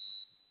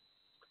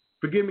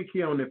 Forgive me,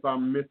 Keon, if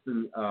I'm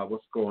missing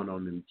what's going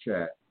on in the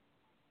chat.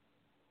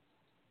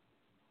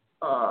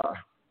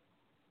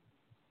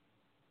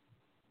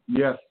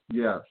 Yes,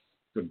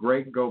 the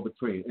great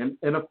go-between.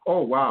 And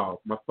oh, wow,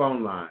 my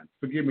phone line.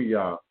 Forgive me,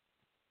 y'all.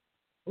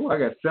 Oh, I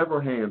got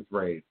several hands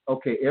raised.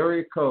 Okay,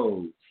 area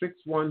code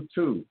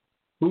 612.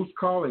 Who's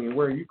calling and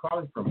where are you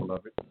calling from,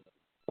 beloved?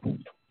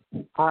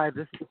 Hi,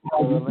 this is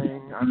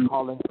Sterling. I'm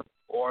calling from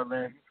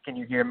Orleans. Can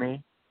you hear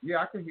me? Yeah,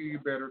 I can hear you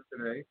better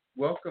today.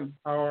 Welcome.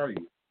 How are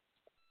you?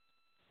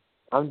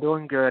 I'm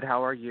doing good.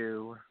 How are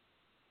you?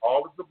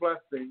 All is a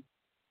blessing.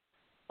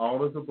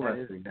 All is a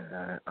blessing.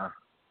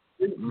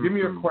 Give me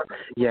your question.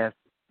 Yes.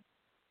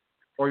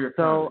 Or your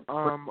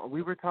comment.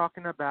 We were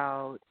talking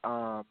about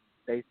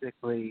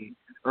basically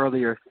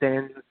earlier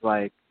sins,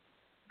 like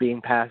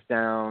being passed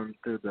down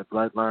through the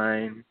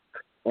bloodline.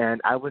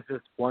 And I was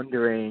just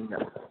wondering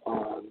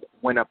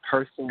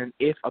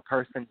if a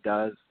person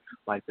does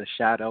like the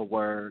shadow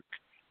work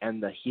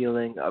and the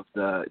healing of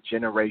the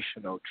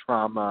generational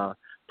trauma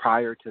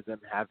prior to them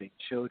having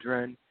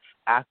children,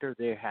 after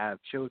they have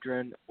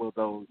children, will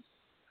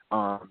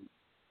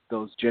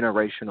those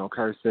generational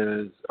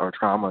curses or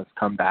traumas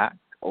come back,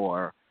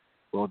 or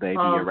will they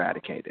be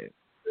eradicated?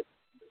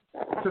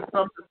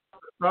 To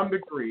some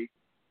degree,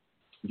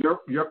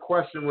 your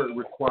question would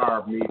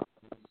require me to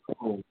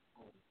assume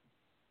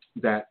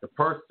that the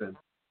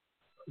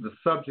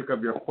subject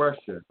of your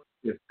question,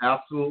 is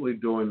absolutely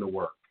doing the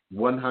work,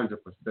 100%.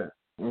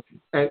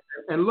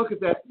 And look at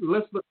that.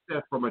 Let's look at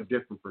that from a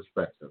different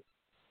perspective.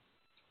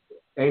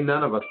 Ain't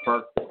none of us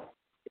perfect.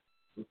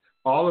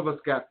 All of us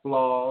got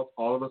flaws.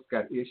 All of us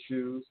got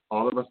issues.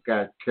 All of us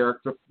got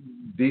character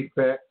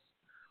defects.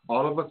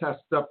 All of us have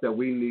stuff that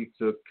we need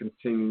to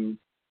continue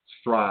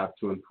strive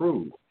to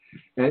improve.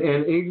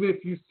 And even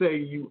if you say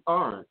you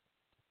aren't,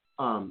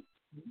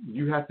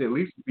 you have to at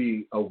least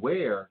be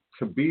aware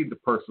to be the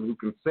person who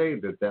can say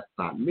that that's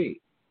not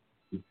me.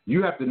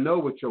 You have to know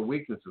what your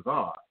weaknesses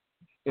are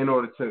in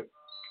order to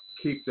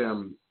keep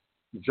them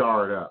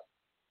jarred up,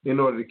 in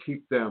order to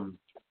keep them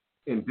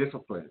in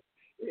discipline.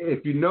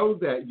 If you know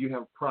that you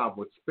have a problem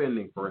with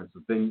spending, for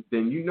instance,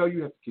 then you know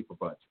you have to keep a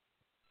budget.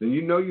 Then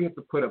you know you have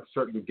to put up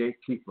certain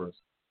gatekeepers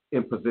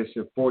in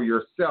position for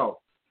yourself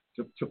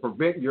to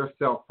prevent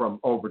yourself from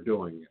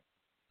overdoing it,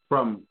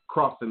 from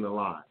crossing the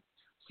line.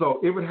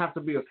 So it would have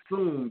to be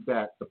assumed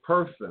that the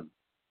person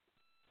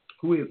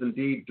who is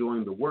indeed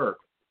doing the work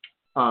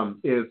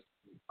is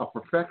a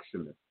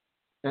perfectionist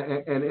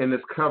and is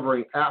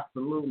covering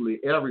absolutely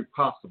every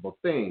possible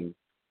thing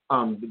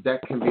that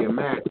can be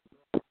imagined.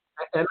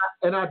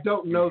 And I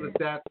don't know that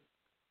that's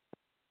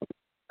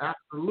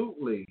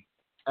absolutely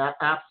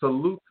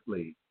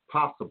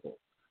possible.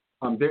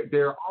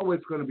 There are always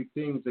going to be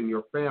things in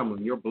your family,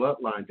 in your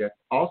bloodline, that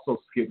also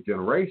skip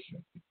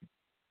generations.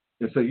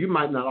 And so you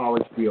might not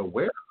always be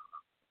aware.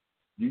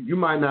 You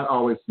might not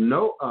always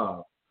know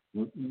of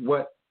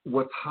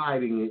what's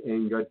hiding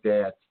in your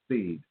dad's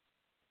seed,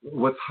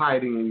 what's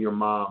hiding in your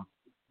mom's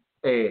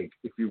egg,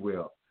 if you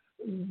will.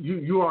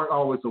 You aren't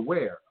always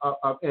aware.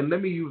 And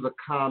let me use a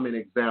common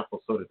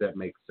example so that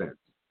makes sense.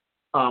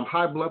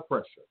 High blood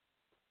pressure.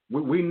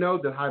 We know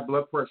that high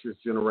blood pressure is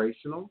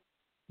generational,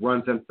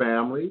 runs in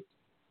families.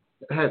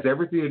 It has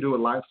everything to do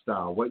with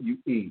lifestyle, what you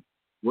eat,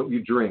 what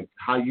you drink,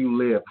 how you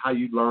live, how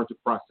you learn to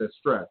process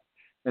stress.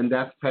 And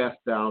that's passed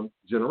down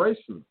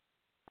generationally.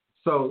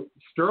 So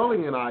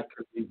Sterling and I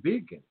could be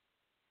vegan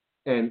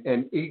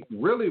and eat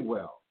really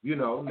well.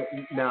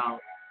 Now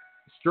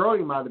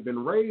Sterling might have been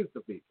raised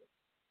a vegan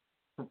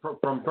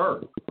from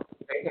birth.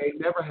 Ain't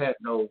never had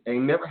no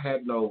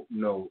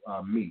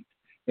meat.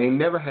 Ain't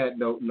never had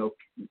no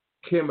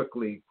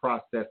chemically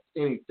processed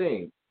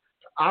anything.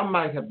 I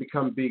might have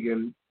become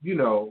vegan,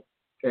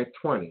 at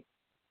 20,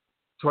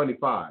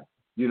 25,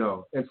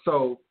 and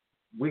so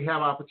we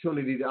have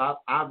opportunity to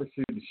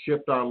obviously to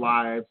shift our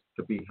lives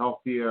to be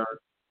healthier,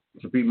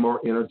 to be more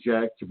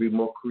energetic, to be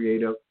more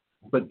creative,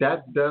 but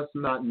that does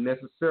not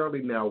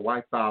necessarily now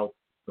wipe out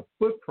the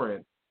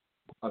footprint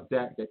of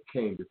that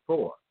came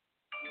before.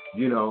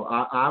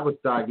 I was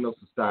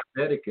diagnosed as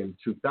diabetic in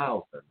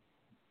 2000,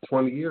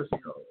 20 years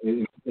ago,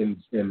 in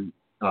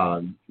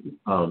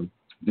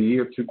the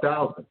year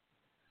 2000.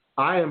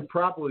 I am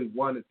probably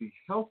one of the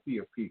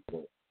healthier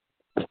people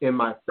in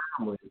my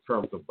family in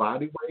terms of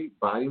body weight,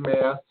 body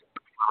mass.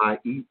 I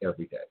eat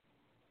every day.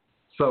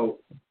 So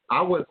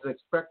I wasn't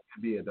expected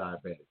to be a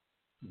diabetic,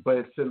 but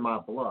it's in my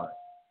blood.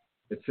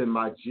 It's in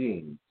my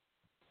genes.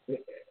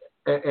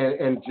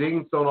 And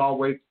genes don't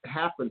always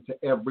happen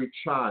to every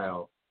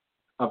child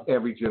of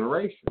every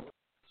generation.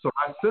 So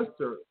my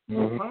sister,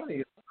 Honey,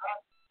 is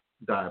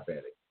not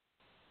diabetic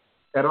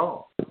at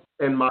all.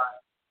 And my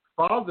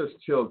father's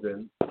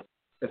children,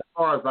 as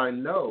far as I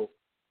know,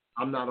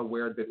 I'm not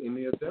aware that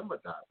any of them are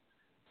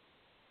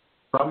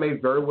diabetic. So I may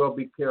very well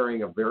be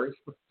carrying a very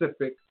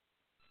specific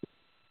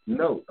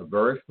note, a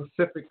very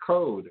specific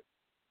code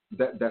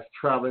that's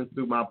traveling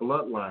through my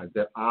bloodline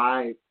that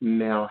I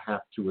now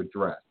have to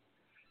address.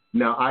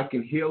 Now, I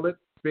can heal it,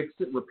 fix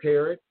it,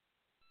 repair it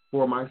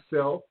for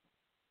myself.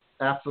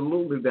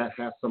 Absolutely, that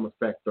has some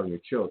effect on your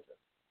children.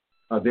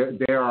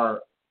 There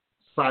are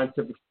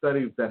scientific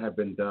studies that have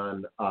been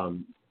done,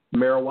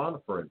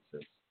 marijuana, for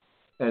instance,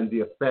 and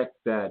the effect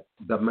that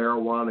the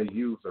marijuana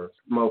user,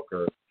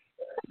 smoker,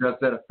 does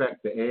that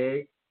affect the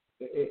egg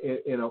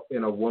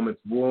in a woman's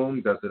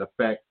womb? Does it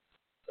affect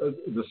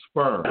the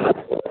sperm in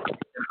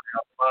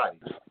her body?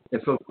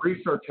 And so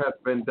research has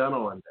been done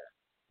on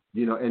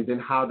that, and then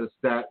how does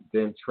that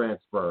then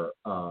transfer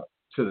to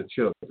the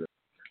children?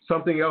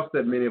 Something else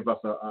that many of us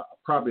are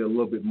probably a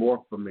little bit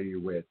more familiar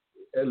with,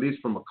 at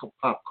least from a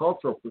pop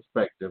cultural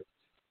perspective,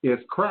 is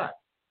crack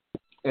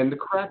and the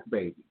crack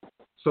baby.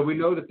 So we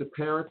know that the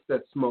parents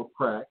that smoke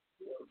crack,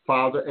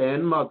 father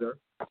and mother,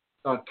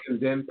 can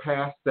then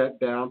pass that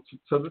down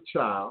to the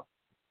child,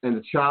 and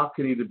the child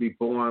can either be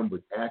born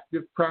with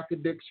active crack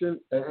addiction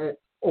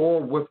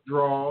or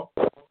withdrawal,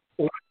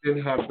 or then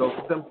have those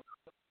symptoms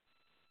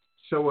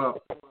show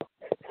up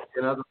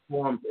in other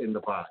forms in the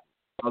body,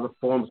 other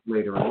forms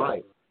later in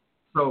life.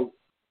 So,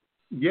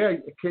 yeah,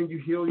 can you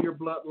heal your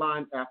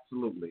bloodline?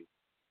 Absolutely.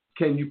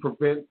 Can you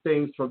prevent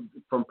things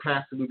from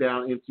passing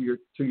down to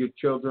your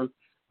children?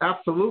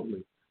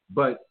 Absolutely.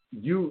 But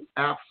you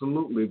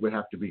absolutely would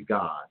have to be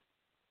God.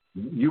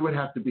 You would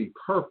have to be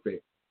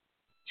perfect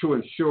to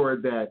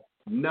ensure that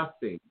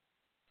nothing,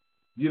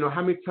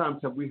 how many times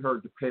have we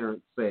heard the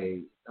parents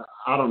say,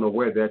 I don't know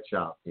where that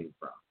child came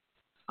from.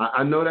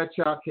 I know that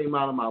child came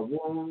out of my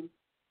womb,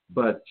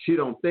 but she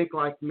don't think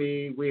like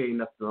me. We ain't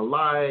nothing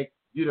alike,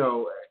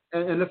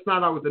 and it's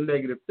not always a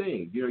negative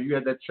thing. You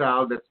had that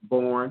child that's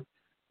born,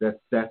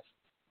 that's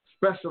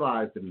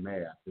specialized in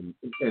math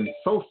and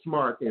so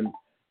smart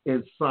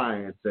in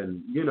science,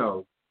 and,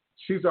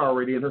 she's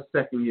already in her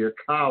second year of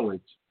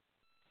college,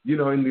 in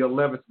the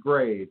 11th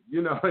grade,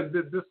 and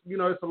this,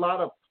 it's a lot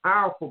of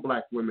powerful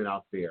black women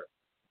out there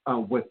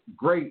with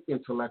great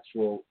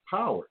intellectual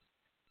powers.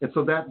 And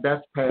so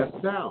that's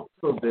passed down.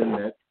 So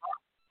then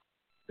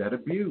that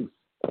abuse.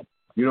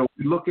 We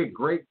look at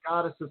great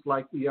goddesses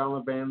like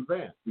Iyanla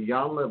Vanzant.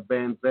 Iyanla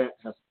Vanzant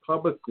has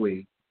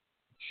publicly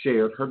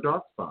shared her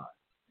dark side,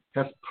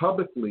 has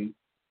publicly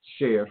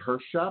shared her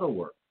shadow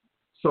work.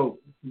 So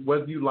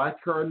whether you like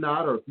her or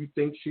not, or if you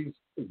think she's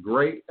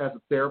great as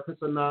a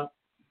therapist or not,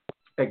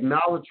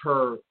 acknowledge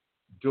her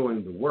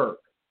doing the work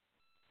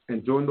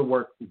and doing the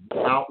work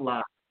out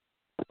loud,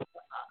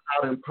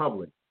 out in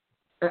public.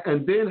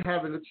 And then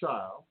having a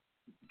child,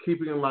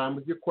 keeping in line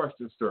with your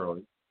question,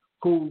 Sterling,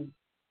 who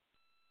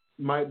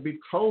might be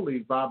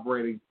totally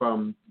vibrating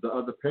from the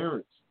other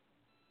parent's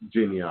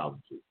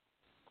genealogy,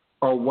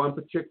 or one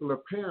particular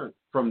parent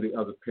from the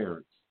other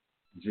parent's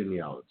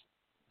genealogy,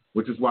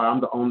 which is why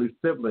I'm the only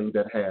sibling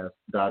that has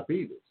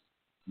diabetes.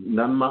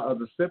 None of my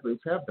other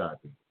siblings have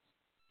diabetes.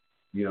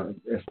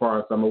 as far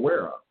as I'm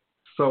aware of.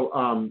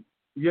 So,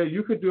 yeah,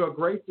 you could do a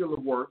great deal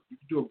of work. You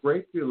could do a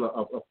great deal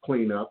of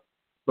cleanup,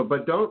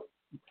 but don't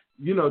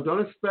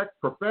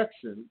expect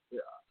perfection.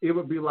 It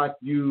would be like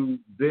you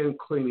then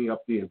cleaning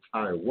up the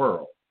entire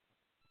world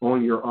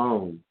on your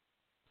own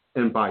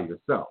and by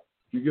yourself.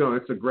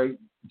 It's a great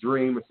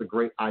dream. It's a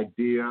great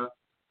idea.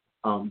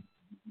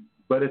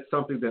 But it's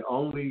something that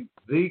only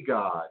the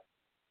God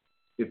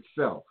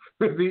itself,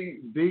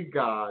 the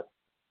God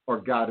or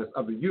goddess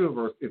of the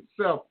universe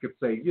itself could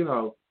say,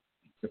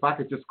 if I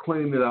could just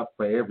clean it up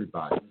for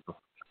everybody,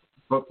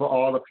 but for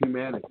all of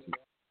humanity.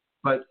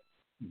 But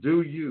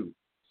do you?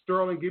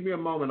 Sterling, give me a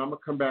moment. I'm going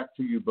to come back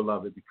to you,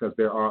 beloved, because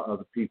there are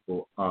other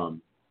people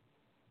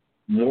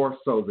more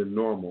so than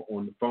normal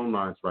on the phone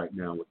lines right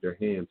now with their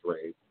hands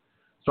raised.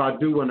 So I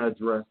do want to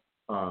address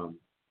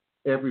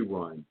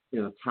everyone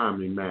in a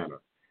timely manner.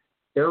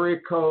 Area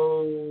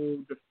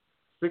code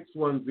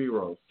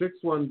 610.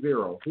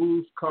 610.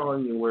 Who's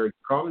calling and where are you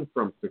calling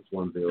from,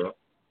 610?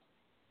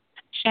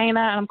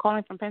 Shayna, I'm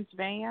calling from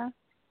Pennsylvania.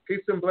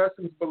 Peace and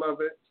blessings,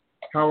 beloved.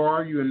 How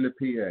are you in the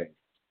PA?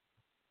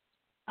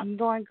 I'm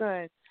doing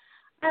good.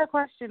 I have a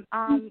question.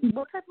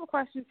 What type of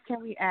questions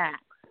can we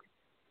ask?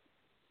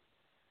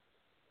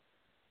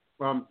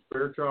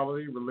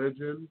 Spirituality,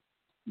 religion,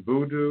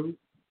 voodoo.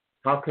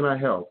 How can I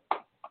help?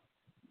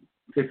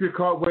 If you're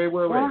wait.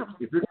 Wow.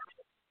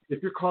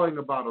 If you're calling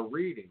about a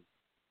reading,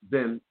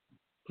 then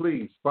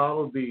please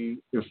follow the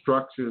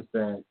instructions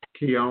that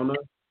Kiona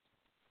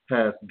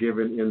has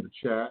given in the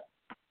chat.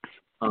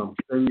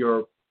 Send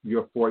your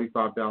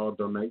 $45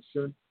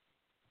 donation,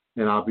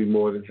 and I'll be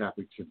more than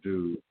happy to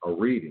do a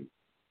reading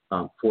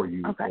for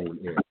you on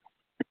air.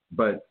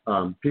 But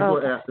people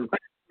are asking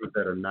questions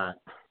that are not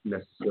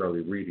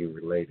necessarily reading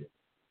related.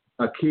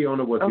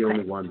 Kiona was the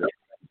only one that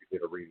we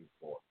did a reading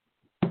for.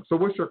 So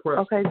what's your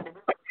question? Okay.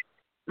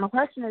 My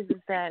question is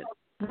that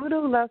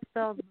voodoo love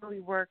spells really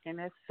work, and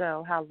if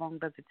so, how long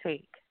does it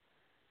take?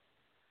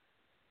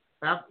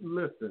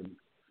 Listen,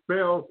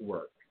 spells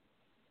work.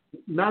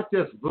 Not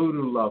just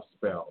voodoo love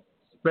spells.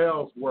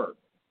 Spells work.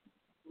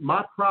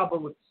 My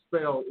problem with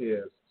spell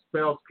is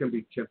spells can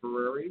be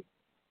temporary.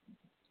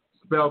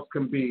 Spells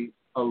can be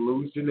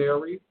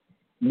illusionary,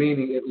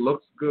 meaning it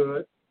looks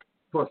good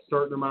for a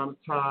certain amount of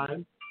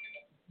time.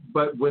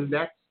 But when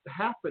that's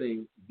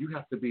happening, you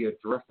have to be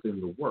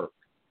addressing the work.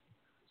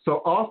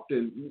 So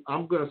often,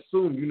 I'm going to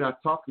assume you're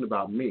not talking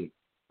about me.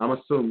 I'm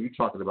assuming you're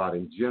talking about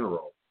in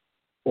general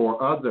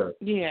or other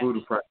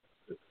voodoo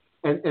practices.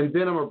 And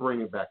then I'm going to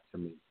bring it back to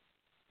me.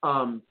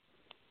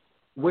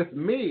 With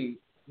me,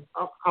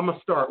 I'm going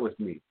to start with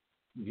me.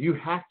 You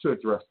have to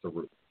address the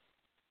root.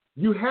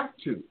 You have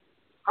to.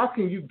 How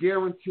can you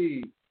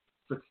guarantee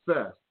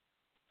success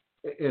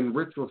in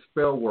ritual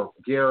spell work,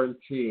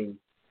 guaranteeing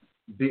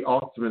the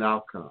ultimate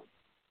outcome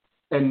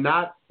and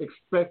not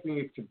expecting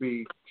it to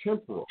be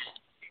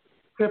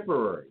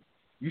temporary?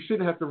 You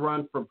shouldn't have to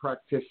run from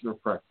practitioner to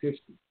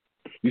practitioner.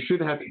 You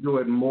shouldn't have to do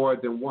it more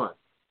than once.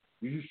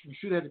 You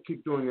shouldn't have to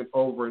keep doing it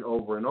over and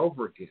over and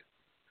over again.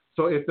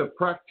 So if the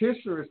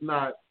practitioner is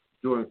not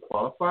doing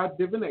qualified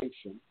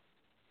divination,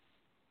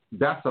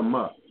 that's a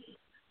must.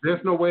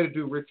 There's no way to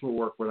do ritual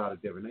work without a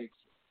divination.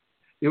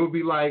 It would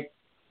be like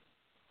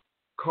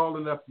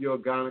calling up your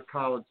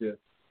gynecologist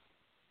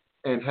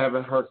and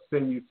having her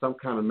send you some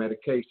kind of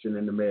medication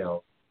in the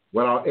mail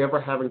without ever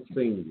having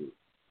seen you,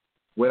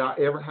 without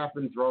ever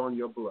having drawn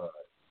your blood,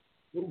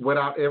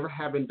 without ever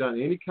having done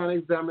any kind of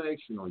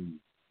examination on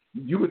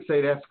you. You would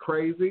say that's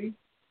crazy,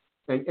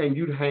 and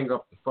you'd hang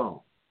up the phone.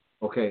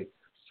 Okay?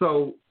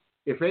 So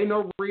if ain't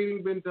no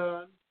reading been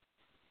done,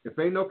 if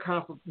ain't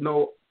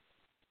no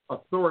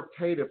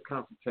authoritative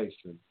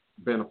consultation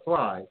been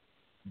applied,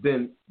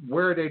 then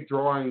where are they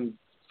drawing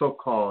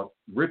so-called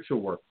ritual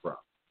work from?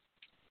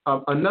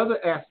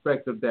 Another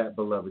aspect of that,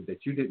 beloved,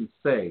 that you didn't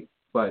say,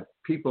 but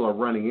people are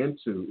running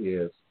into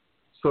is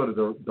sort of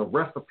the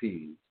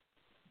recipes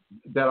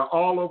that are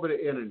all over the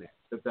internet,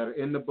 that are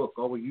in the book.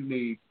 Oh, well, you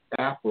need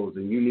apples,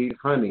 and you need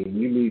honey, and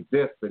you need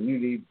this, and you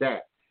need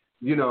that.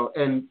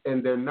 And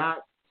they're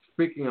not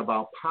speaking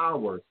about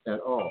powers at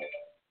all.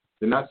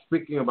 They're not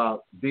speaking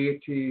about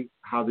deities,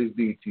 how these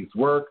deities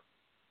work,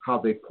 how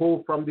they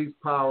pull from these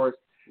powers,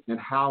 and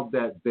how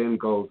that then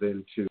goes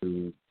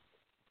into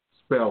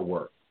spell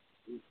work,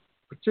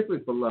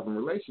 particularly for love and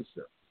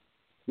relationships.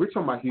 We're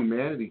talking about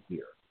humanity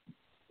here.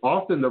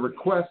 Often the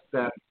requests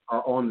that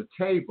are on the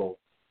table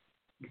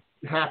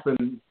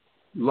happen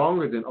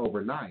longer than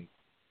overnight.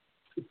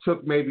 It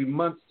took maybe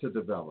months to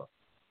develop,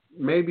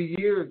 maybe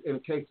years in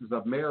cases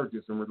of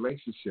marriages and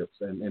relationships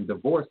and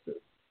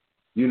divorces,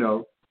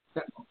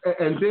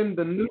 And then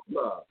the new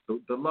love,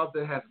 the love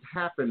that hasn't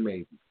happened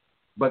maybe,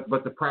 but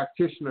the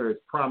practitioner is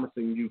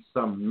promising you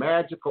some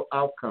magical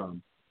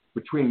outcome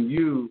between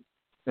you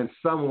and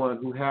someone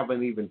who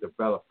haven't even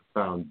developed a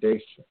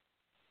foundation.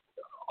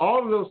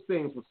 All of those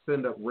things would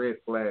send up red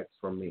flags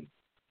for me.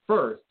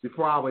 First,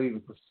 before I would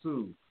even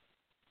pursue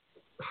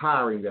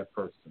hiring that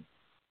person,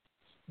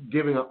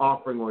 giving an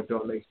offering or a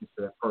donation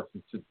to that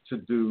person to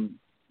do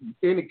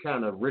any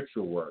kind of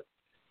ritual work.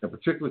 and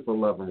particularly for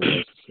love and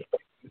relationships.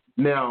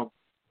 Now,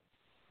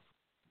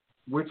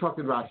 we're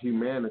talking about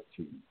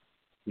humanity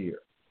here.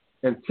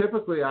 And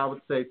typically, I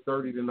would say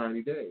 30 to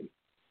 90 days.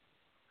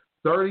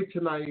 30 to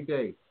 90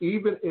 days.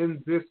 Even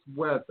in this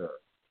weather,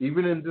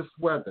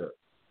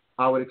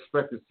 I would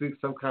expect to see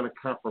some kind of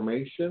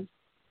confirmation,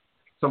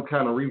 some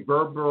kind of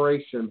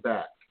reverberation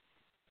back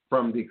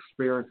from the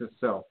experience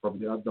itself, from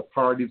the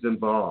parties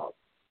involved,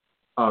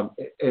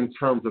 in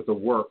terms of the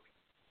work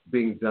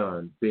being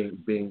done,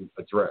 being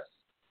addressed.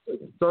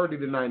 30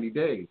 to 90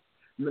 days.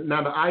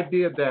 Now, the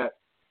idea that,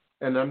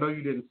 and I know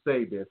you didn't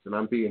say this, and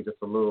I'm being just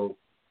a little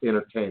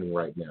entertaining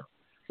right now.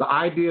 The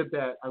idea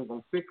that I'm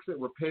going to fix it,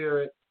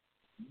 repair it,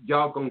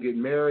 y'all going to get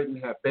married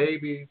and have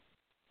babies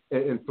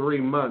in 3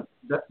 months,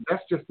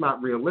 that's just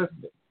not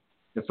realistic.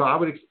 And so I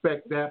would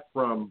expect that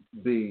from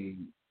the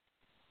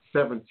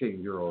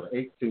 17-year-old,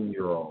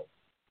 18-year-old,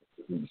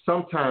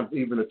 sometimes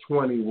even a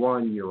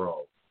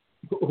 21-year-old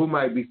who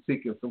might be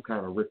seeking some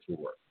kind of ritual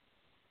work.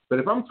 But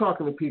if I'm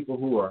talking to people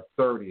who are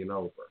 30 and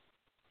over,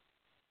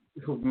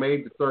 who've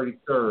made the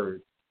 33rd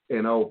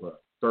and over,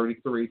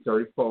 33,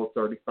 34,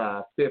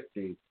 35,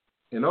 50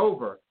 and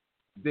over,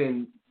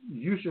 then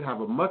you should have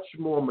a much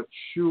more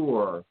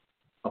mature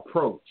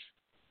approach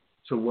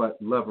to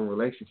what love and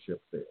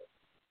relationships is,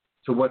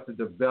 to what the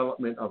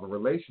development of a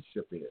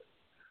relationship is.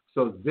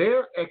 So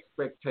their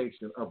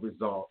expectation of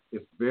result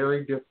is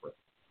very different.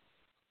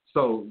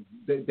 So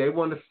they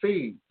want to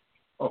see,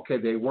 okay,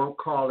 they weren't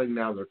calling,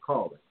 now they're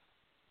calling.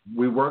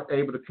 We weren't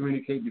able to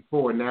communicate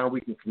before, now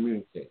we can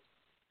communicate.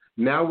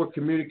 Now we're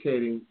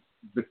communicating.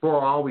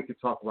 Before, all we could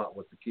talk about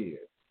was the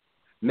kids.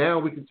 Now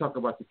we can talk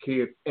about the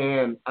kids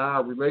and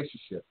our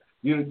relationship.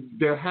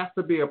 There has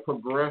to be a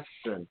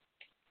progression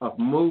of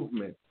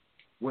movement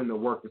when the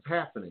work is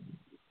happening.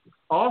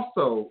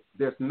 Also,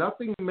 there's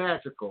nothing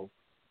magical,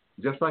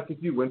 just like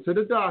if you went to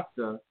the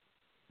doctor,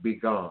 be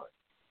gone.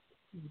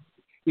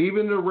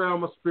 Even in the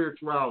realm of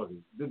spirituality,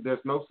 there's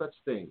no such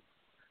thing.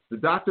 The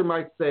doctor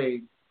might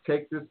say,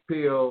 take this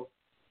pill,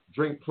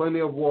 drink plenty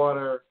of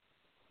water,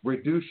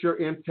 reduce your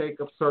intake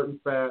of certain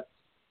fats.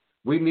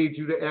 We need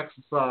you to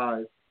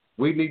exercise.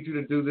 We need you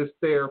to do this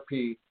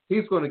therapy.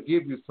 He's going to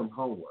give you some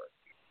homework.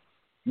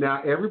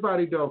 Now,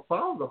 everybody don't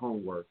follow the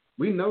homework.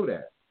 We know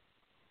that.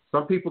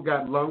 Some people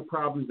got lung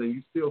problems and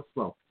you still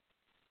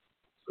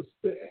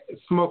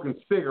smoking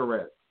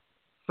cigarettes.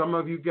 Some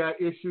of you got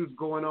issues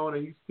going on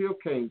and you still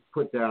can't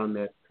put down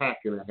that pack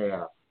and a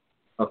half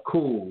of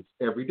Cools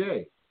every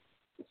day.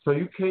 So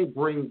you can't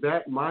bring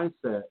that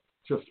mindset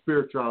to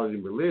spirituality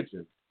and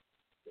religion.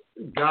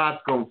 God's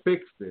going to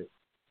fix it.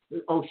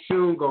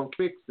 Oshun going to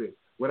fix it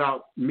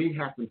without me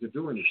having to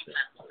do anything,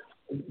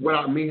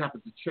 without me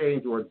having to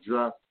change or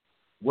adjust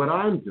what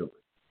I'm doing.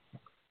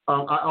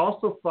 I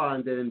also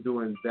find that in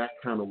doing that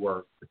kind of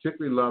work,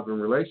 particularly love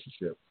and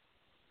relationships,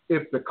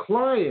 if the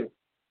client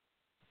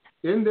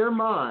in their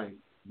mind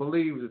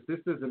believes that this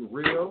isn't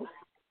real,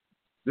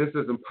 this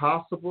isn't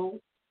possible,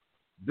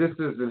 this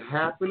isn't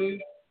happening,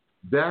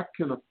 that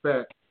can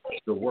affect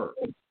the work.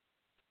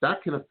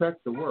 That can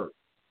affect the work.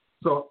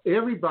 So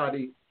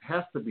everybody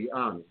has to be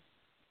honest.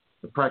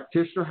 The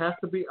practitioner has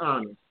to be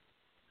honest.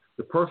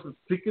 The person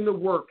seeking the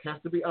work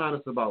has to be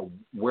honest about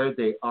where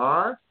they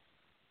are,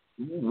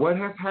 what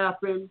has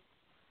happened,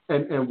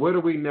 and what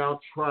are we now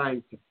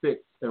trying to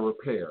fix and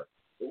repair.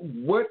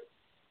 What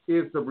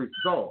is the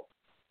result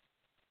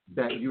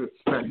that you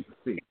expect to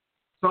see?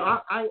 So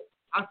I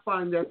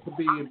find that to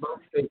be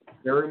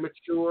very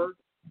mature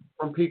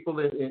from people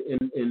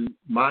in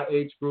my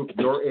age group,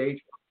 your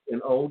age,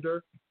 and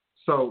older.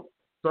 So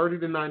 30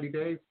 to 90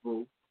 days,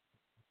 boo.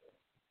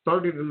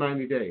 30 to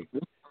 90 days.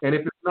 And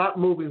if it's not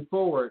moving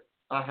forward,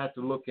 I have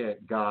to look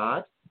at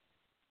God,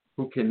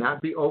 who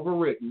cannot be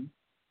overwritten.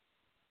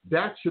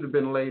 That should have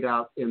been laid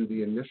out in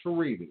the initial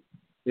reading.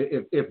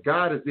 If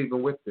God is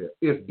even with this,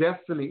 is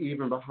destiny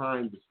even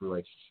behind this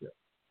relationship?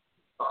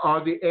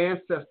 Are the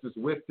ancestors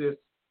with this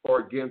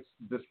or against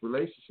this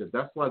relationship?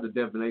 That's why the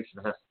divination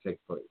has to take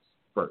place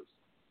first.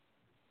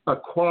 A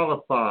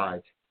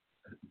qualified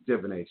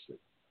divination.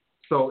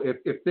 So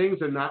if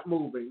things are not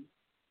moving,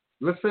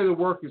 let's say the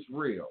work is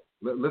real.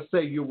 Let's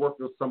say you're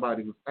working with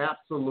somebody who's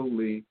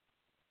absolutely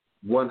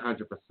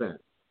 100%.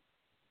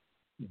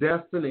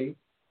 Destiny,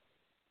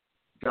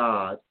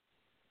 God,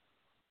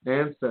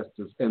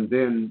 ancestors, and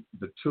then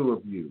the two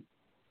of you.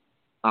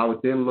 I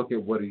would then look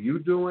at what are you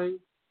doing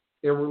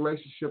in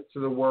relationship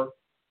to the work,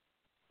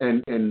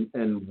 and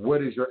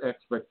what is your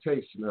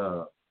expectation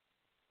of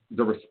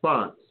the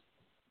response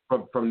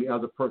from the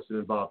other person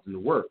involved in the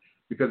work.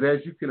 Because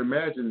as you can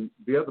imagine,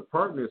 the other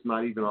partner is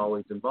not even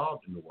always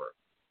involved in the work.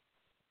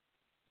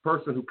 The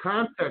person who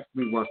contacts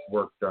me wants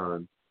work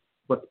done,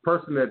 but the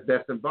person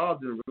that's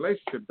involved in the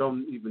relationship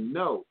don't even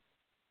know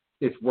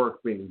it's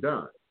work being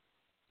done.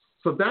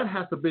 So that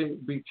has to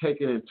be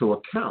taken into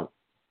account,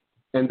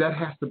 and that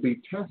has to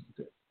be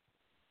tested.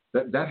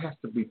 That has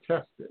to be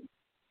tested,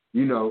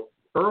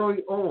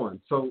 early on.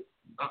 So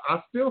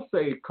I still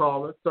say,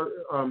 caller,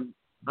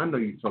 I know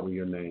you told me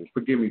your name.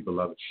 Forgive me,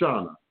 beloved.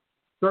 Shauna,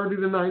 30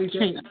 to 90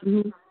 days.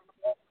 Mm-hmm.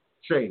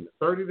 Shane,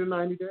 30 to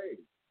 90 days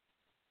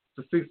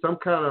to see some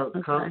kind of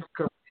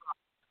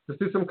to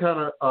see some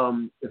kind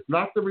of if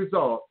not the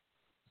result,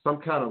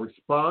 some kind of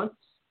response,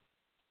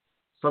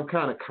 some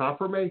kind of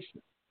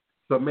confirmation.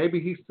 So maybe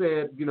he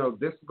said,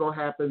 this is gonna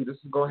happen,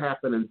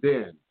 and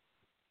then.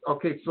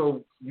 Okay,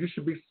 so you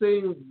should be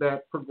seeing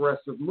that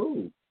progressive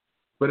move.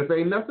 But if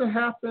ain't nothing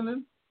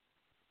happening,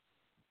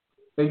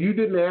 and you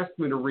didn't ask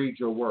me to read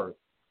your work,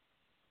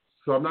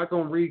 so I'm not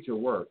gonna read your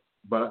work.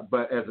 But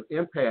as an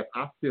empath,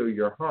 I feel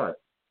your heart.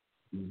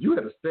 You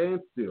had to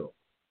stand still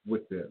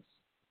with this.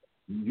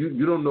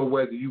 You don't know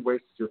whether you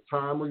wasted your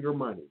time or your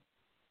money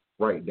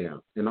right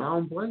now. And I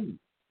don't blame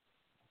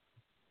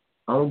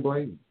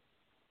you.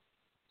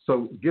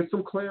 So get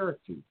some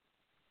clarity.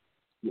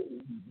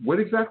 What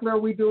exactly are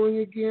we doing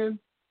again?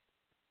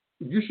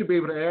 You should be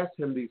able to ask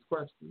him these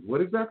questions.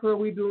 What exactly are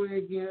we doing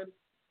again?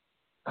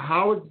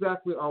 How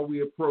exactly are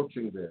we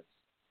approaching this?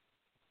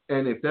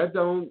 And if that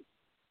don't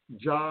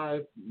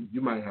jive,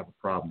 you might have a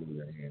problem in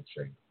your hand,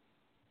 Shane.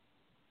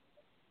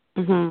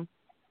 Mhm.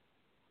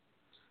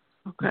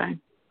 Okay.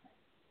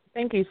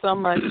 Thank you so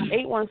much.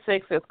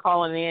 816 is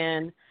calling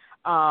in,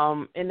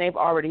 and they've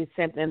already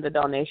sent in the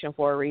donation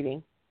for a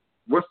reading.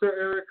 What's their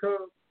area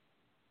code?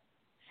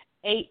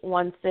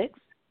 816.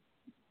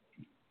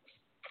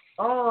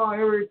 Oh,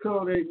 area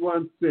code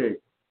 816.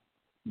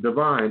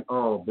 Divine,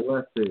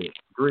 blessed,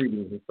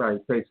 greetings and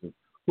salutations.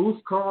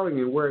 Who's calling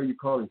and where are you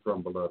calling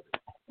from, beloved?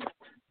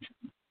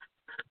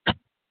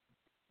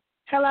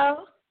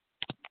 Hello?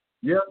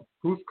 Yep.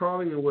 Who's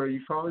calling and where are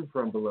you calling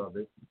from,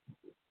 beloved?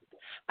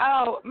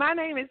 Oh, my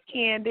name is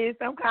Candace.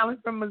 I'm calling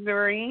from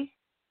Missouri.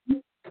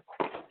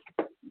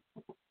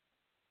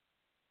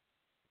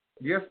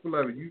 Yes,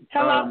 beloved.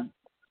 Hello?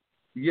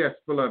 Yes,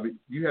 beloved.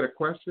 You had a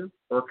question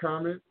or a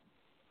comment?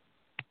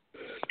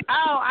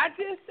 Oh, I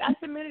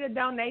submitted a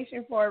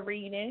donation for a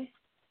reading.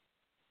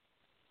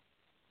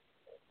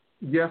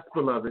 Yes,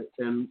 beloved.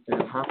 And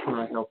how can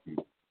I help you?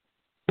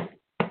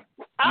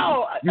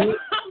 Oh, I'm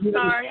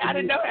sorry. I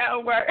didn't know how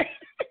it worked.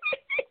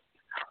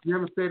 You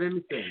haven't said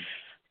anything.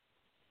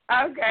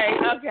 Okay.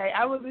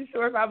 I wasn't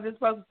sure if I was just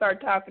supposed to start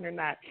talking or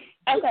not.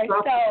 Okay,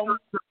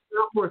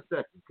 Stop for a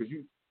second, because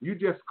you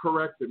just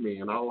corrected me,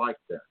 and I like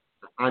that.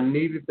 I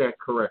needed that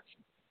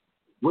correction.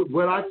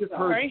 What I just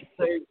heard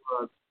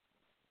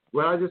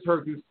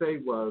you say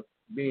was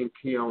being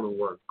Keona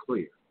word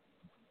clear,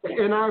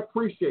 and I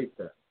appreciate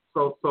that.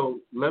 So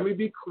let me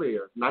be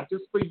clear, not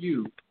just for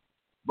you,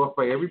 but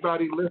for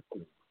everybody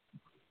listening.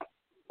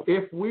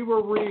 If we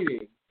were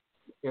reading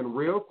in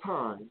real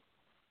time,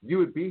 you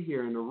would be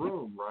here in the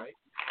room, right?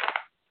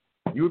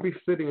 You would be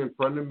sitting in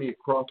front of me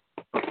across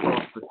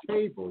the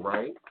table,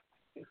 right?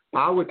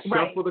 I would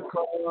shuffle the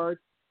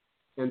cards,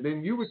 and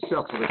then you would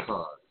shuffle the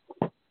cards.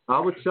 I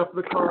would shuffle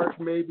the cards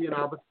maybe, and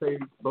I would say,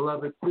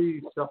 beloved,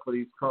 please shuffle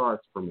these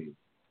cards for me.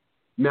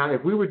 Now,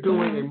 if we were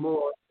doing a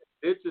more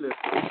indigenous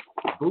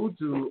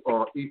voodoo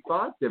or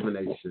E5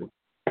 divination,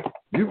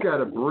 you've got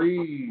to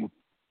breathe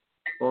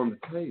on the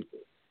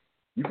table.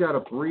 You got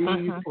to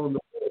breathe on the.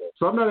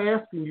 So I'm not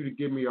asking you to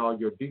give me all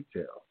your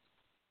details.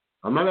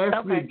 I'm not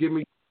asking you to give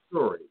me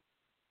your story,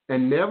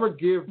 and never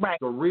give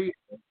the reader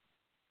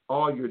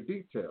all your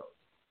details.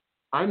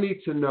 I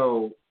need to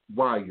know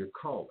why you're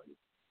calling.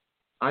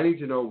 I need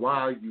to know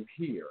why you're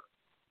here.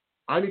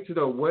 I need to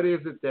know what is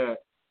it that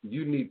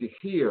you need to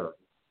hear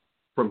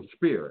from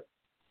Spirit.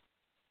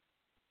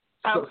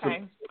 So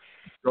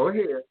go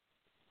ahead.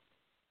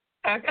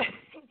 Okay.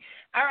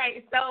 All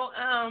right. So,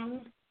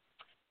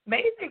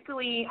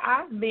 basically,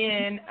 I've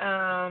been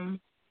on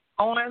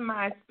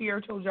my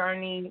spiritual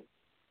journey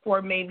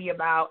for maybe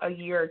about a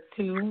year or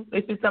two.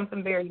 This is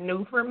something very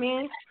new for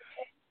me.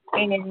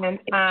 And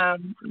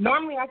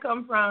normally I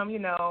come from,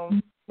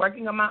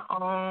 working on my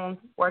own,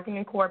 working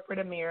in corporate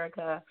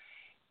America.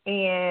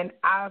 And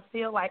I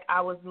feel like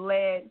I was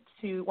led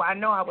to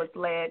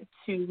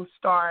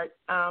start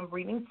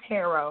reading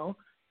tarot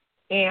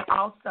and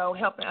also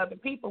helping other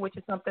people, which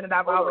is something that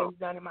I've always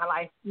done in my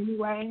life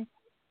anyway.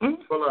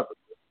 Beloved,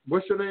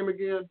 what's your name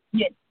again?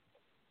 Yes.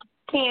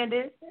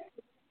 Candace.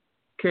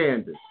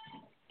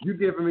 You're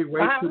giving me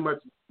way too much.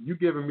 You're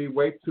giving me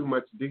way too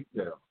much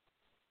detail.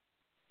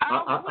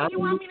 What do you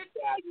want me to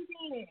tell you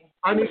then?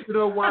 I need to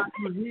know why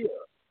you're here.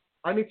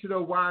 I need to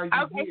know why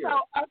you're here.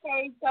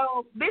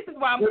 So this is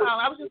why I'm calling.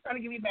 I was just trying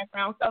to give you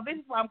background. So this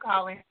is why I'm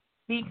calling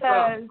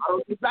because,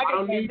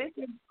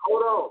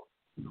 Hold on.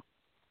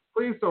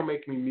 Please don't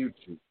make me mute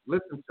you.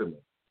 Listen to me.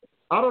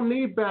 I don't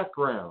need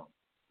background.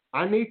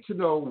 I need to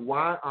know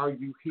why are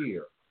you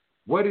here?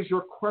 What is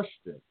your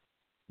question?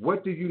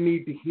 What do you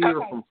need to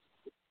hear from?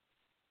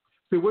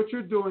 See, what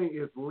you're doing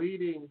is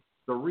leading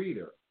the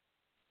reader.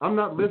 I'm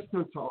not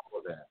listening to all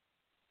of that.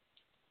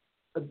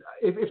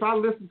 If I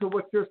listen to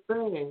what you're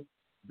saying,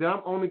 then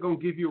I'm only going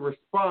to give you a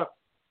response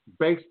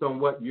based on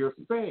what you're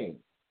saying.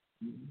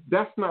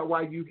 That's not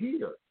why you're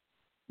here.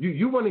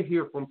 You want to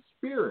hear from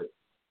Spirit.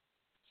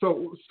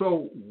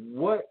 So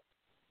what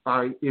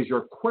is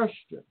your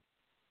question?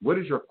 What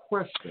is your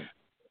question?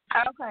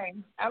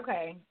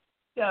 Okay.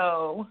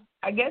 So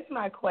I guess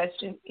my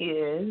question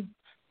is,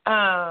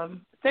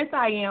 since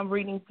I am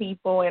reading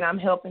people and I'm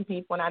helping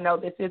people, and I know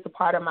this is a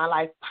part of my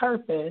life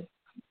purpose,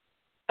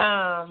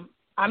 I'm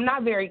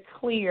not very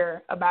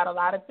clear about a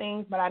lot of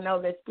things, but I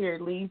know that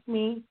Spirit leads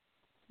me,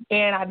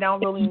 and I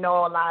don't really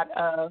know a lot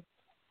of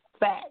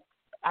facts.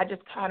 I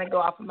just kind of go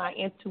off of my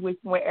intuition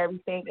with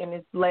everything, and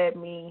it's led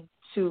me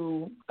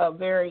to a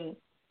very,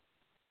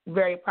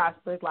 very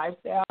prosperous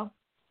lifestyle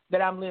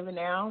that I'm living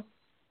now.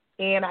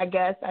 And I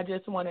guess I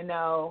just want to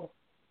know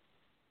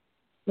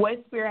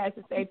what Spirit has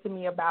to say to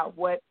me about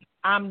what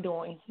I'm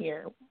doing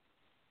here,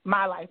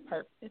 my life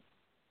purpose.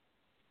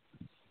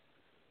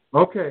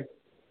 Okay.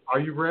 Are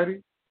you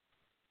ready?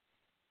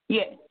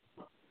 Yes.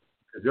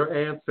 Because your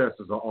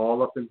ancestors are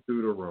all up and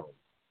through the room.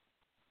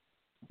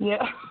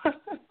 Yeah.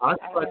 I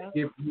try to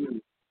give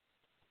you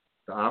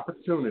the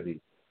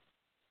opportunity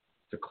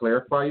to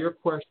clarify your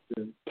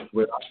question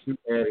without you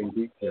adding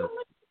details.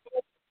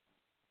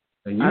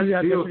 And I'll be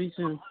out there pretty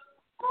soon.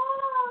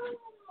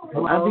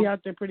 Hello? I'll be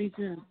out there pretty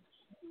soon.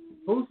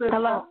 Who's that?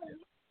 Hello.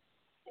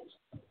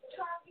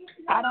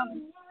 I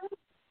don't.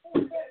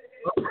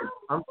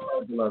 I'm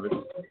sorry, beloved.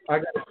 I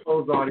got to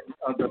close all these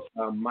other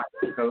mics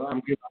because I'm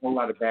getting a whole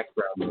lot of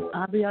background noise.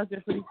 I'll be out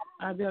there pretty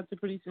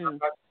soon. I'm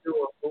not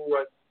sure who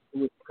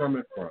it's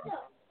coming from.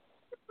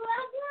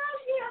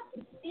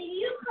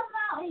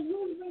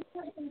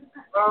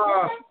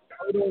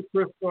 Hold on,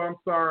 Crystal. I'm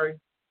sorry.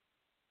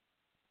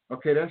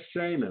 Okay, that's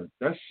Shayna.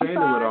 That's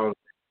Shayna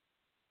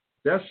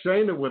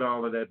with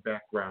all of that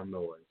background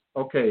noise.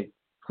 Okay,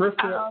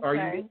 Crystal,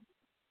 Okay.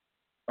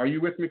 Are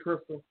you with me,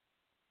 Crystal?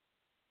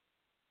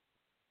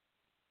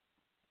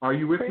 Are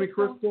you with me,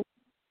 Crystal?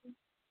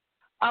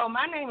 Oh,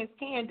 my name is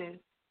Candace.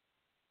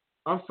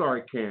 I'm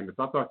sorry, Candace.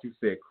 I thought you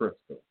said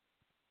Crystal.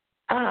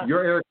 Uh-huh.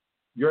 Your area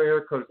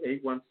code is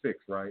 816,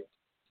 right?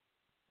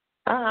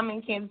 I'm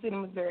in Kansas City,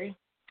 Missouri.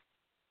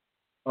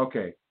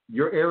 Okay.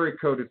 Your area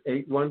code is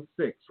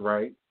 816,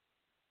 right?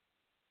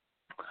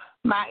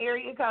 My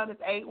area code is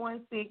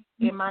 816,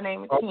 and my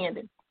name is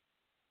Candace.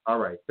 All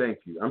right.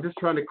 Thank you. I'm just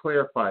trying to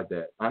clarify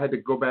that. I had to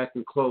go back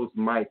and close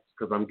mics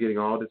because I'm getting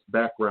all this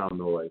background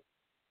noise,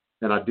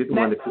 and I didn't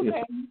want it to.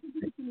 Okay.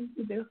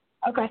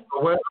 Okay.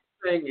 So what I'm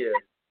saying is,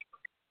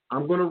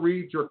 I'm going to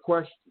read your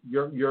question,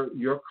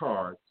 your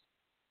cards,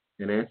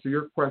 and answer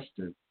your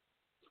question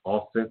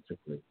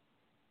authentically.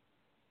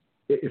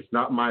 It's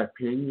not my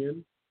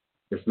opinion.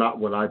 It's not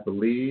what I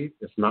believe.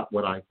 It's not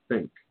what I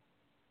think.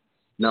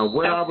 Now,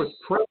 what I was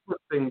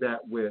prefacing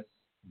that with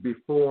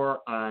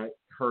before I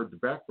heard the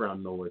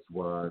background noise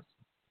was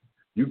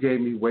you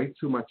gave me way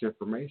too much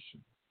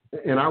information.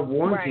 And I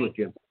warned you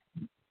against it.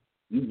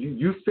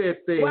 You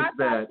said things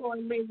that... For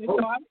a minute, so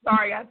I'm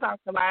sorry I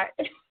talked a lot.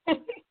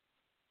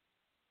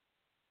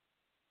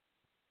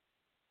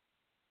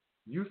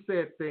 You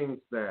said things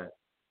that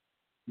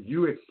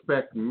you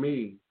expect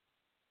me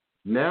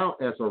now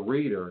as a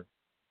reader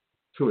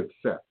to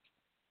accept.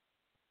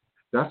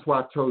 That's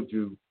why I told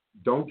you,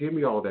 don't give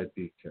me all that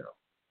detail.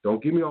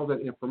 Don't give me all that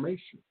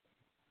information.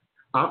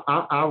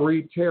 I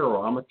read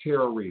tarot. I'm a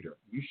tarot reader.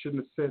 You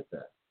shouldn't have said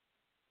that.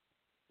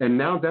 And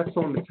now that's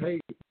on the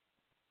table.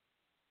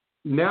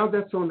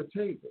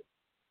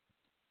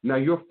 Now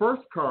your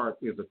first card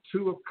is a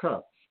 2 of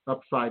Cups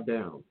upside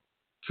down.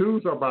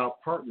 2s are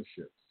about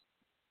partnerships,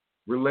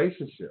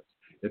 relationships.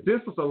 If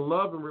this was a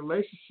love and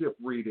relationship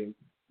reading,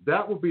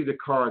 that would be the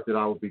card that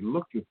I would be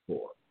looking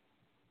for.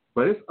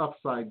 But it's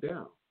upside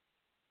down.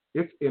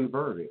 It's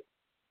inverted,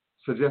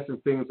 suggesting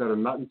things that are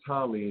not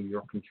entirely in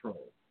your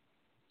control.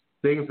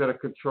 Things that are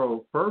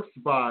controlled first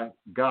by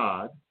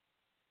God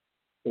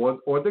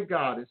or the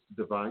goddess, the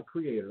divine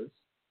creators,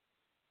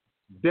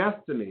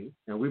 destiny,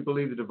 and we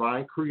believe the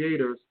divine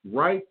creators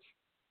write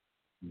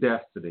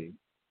destiny.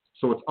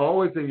 So it's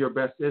always in your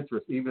best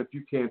interest, even if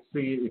you can't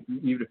see it,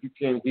 even if you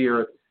can't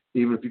hear it,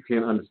 even if you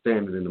can't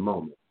understand it in the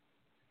moment.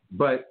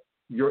 But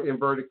your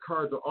inverted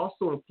cards are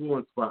also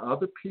influenced by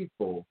other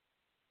people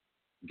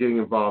getting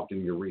involved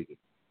in your reading.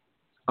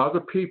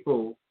 Other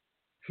people,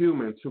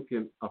 humans, who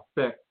can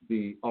affect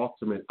the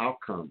ultimate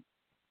outcome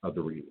of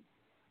the reading.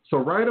 So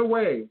right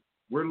away,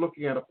 we're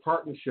looking at a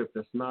partnership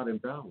that's not in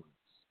balance.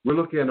 We're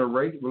looking at a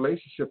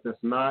relationship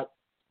that's not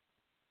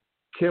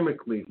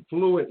chemically,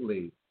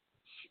 fluidly,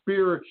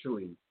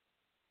 spiritually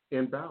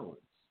in balance.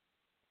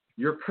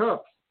 Your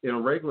cups in a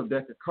regular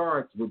deck of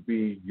cards would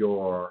be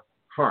your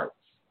hearts,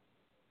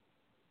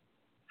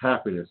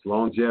 happiness,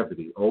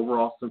 longevity,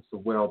 overall sense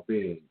of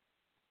well-being,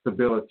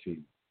 stability,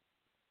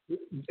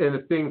 and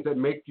the things that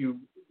make you,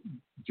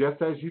 just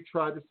as you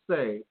try to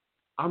say,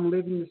 I'm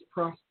living this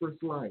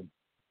prosperous life.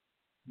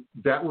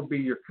 That would be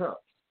your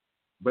cups,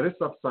 but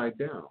it's upside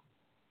down.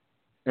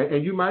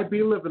 And you might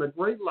be living a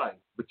great life,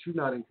 but you're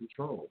not in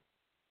control.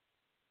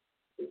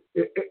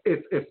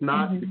 It's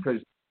not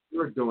because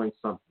you're doing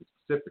something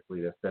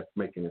specifically that's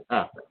making it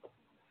happen.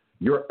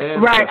 Your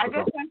ancestors. Right. I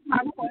guess that's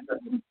my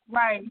question.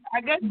 Right. I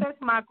guess that's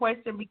my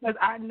question because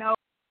I know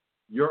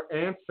your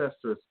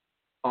ancestors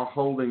are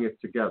holding it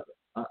together.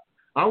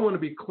 I want to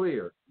be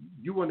clear.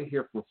 You want to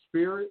hear from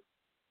spirit.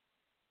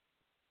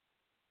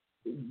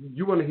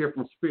 You want to hear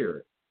from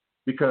spirit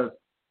because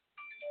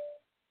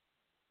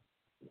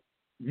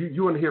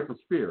you want to hear from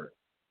spirit,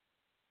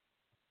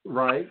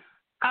 right?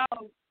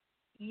 Oh,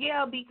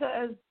 yeah,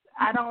 because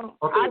I don't.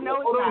 Okay, I know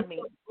it's not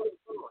me.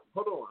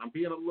 Hold on. I'm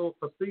being a little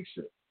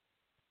facetious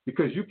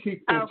because you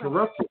keep Okay.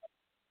 interrupting.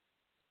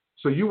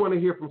 So you want to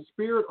hear from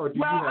spirit, or do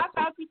you have? I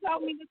thought you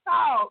told me to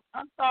talk.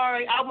 I'm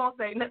sorry. I won't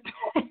say nothing.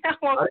 I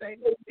won't say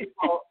nothing.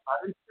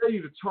 I didn't tell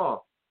you to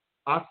talk.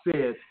 I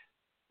said,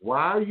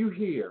 why are you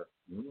here?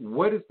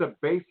 What is the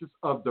basis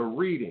of the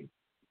reading?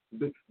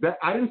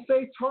 I didn't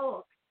say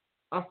talk.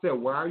 I said,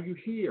 why are you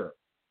here?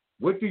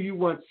 What do you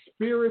want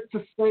spirit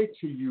to say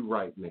to you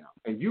right now?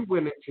 And you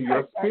went into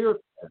your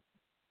spirit.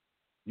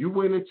 You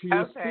went into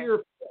your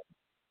spirit.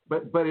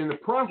 But in the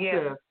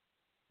process,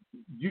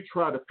 you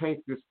try to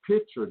paint this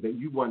picture that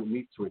you wanted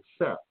me to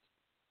accept.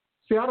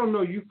 See, I don't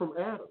know you from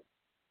Adam.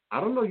 I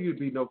don't know you to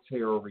be no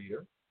tarot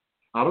reader.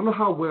 I don't know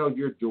how well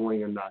you're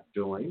doing or not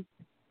doing.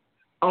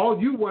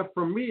 All you want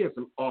from me is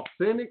an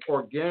authentic,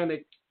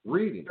 organic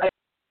reading.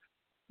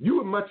 You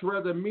would much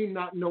rather me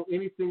not know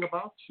anything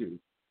about you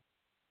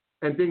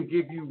and then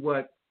give you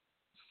what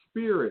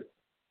spirit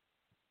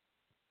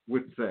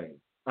would say.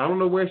 I don't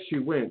know where she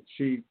went.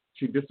 She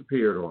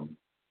disappeared on me.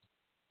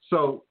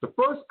 So the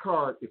first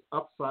card is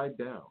upside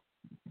down.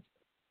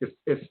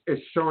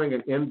 It's showing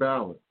an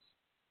imbalance.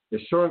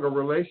 It's showing a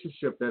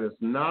relationship that is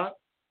not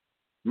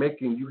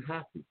making you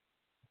happy.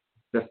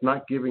 That's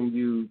not giving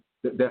you,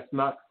 that's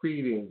not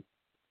feeding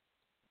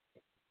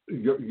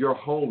your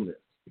wholeness.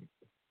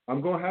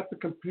 I'm going to have to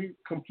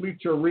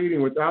complete your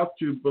reading without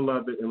you,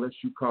 beloved, unless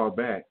you call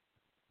back.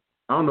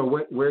 I don't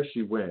know where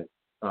she went,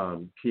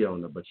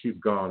 Kiona, but she's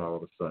gone all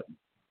of a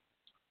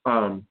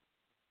sudden.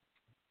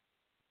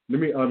 Let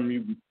me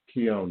unmute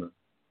Kiona.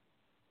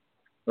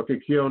 Okay,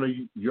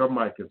 Kiona, your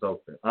mic is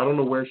open. I don't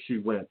know where she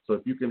went, so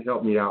if you can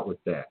help me out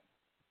with that,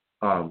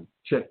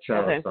 chat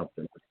or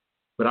something.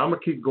 But I'm going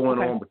to keep going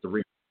on with the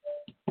reading.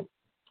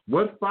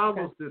 What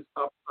follows this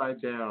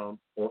upside down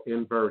or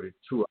inverted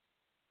two?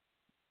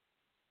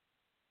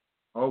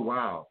 Oh,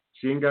 wow.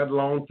 She ain't got a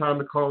long time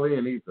to call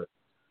in either.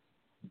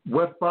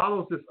 What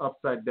follows this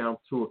upside down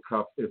two of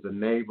cups is a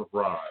knave of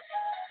rods.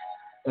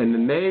 And the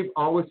knave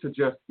always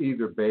suggests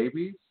either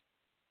babies,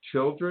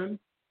 children,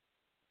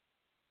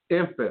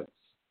 infants,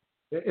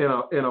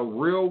 in a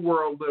real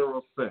world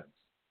literal sense,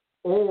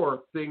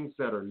 or things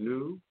that are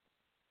new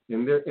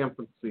in their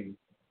infancy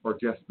or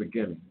just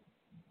beginning.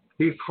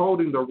 He's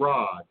holding the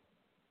rod.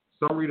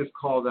 Some readers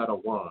call that a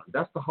wand.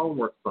 That's the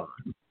homework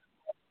sign.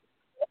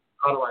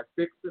 How do I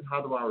fix it?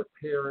 How do I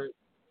repair it?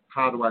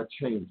 How do I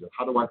change it?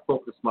 How do I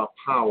focus my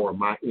power,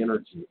 my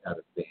energy at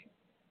a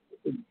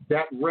thing?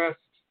 That rest,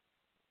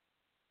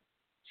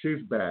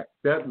 she's back.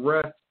 That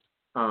rest,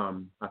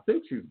 I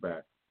think she's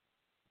back.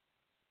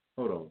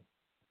 Hold on.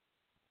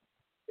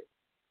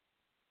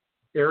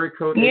 Area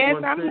code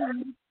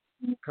 816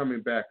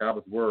 coming back. I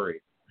was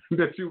worried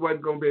that you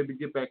wasn't going to be able to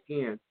get back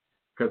in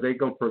because they're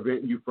going to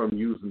prevent you from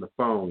using the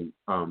phone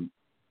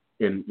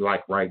in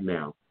like right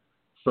now.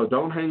 So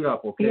don't hang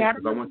up, okay?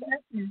 Because I want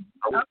you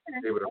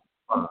to be able to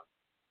respond.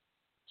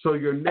 So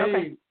your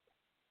name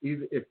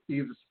either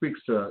speaks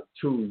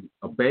to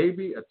a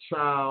baby, a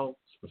child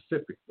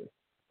specifically,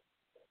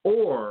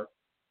 or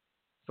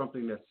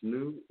something that's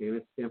new in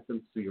its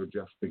infancy or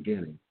just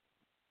beginning.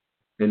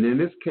 And in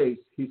this case,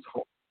 he's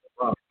holding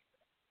up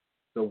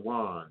the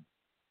wand,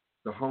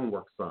 the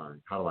homework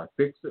sign. How do I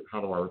fix it? How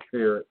do I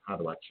repair it? How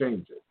do I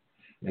change it?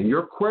 And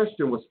your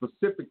question was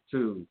specific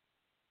to,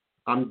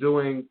 I'm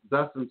doing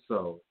thus and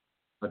so.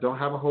 I don't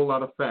have a whole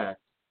lot of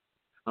facts.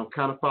 I'm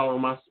kind of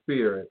following my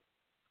spirit.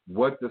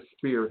 What does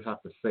spirit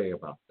have to say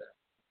about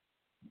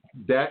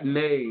that? That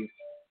knave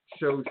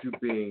shows you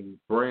being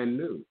brand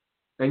new.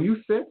 And you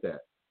said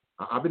that.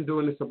 I've been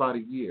doing this about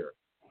a year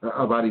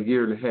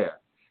and a half.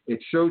 It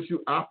shows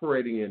you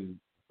operating in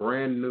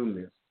brand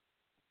newness.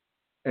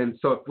 And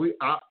so if we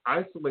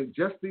isolate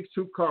just these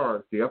two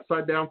cards, the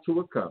upside down two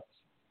of cups,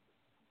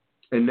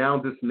 and now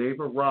this knave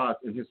of rods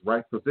in his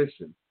right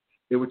position,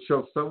 it would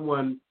show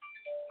someone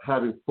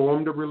having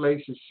formed a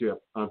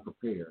relationship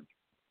unprepared,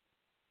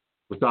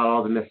 without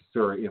all the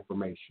necessary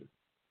information,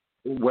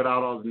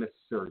 without all the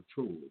necessary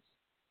tools.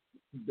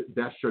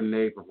 That's your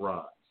knave of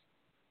rods.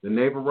 The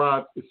knave of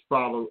rods is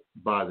followed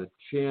by the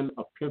 10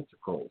 of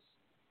pentacles.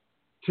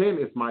 10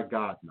 is my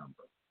God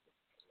number.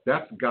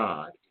 That's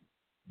God.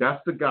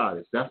 That's the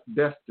goddess. That's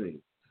destiny,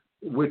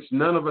 which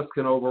none of us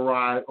can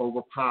override,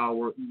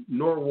 overpower,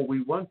 nor will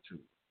we want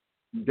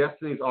to.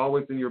 Destiny is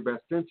always in your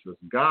best interest.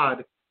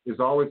 God is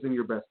always in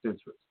your best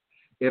interest.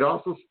 It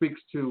also speaks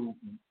to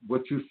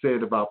what you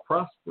said about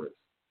prosperous.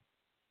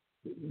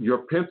 Your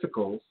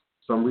pentacles,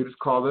 some readers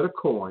call it a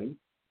coin.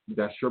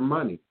 That's your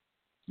money,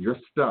 your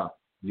stuff,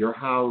 your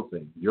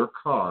housing, your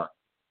car,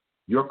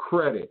 your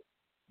credit,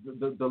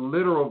 the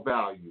literal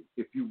value,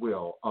 if you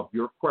will, of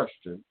your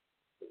question,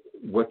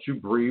 what you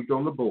breathed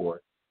on the board.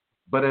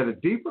 But at a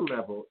deeper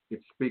level,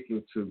 it's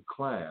speaking to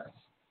class,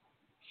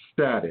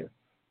 status,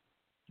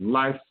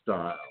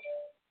 lifestyle,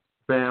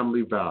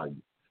 family value.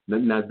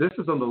 Now, this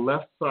is on the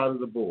left side of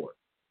the board.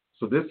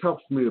 So this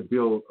helps me to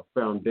build a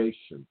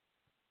foundation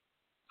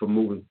for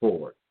moving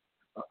forward,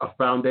 a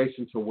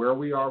foundation to where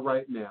we are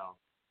right now,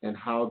 and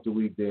how do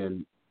we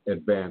then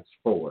advance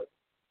forward.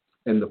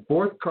 And the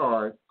fourth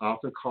card, I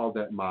often call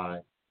that my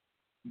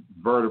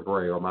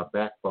vertebrae or my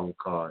backbone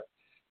card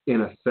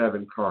in a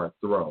 7-card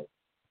throw.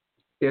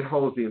 It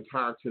holds the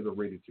entirety of the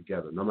reading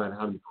together, no matter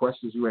how many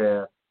questions you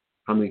have,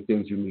 how many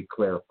things you need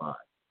clarified.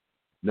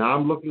 Now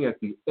I'm looking at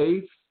the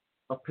Ace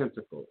of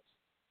Pentacles,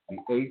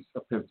 the Ace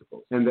of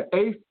Pentacles. And the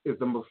Ace is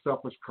the most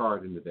selfish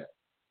card in the deck.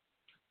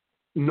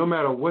 No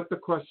matter what the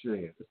question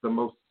is, it's the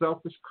most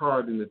selfish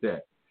card in the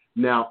deck.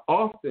 Now,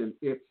 often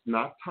it's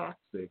not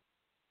toxic,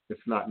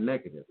 it's not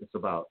negative. It's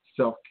about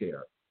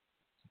self-care,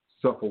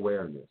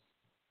 self-awareness,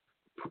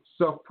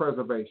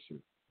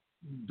 self-preservation,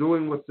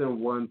 doing what's in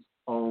one's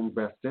own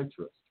best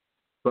interest.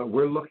 But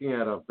we're looking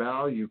at a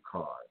value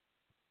card,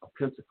 a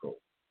pentacle,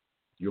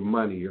 your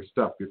money, your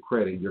stuff, your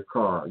credit, your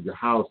car, your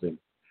housing.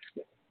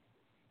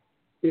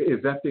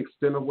 Is that the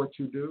extent of what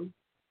you do?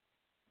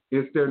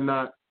 Is there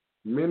not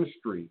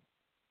ministry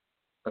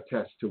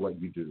attached to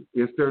what you do?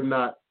 Is there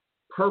not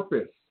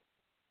purpose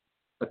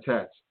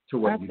attached to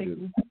what you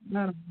do?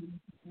 Not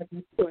a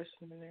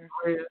question in there.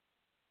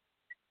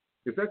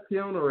 Is that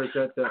Fiona or is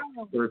that I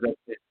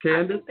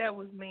Candace? think that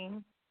was me.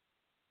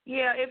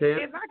 Yeah,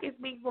 if I can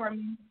speak for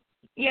me.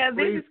 Yeah,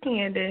 this Please. is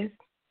Candace.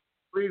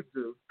 Please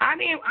do. I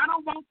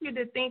don't want you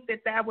to think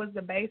that was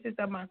the basis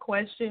of my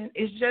question.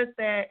 It's just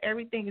that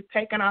everything is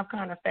taking off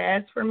kind of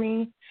fast for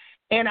me,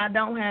 and I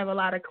don't have a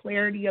lot of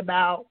clarity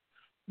about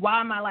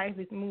why my life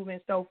is moving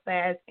so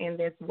fast in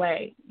this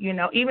way. You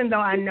know, even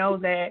though I know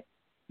that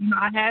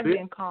I have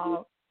been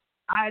called,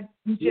 I'm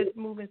just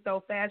moving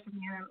so fast for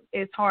me.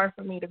 It's hard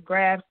for me to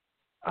grasp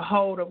a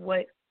hold of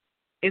what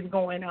is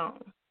going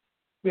on.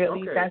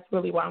 Really, Okay. That's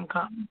really why I'm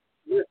coming.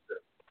 Listen,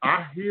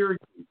 I hear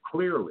you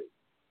clearly.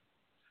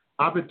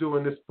 I've been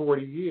doing this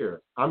 40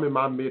 years. I'm in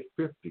my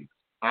mid-50s.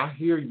 I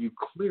hear you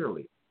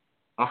clearly.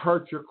 I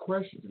heard your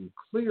question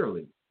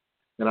clearly,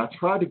 and I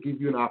tried to give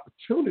you an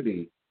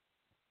opportunity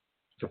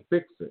to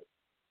fix it,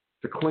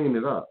 to clean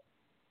it up,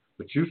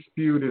 but you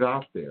spewed it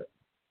out there.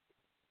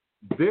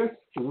 This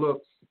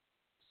looks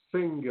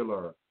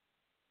singular.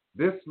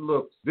 This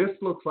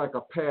looks like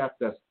a path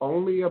that's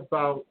only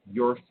about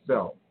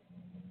yourself.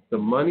 The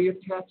money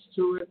attached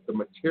to it, the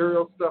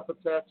material stuff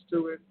attached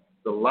to it,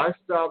 the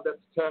lifestyle that's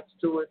attached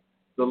to it,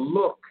 the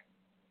look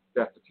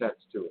that's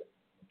attached to it.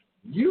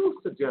 You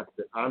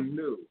suggested, I'm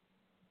new.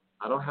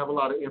 I don't have a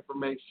lot of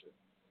information.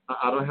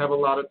 I don't have a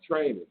lot of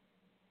training.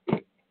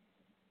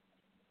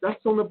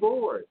 That's on the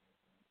board.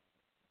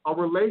 A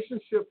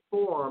relationship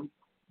formed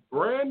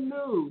brand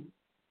new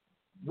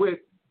with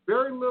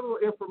very little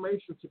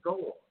information to go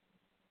on,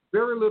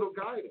 very little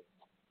guidance.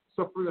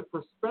 So from the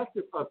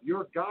perspective of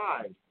your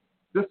guide,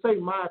 this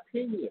ain't my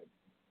opinion.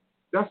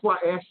 That's why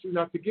I asked you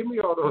not to give me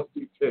all those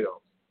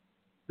details.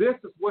 This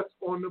is what's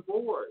on the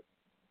board.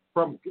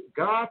 From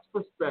God's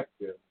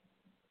perspective,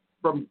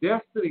 from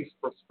destiny's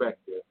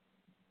perspective,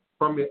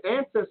 from the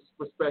ancestors'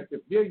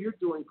 perspective, yeah, you're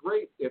doing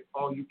great if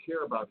all you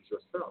care about is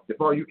yourself. If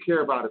all you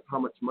care about is how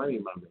much money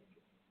am I making.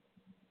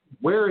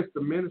 Where is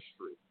the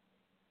ministry?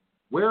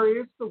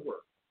 Where is the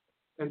work?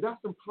 And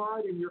that's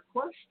implied in your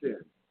question.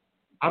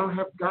 I don't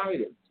have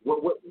guidance.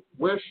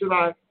 Where should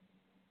I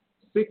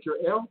seek your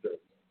elders?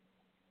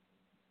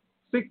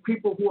 Seek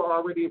people who are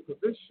already in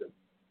position.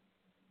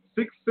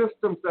 Seek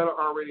systems that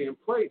are already in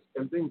place,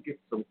 and then get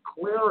some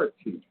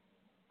clarity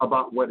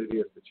about what it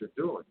is that you're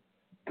doing.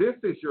 This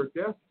is your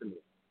destiny.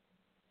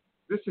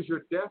 This is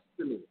your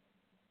destiny.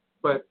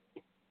 But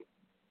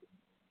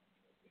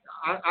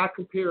I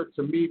compare it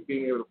to me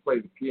being able to play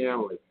the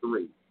piano at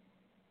 3,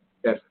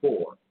 at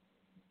 4,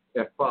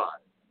 at 5,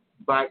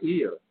 by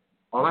ear.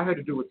 All I had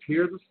to do was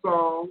hear the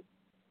song,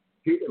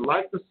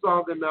 like the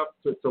song enough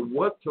to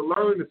want to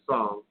learn the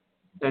song,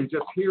 and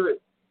just hear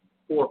it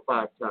 4 or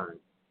 5 times.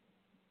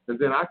 And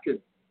then I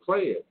could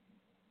play it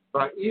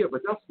by ear,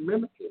 but that's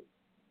mimicking.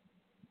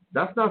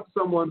 That's not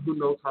someone who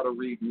knows how to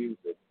read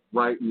music,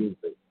 write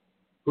music,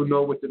 who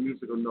know what the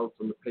musical notes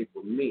on the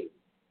paper mean.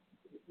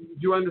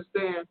 You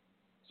understand?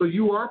 So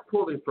you are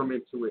pulling from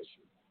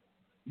intuition.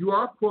 You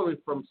are pulling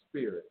from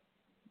spirit.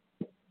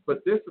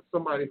 But this is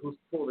somebody who's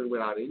pulling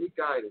without any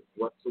guidance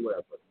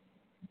whatsoever,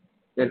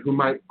 and who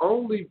might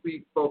only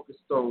be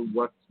focused on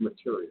what's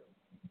material,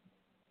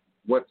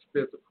 what's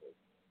physical,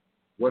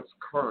 what's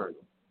carnal,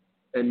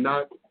 and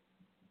not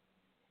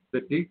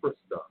the deeper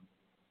stuff.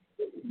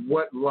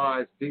 What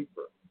lies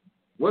deeper?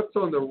 What's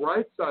on the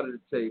right side of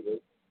the table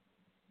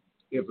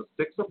is a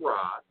 6 of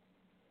rods,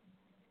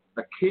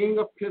 a king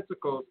of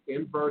pentacles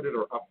inverted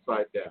or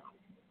upside down,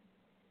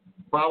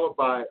 followed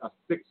by a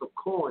 6 of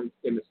coins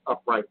in its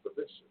upright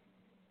position.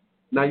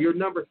 Now, your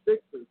number 6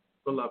 is,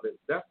 beloved,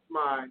 that's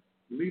my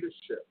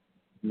leadership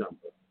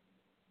number.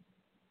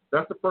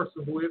 That's the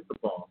person who is the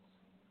boss,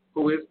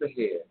 who is the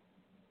head,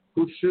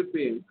 who should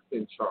be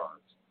in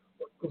charge,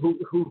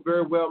 who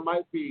very well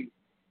might be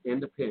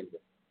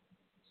independent,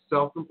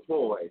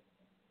 self-employed,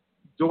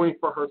 doing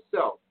for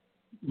herself,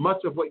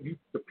 much of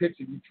the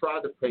picture you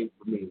tried to paint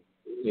for me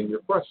in your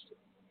question.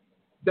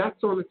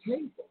 That's on the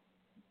table.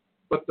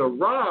 But the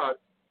rods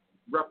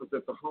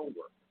represent the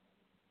homework,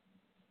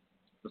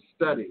 the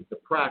study, the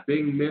practice,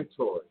 being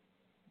mentored,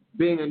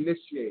 being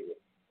initiated,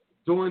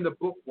 doing the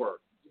book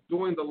work,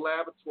 doing the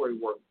laboratory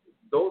work.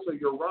 Those are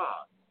your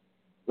rods.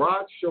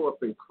 Rods show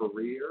up in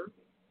career,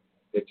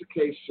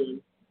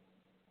 education,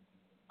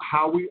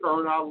 how we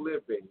earn our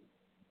living,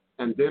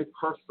 and then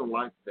personal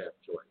life path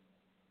choice.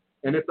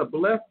 And it's a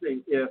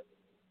blessing if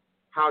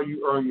how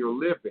you earn your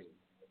living,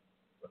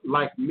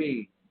 like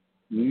me,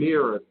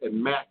 mirrors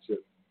and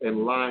matches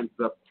and lines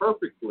up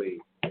perfectly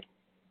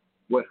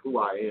with who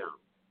I am.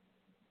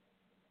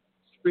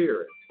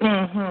 Spirit.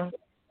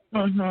 Mm-hmm.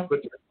 Mm-hmm.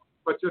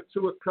 But your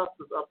two of cups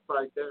is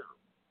upside down.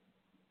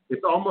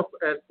 It's almost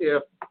as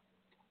if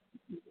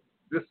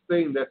this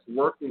thing that's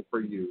working for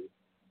you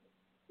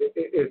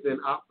is in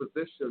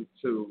opposition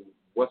to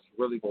what's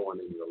really going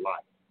in your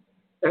life.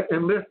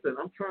 And listen,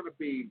 I'm trying to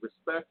be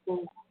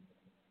respectful.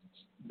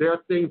 There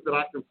are things that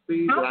I can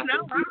see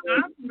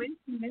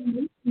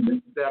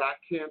that I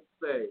can't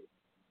say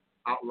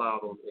out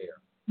loud on air.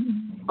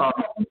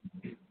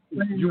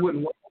 You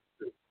wouldn't want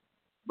to,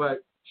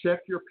 but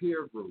check your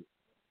peer group.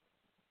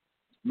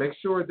 Make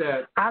sure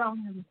that I don't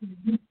have a peer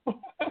group.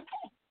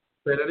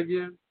 Say that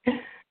again.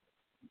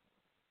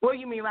 What do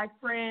you mean, like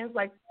friends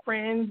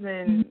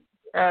and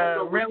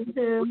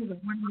relatives?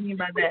 What do you mean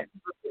by that?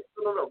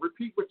 No.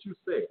 Repeat what you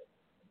said.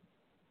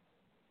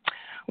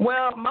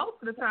 Well,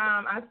 most of the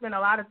time, I spend a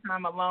lot of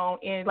time alone,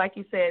 and like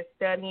you said,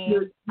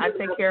 studying. I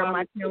take care of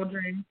my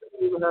children. I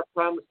don't even have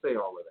time to say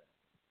all of that.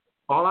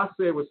 All I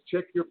said was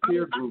check your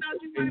peer group. I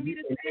thought you wanted me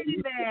to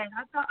say that.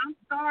 I'm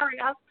sorry.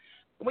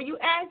 When you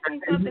ask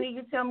me something and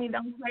you tell me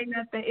don't say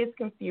nothing, it's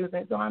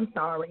confusing, so I'm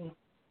sorry.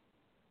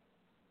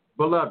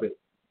 Beloved,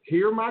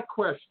 hear my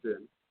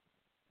question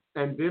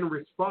and then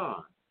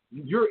respond.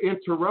 You're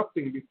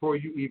interrupting before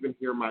you even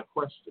hear my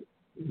question.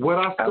 What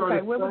I started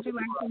okay, what would you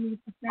like me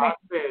to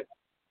say?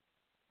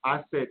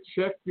 I said,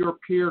 check your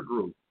peer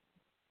group.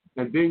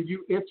 And then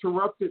you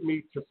interrupted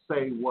me to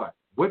say what?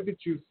 What did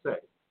you say?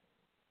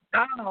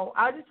 Oh,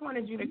 I just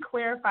wanted you to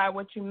clarify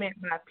what you meant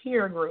by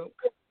peer group.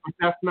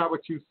 That's not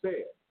what you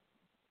said.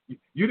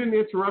 You didn't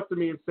interrupt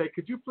me and say,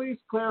 could you please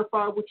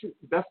clarify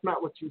that's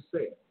not what you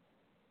said.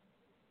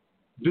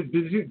 Do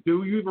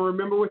you even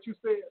remember what you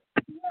said?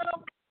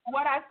 Well,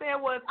 what I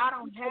said was I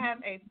don't have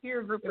a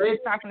peer group. If you're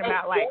talking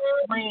about like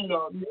friends.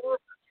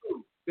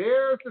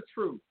 There's the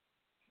truth.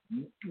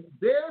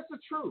 There's the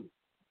truth.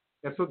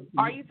 And so,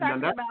 are you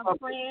talking about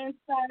friends,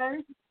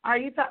 sir?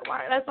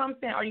 That's what I'm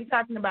saying. Are you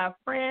talking about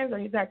friends? Are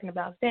you talking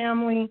about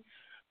family?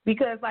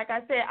 Because, like I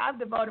said, I've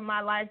devoted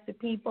my life to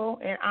people,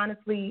 and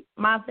honestly,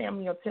 my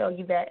family will tell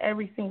you that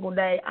every single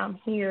day I'm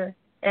here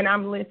and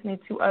I'm listening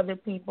to other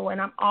people,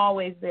 and I'm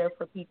always there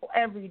for people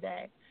every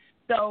day.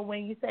 So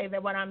when you say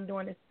that what I'm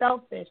doing is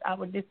selfish, I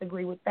would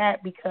disagree with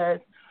that because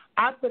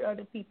I put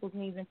other people's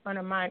needs in front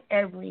of mine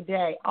every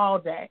day, all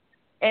day.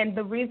 And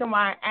the reason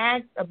why I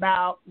asked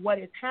about what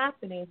is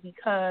happening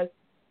because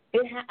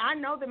I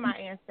know that my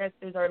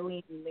ancestors are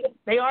leading me.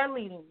 They are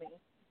leading me.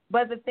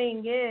 But the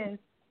thing is,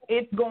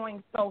 it's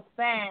going so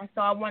fast,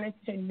 so I wanted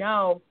to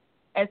know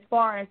as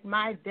far as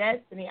my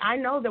destiny. I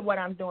know that what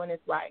I'm doing is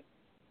right.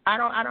 I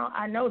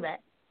know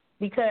that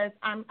because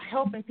I'm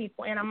helping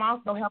people, and I'm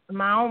also helping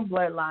my own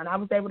bloodline. I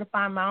was able to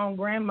find my own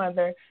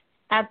grandmother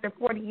after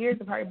 40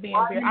 years of her being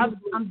there.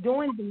 I'm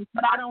doing this,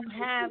 but I don't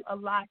have a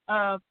lot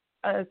of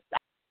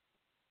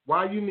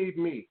Why you need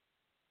me?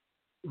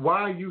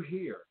 Why are you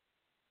here?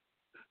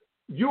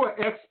 You're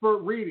an expert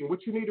reading.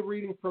 What you need a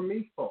reading from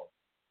me for?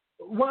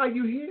 Why are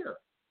you here?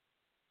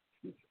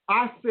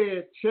 I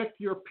said check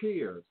your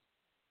peers,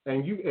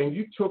 and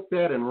you took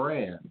that and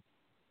ran.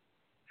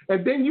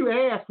 And then you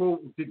asked, well,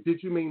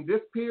 did you mean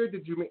this peer?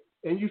 Did you mean?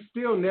 And you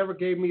still never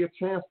gave me a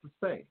chance to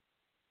say.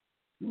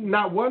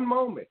 Not one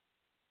moment.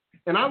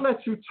 And I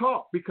let you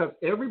talk because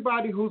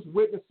everybody who's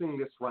witnessing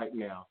this right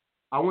now,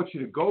 I want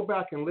you to go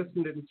back and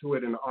listen to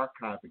it in the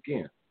archive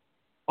again.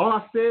 All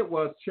I said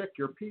was check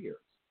your peers.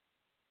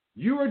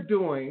 You are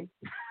doing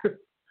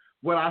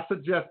what I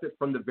suggested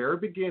from the very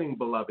beginning,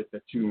 beloved,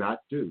 that you not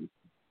do.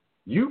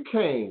 You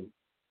came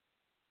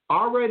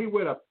already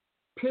with a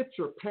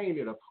picture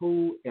painted of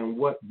who and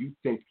what you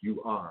think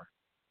you are.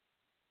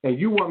 And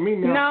you want me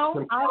now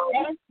to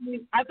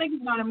I think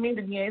it's going to mute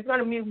again. It's going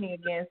to mute me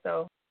again,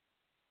 so.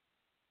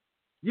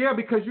 Yeah,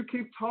 because you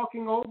keep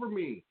talking over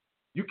me.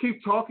 You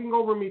keep talking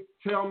over me,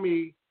 tell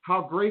me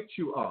how great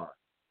you are.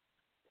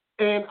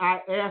 And I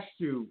asked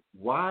you,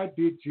 why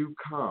did you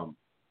come?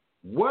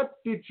 What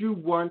did you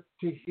want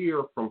to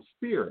hear from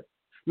Spirit?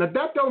 Now,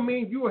 that don't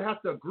mean you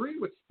have to agree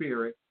with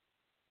Spirit.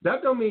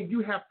 That don't mean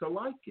you have to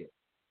like it.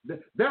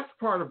 That's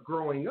part of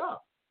growing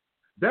up.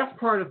 That's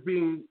part of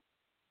being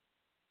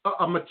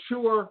a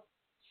mature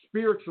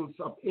spiritualist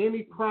of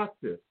any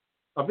practice,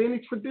 of any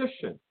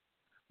tradition.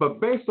 But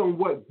based on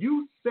what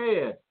you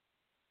said,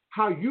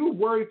 how you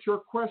worded your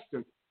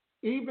questions,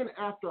 even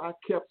after I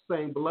kept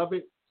saying,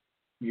 beloved,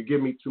 you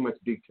give me too much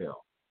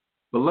detail.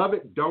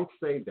 Beloved, don't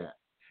say that.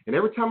 And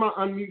every time I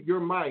unmute your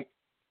mic,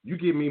 you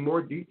give me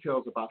more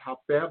details about how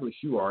fabulous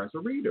you are as a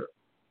reader.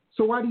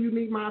 So why do you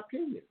need my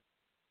opinion?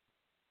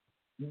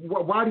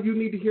 Why do you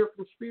need to hear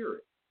from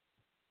Spirit?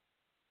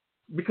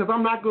 Because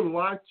I'm not going to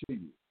lie to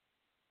you.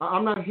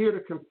 I'm not here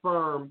to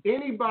confirm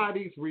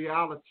anybody's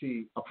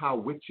reality of how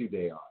witchy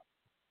they are,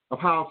 of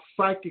how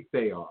psychic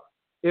they are.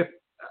 If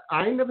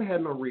I ain't never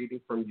had no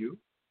reading from you,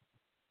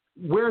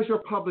 where's your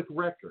public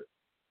record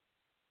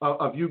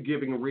of you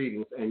giving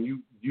readings and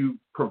you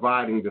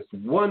providing this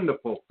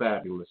wonderful,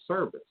 fabulous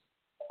service?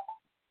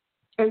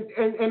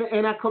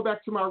 And I come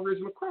back to my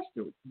original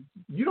question.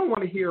 You don't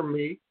want to hear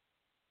me.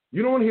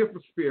 You don't want to hear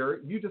from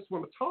Spirit. You just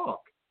want to talk.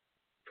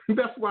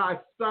 That's why I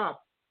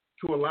stopped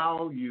to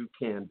allow you,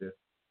 Candace,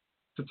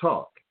 to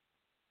talk.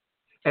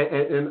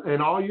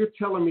 And all you're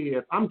telling me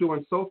is, I'm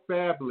doing so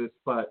fabulous,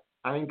 but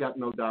I ain't got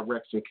no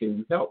direction. Can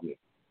you help me?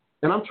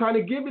 And I'm trying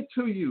to give it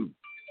to you.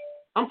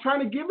 I'm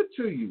trying to give it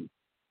to you.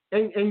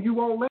 And you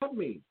won't let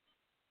me.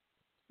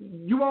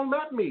 You won't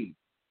let me.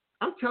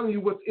 I'm telling you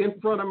what's in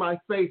front of my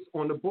face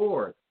on the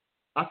board.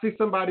 I see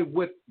somebody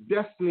with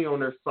destiny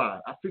on their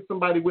side. I see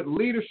somebody with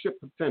leadership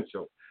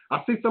potential.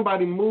 I see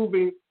somebody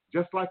moving,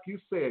 just like you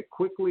said,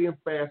 quickly and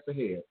fast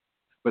ahead.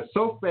 But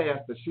so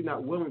fast that she's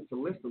not willing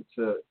to listen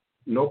to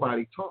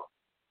nobody talk.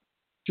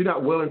 She's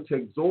not willing to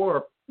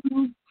absorb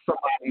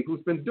somebody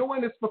who's been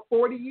doing this for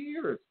 40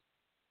 years.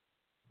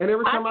 And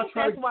every time I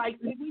try that's why.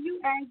 When you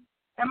ask,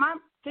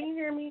 can you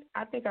hear me?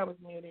 I think I was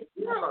muted.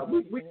 Yeah,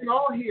 we can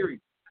all hear you.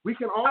 We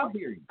can all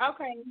hear you.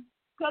 Okay.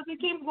 Because it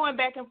keeps going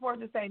back and forth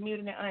to say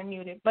muted and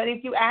unmuted. But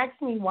if you ask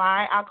me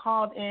why I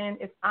called in,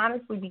 it's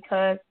honestly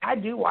because I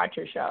do watch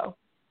your show.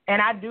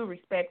 And I do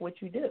respect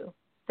what you do.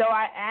 So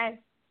I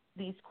asked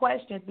these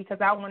questions because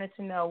I wanted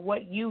to know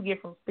what you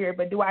get from Spirit.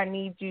 But do I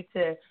need you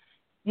to,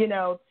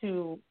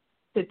 to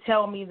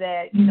tell me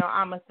that,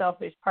 I'm a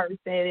selfish person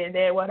and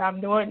that what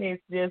I'm doing is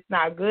just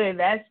not good?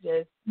 I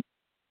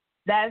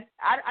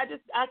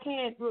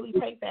can't really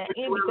take that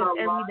in because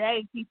every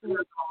day people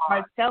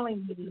are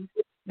telling me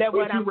that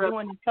what I'm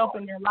doing is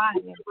helping their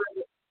lives.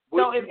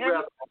 So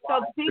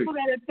the people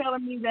that are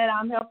telling me that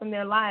I'm helping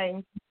their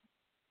lives,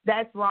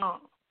 that's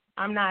wrong.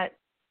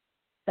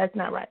 That's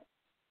not right.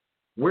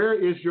 Where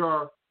is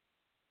your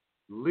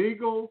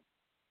legal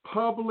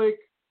public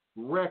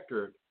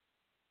record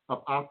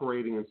of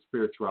operating in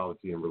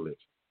spirituality and religion?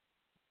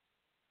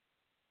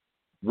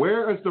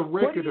 Where is the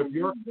record of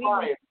your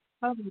clients?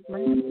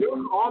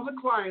 All the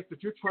clients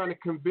that you're trying to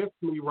convince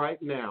me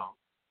right now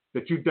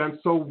that you've done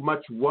so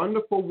much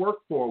wonderful work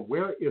for,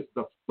 where is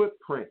the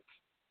footprint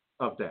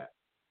of that?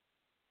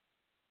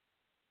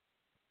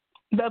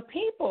 The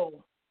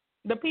people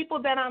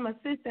that I'm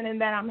assisting and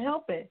that I'm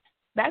helping.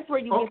 That's where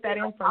you get that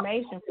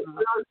information from.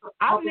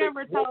 I've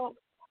never told.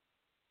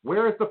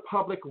 Where is the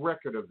public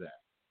record of that?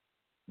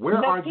 Where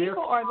the are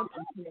people or the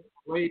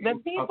public? The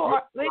people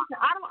are. Listen,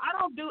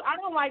 I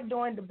don't like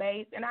doing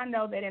debates, and I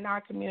know that in our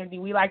community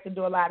we like to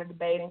do a lot of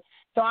debating.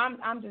 So I'm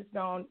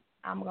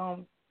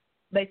gonna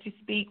let you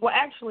speak. Well,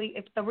 actually,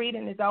 if the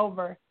reading is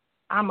over,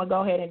 I'm gonna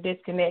go ahead and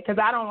disconnect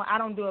because I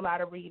don't do a lot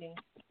of reading,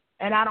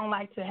 and I don't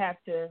like to have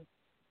to.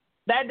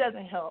 That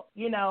doesn't help.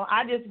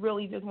 I just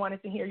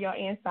wanted to hear your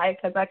insight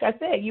because, like I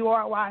said, you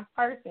are a wise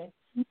person.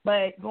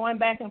 But going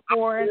back and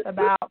forth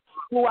about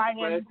who I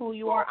am and who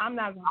you are, I'm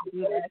not going to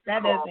do that.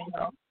 That doesn't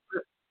help.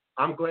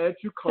 I'm glad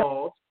you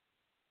called.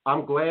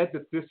 I'm glad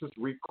that this is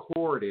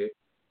recorded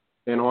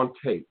and on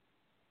tape,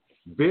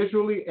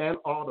 visually and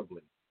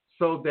audibly,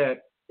 so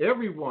that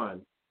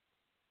everyone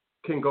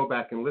can go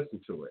back and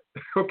listen to it.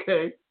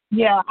 Okay?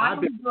 Yeah, I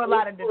don't do a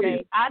lot of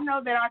debate. I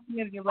know that our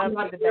community loves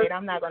to debate.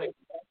 I'm not going to do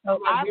that. So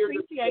I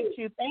appreciate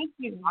you. Thank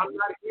you. I'm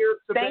not here to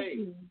debate. Thank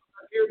you. I'm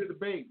not here to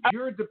debate.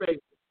 You're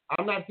debating.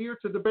 I'm not here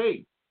to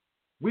debate.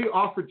 We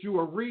offered you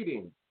a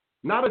reading,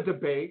 not a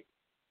debate.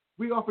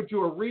 We offered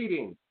you a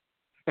reading.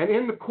 And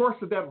in the course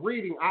of that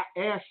reading, I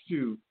asked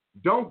you,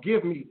 don't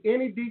give me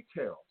any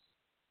details.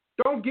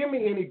 Don't give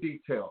me any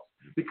details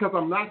because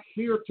I'm not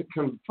here to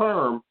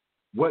confirm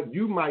what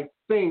you might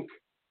think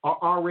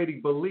or already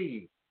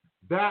believe.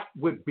 That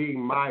would be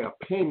my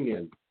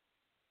opinion.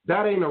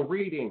 That ain't a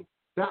reading.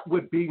 That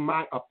would be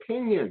my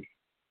opinion.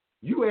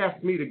 You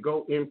asked me to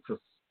go into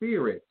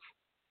spirit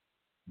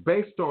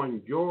based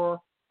on your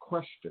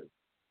question,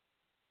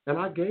 and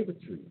I gave it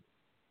to you.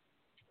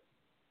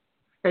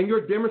 And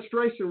your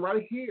demonstration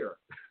right here,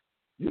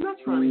 you're not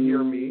trying to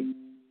hear me.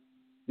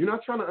 You're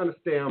not trying to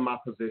understand my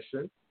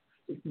position.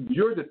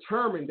 You're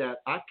determined that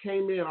I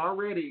came in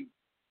already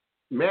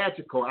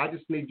magical. I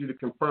just need you to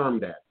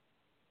confirm that.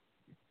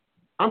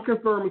 I'm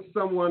confirming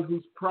someone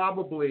who's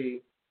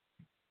probably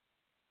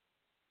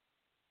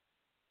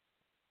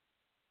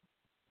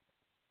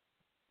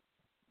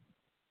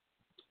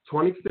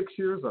 $26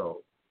 years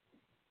old,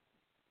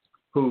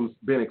 who's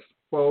been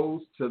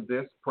exposed to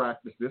this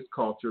practice, this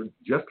culture,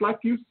 just like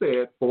you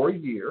said, for a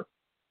year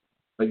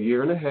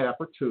and a half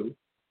or two,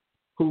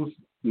 who's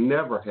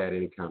never had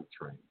any kind of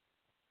training.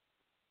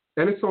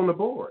 And it's on the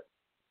board.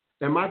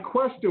 And my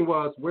question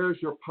was,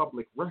 where's your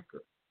public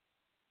record?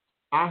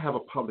 I have a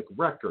public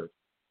record.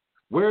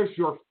 Where's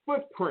your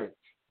footprint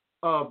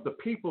of the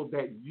people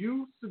that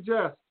you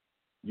suggest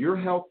you're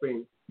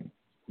helping?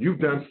 You've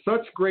done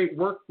such great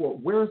work for.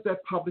 Where's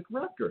that public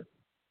record?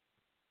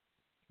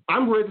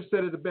 I'm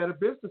registered at the Better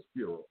Business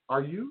Bureau.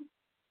 Are you?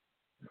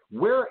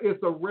 Where is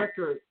the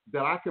record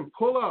that I can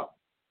pull up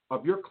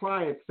of your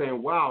client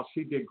saying, wow,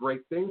 she did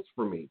great things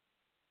for me?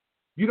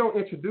 You don't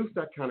introduce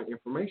that kind of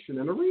information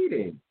in a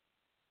reading.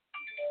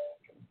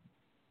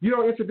 You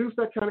don't introduce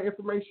that kind of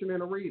information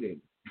in a reading.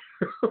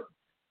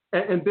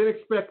 and then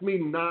expect me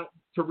not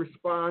to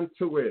respond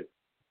to it.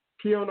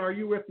 Keon, are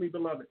you with me,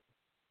 beloved?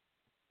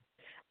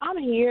 I'm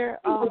here.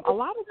 A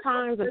lot of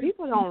times, and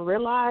people don't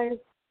realize,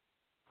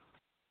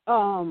 a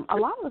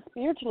lot of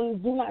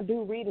spiritualists do not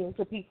do readings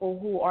to people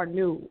who are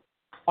new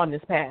on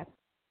this path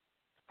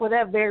for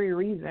that very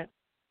reason.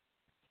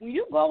 When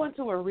you go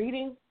into a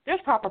reading, there's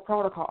proper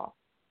protocol.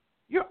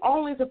 You're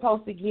only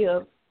supposed to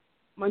give,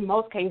 in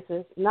most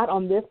cases, not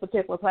on this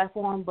particular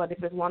platform, but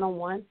if it's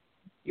one-on-one,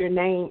 your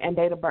name and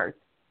date of birth.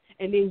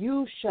 And then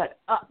you shut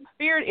up.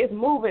 Spirit is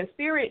moving.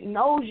 Spirit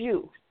knows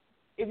you.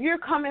 If you're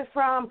coming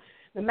from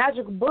the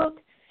magic book,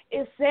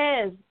 it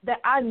says that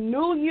I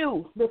knew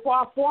you before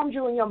I formed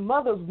you in your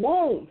mother's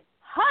womb.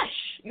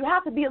 Hush. You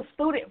have to be a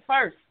student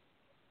first.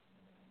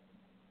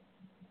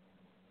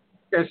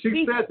 And she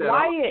be said that.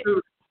 Quiet.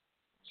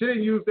 She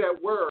didn't use that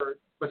word,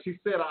 but she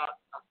said,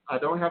 I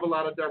don't have a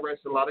lot of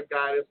direction, a lot of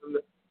guidance.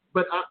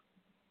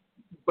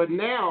 But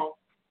now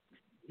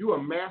you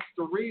a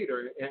master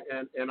reader,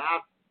 and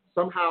I've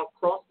somehow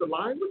crossed the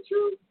line with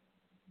you?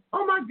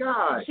 Oh, my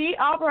God. She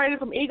operated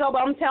from ego,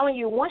 but I'm telling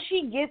you, once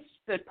she gets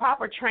the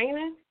proper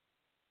training,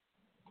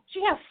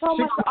 she has so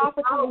much to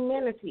offer to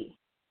humanity.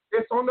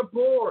 It's on the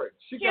board.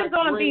 She's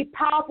going to be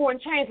powerful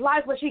and change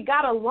lives, but she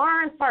got to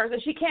learn first,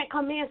 and she can't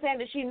come in saying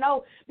that she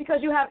knows because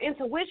you have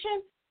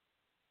intuition.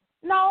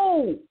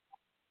 No.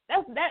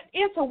 That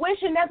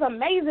intuition, that's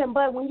amazing,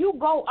 but when you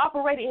go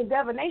operating in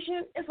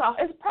divination,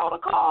 it's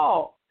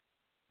protocol.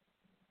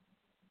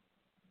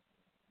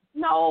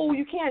 No,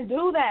 you can't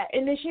do that.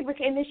 And then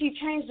she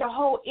changed her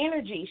whole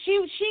energy. She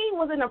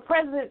was in the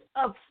presence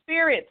of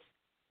spirits,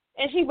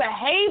 and she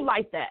behaved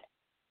like that.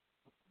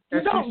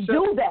 You don't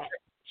do that.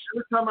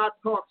 Every time I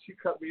talk, she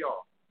cut me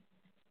off.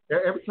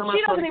 Every time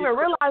she doesn't even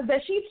realize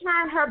that she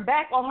turned her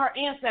back on her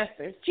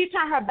ancestors. She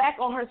turned her back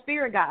on her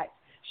spirit guides.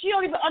 She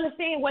don't even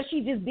understand what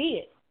she just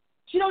did.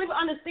 She don't even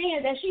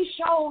understand that she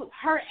showed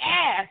her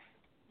ass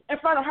in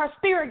front of her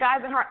spirit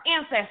guides and her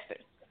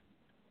ancestors.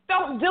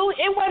 Don't do it.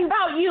 It wasn't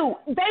about you.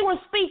 They were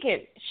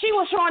speaking. She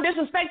was showing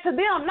disrespect to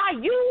them,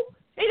 not you.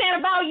 It ain't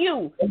about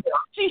you.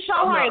 She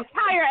showed her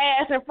entire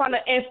ass in front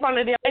of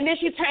them, and then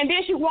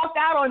she walked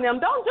out on them.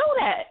 Don't do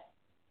that.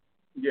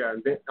 Yeah,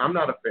 I'm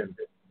not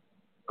offended.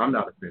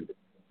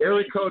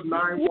 Area code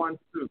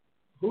 912.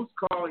 Who's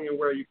calling and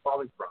where are you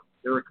calling from?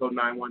 Area code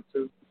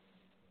 912.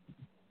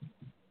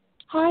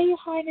 Hi, Your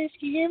Highness.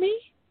 Can you hear me?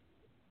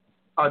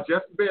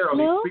 Just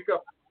barely. Hello? Speak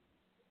up.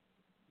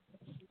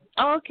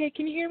 Oh, okay.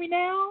 Can you hear me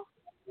now?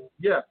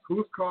 Yes.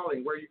 Who's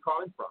calling? Where are you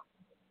calling from?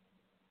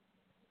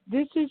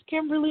 This is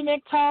Kimberly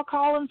McTall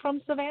calling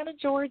from Savannah,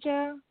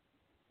 Georgia.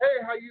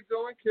 Hey, how you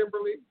doing,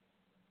 Kimberly?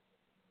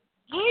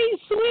 Hey,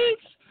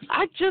 sweets.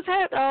 I just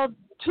had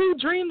 2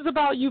 dreams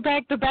about you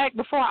back to back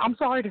before. I'm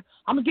going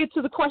to get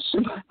to the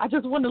question. I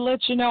just wanted to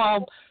let you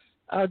know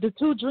the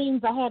 2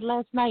 dreams I had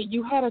last night,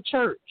 you had a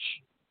church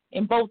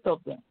in both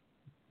of them.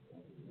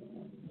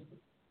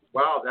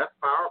 Wow, that's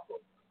powerful.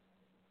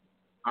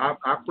 I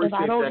appreciate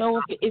that. And I don't know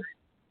if it's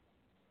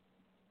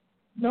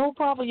no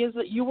problem. Is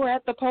that you were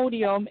at the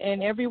podium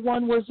and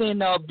everyone was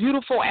in a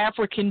beautiful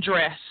African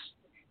dress,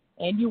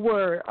 and you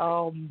were.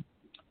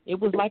 It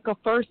was like a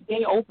first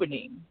day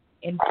opening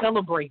and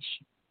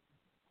celebration.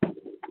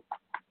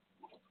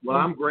 Well,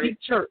 I'm great.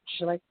 Big church,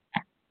 like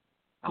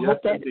I yes,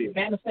 hope that indeed.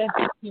 manifests.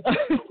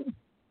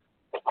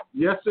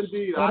 Yes,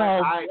 indeed.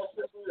 I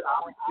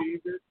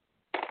received it.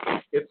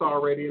 It's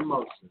already in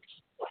motion.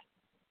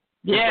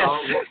 Yes,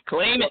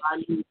 claim it.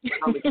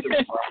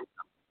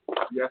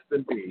 Yes,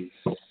 indeed.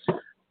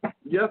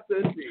 Yes,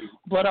 indeed.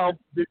 But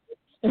did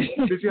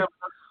you have a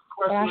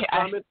question or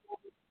comment?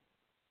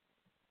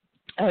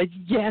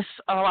 Yes,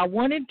 I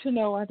wanted to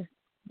know.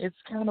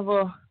 It's kind of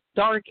a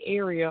dark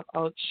area.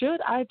 Should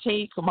I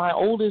take my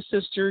oldest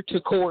sister to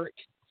court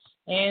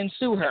and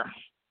sue her?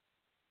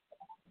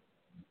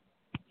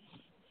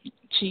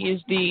 She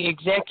is the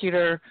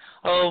executor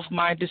of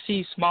my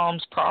deceased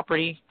mom's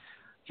property.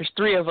 There's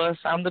 3 of us.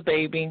 I'm the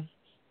baby.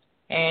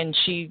 And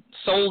she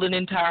sold an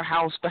entire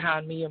house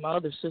behind me and my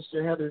other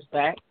sister, Heather's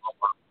back.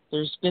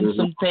 There's been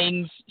some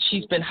things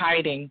she's been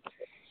hiding.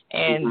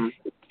 And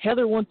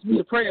Heather wants me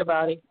to pray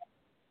about it.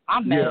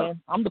 I'm mad. Yeah.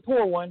 I'm the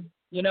poor one,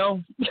 you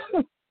know.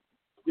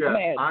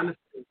 Yeah,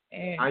 honestly,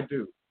 I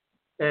do.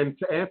 And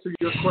to answer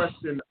your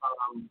question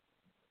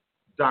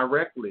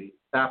directly,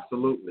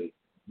 absolutely.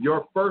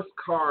 Your first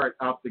card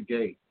out the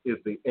gate is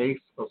the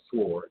Ace of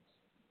Swords.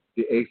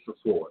 The Ace of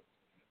Swords.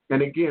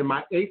 And again,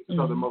 my aces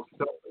are the most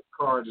selfish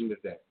card in the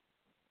deck.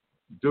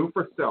 Do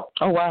for self.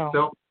 Oh,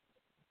 wow.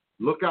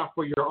 Look out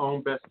for your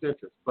own best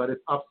interest, but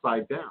it's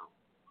upside down,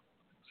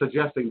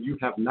 suggesting you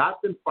have not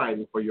been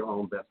fighting for your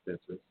own best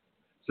interest,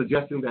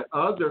 suggesting that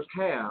others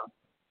have,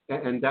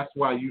 and that's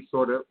why you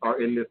sort of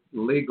are in this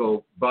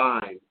legal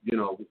bind,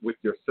 with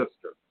your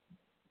sister.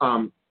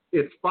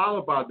 It's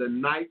followed by the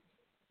Knight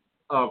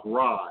of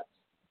Rods.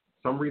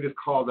 Some readers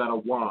call that a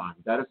wand.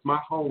 That is my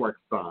homework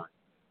sign.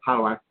 How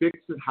do I fix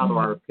it? How do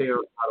I repair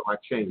it? How do I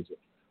change it?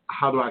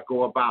 How do I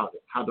go about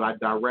it? How do I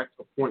direct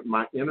or point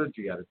my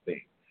energy at a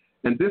thing?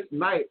 And this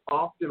knight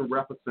often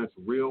represents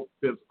real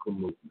physical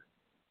movement,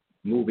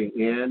 moving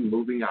in,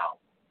 moving out,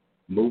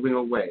 moving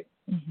away,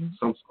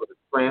 some sort of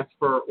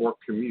transfer or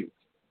commute.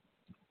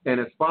 And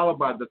it's followed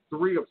by the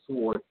Three of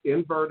Swords,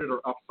 inverted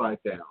or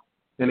upside down.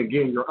 And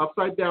again, your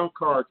upside down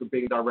cards are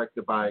being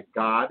directed by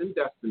God and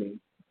destiny,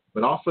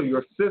 but also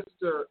your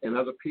sister and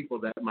other people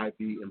that might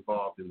be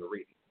involved in the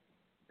reading.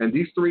 And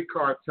these three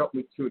cards help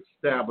me to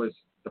establish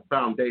the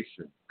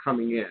foundation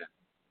coming in,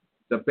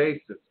 the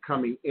basis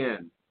coming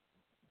in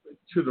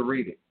to the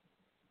reading.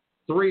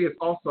 3 is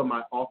also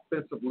my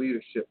offensive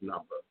leadership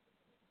number.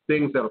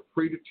 Things that are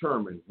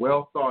predetermined,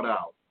 well thought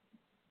out.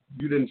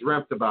 You didn't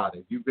dreamt about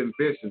it. You've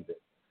envisioned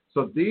it.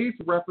 So these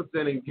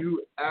representing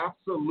you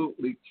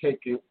absolutely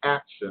taking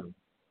action,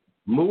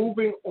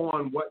 moving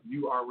on what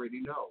you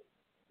already know,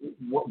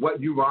 what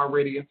you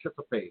already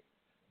anticipate,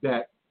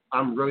 that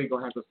I'm really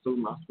going to have to sue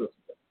my sister.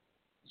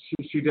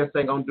 She just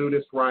ain't going to do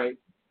this right.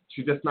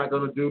 She's just not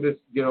going to do this,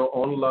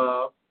 on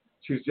love.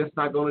 She's just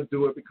not going to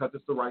do it because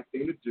it's the right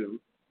thing to do.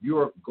 You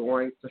are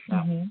going to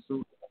have to sue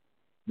her.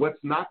 What's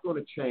not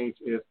going to change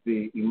is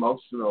the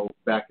emotional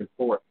back and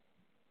forth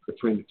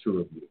between the two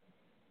of you.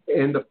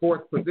 In the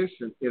fourth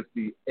position is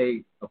the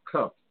Eight of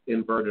Cups,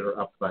 inverted or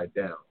upside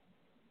down.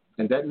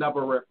 And that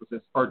number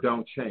represents or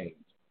don't change.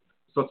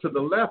 So to the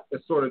left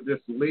is sort of this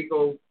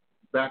legal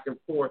back and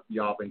forth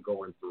y'all been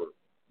going through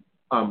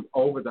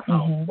over the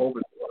house, over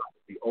the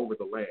property, over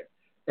the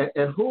land.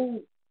 And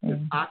who is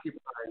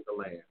occupying the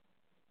land?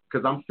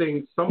 Because I'm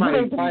seeing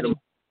somebody. Nobody.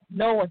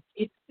 No one.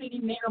 It's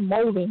sitting there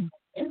molding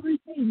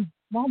everything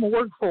Mama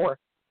worked for.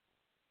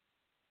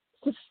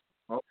 Just,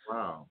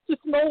 wow.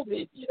 Just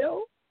molded,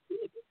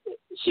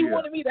 She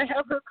wanted me to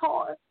have her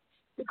car.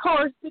 The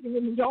car is sitting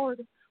in the yard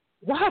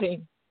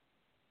rotting.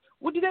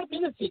 What did that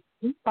benefit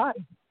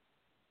anybody?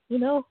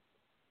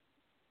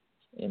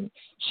 And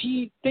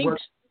she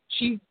thinks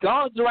she's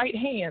God's right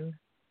hand.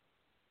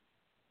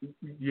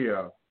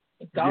 Yeah.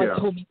 God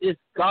told me this.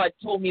 God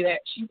told me that.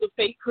 She's a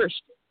fake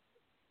Christian.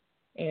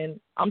 And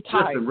I'm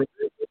tired. Listen,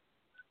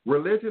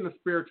 religion and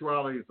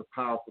spirituality is a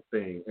powerful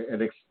thing,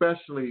 and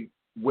especially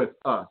with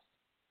us,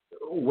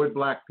 with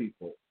Black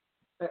people,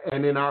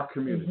 and in our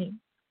community.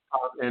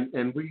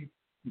 And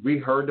we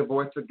heard the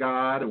voice of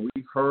God, and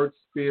we heard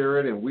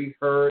spirit, and we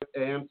heard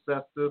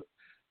ancestors,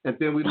 and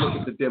then we look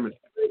at the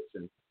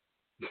demonstration.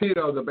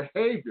 The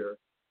behavior,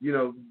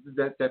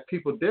 that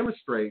people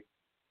demonstrate,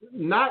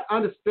 not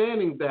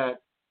understanding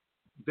that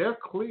they're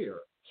clear.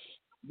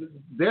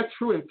 Their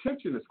true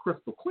intention is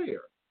crystal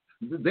clear.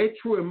 Their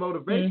true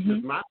motivation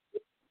is not,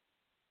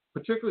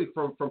 particularly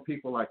from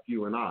people like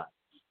you and I.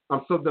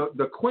 So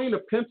the Queen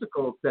of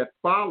Pentacles that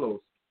follows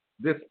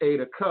this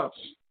Eight of Cups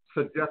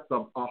suggests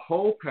a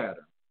whole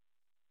pattern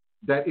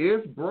that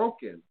is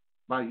broken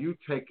by you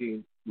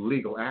taking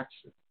legal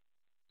action,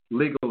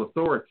 legal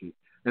authority.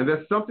 And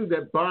there's something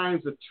that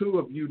binds the two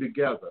of you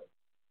together.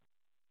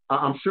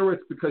 I'm sure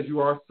it's because you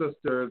are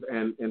sisters,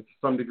 and to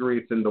some degree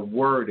it's in the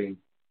wording.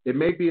 It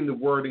may be in the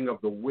wording of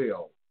the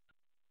will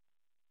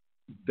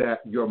that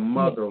your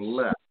mother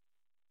left,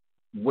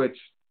 which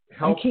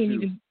helps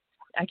you.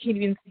 I can't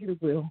even see the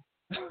will.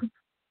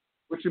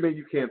 What you mean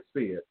you can't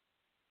see it?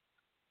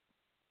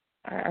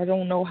 I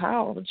don't know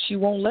how. She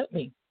won't let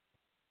me.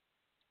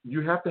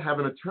 You have to have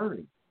an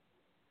attorney.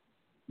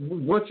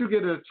 Once you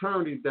get an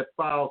attorney that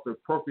files the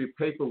appropriate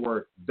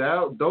paperwork,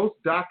 those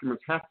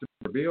documents have to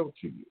be revealed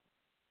to you.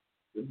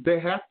 They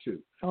have to.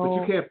 But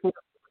you can't force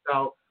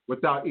it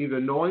without either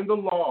knowing the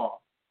law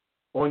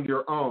on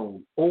your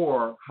own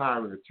or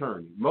hire an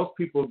attorney. Most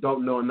people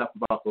don't know enough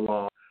about the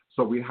law,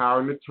 so we hire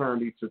an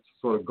attorney to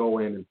sort of go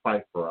in and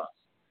fight for us.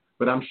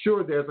 But I'm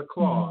sure there's a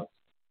clause,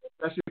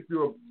 especially if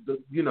you're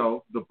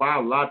the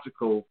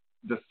biological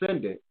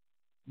descendant,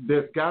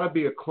 there's got to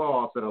be a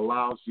clause that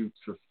allows you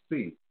to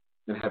see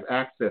and have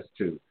access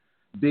to.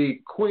 The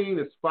Queen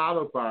is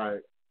followed by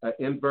an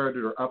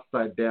inverted or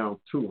upside down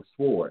Two of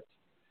Swords.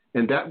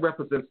 And that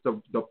represents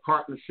the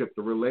partnership,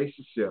 the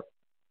relationship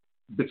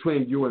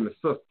between you and the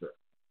sister.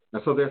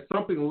 And so there's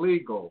something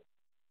legal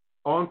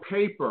on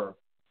paper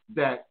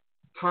that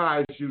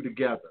ties you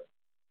together,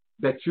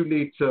 that you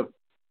need to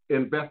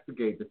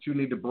investigate, that you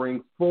need to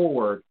bring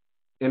forward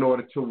in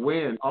order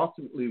to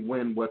ultimately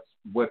win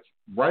what's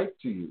right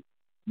to you,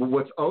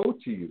 what's owed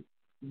to you.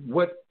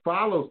 What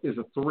follows is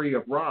a Three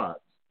of Rods.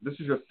 This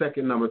is your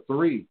second number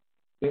 3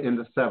 in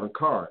the 7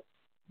 cards.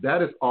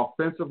 That is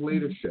offensive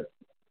leadership.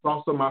 It's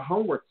also my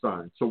homework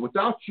sign. So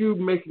without you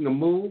making a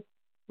move,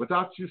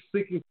 without you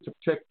seeking to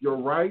protect your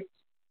rights,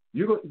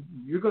 you're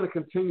going to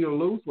continue to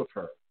lose with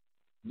her.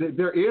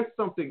 There is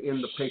something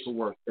in the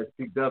paperwork that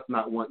she does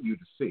not want you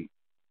to see.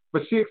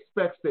 But she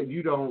expects that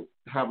you don't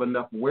have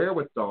enough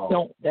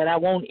wherewithal. That I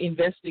won't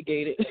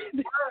investigate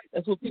it.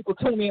 That's what people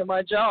tell me at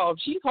my job.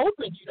 She's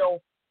hoping you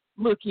don't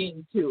look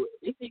into it.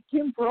 If it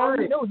came for all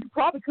you know, you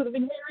probably could have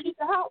inherited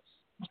the house.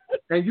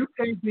 And you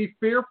can't be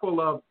fearful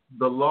of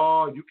the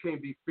law. You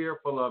can't be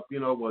fearful of,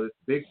 it's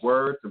big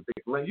words and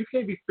big language. You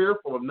can't be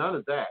fearful of none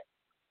of that.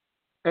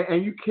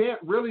 And you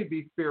can't really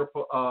be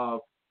fearful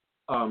of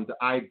the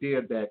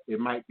idea that it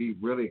might be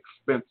really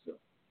expensive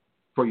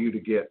for you to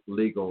get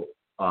legal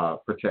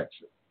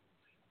protection.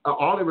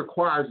 All it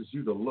requires is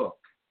you to look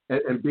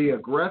and be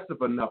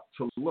aggressive enough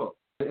to look.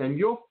 And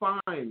you'll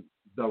find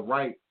the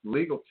right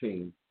legal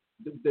team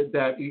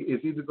that is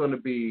either going to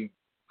be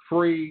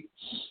free,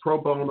 pro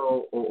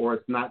bono, or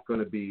it's not going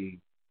to be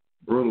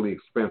brutally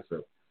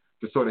expensive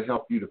to sort of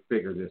help you to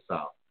figure this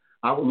out.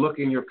 I would look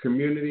in your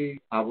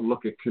community. I would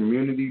look at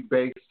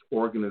community-based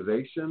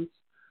organizations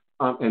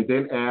and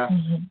then ask,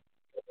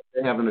 if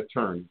they have an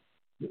attorney.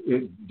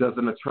 Does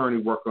an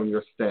attorney work on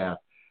your staff?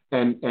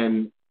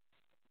 And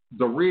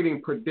the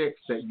reading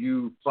predicts that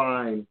you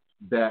find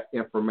that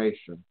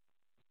information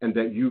and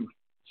that you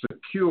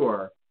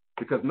secure,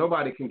 because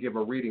nobody can give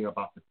a reading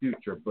about the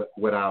future but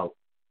without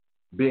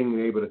being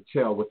able to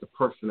tell what the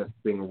person that's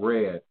being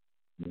read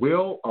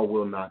will or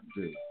will not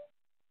do.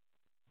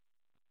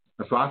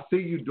 And so I see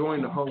you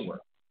doing the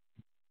homework.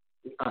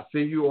 I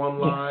see you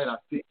online. I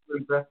see you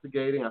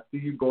investigating. I see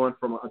you going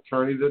from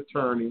attorney to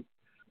attorney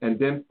and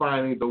then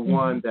finding the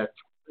one that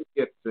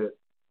gets it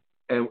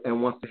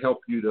and wants to help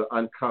you to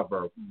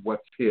uncover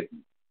what's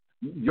hidden.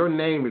 Your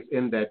name is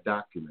in that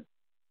document.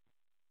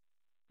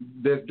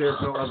 There's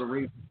no other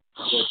reason.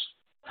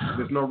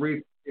 There's no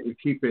reason to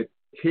keep it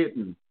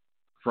hidden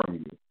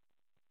from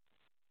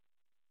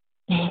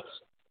you.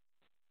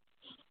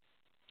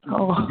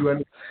 Oh,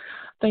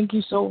 thank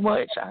you so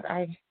much.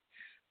 I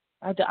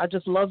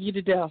just love you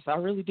to death. I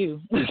really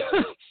do.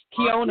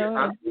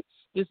 Kiona,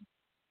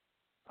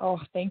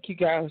 thank you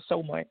guys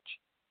so much.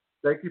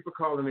 Thank you for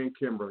calling in,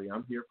 Kimberly.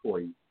 I'm here for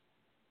you.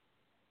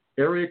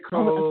 Area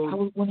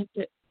code.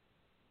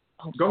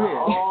 Go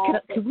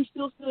ahead. Can we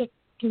still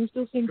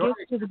send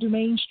gifts to the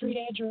Dumaine Street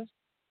address?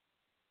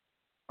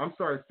 I'm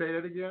sorry. Say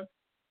that again.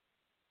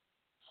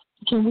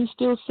 Can we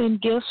still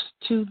send gifts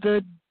to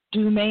the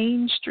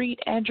Dumaine Street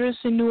address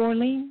in New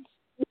Orleans?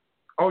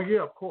 Oh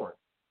yeah, of course.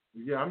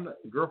 Yeah, I'm not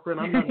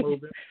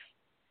moving.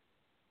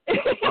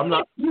 I'm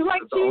not. You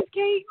like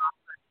cheesecake?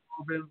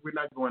 We're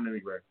not going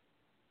anywhere.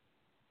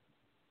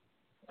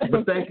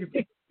 But thank you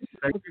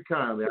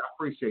kindly. I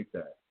appreciate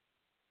that.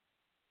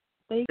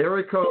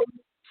 Area code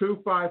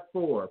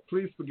 254.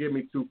 Please forgive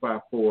me,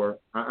 254.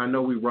 I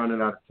know we're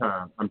running out of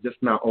time. I'm just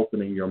now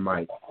opening your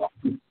mic.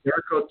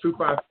 Area code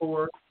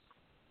 254.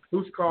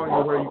 Who's calling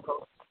or where are you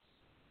calling?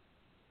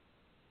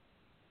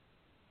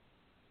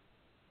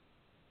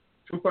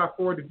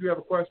 254, did you have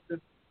a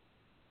question?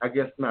 I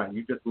guess not.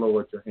 You just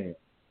lowered your hand.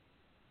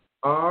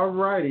 All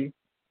righty.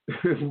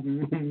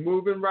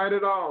 Moving right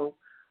along.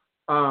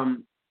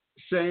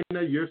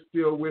 Shayna, you're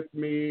still with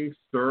me.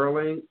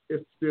 Sterling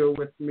is still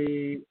with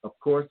me. Of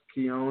course,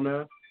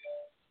 Kiona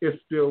is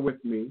still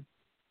with me.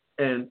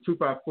 And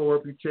 254,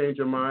 if you change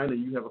your mind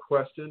and you have a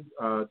question,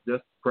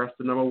 just press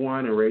the number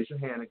 1 and raise your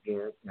hand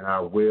again, and I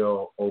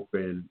will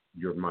open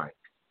your mic.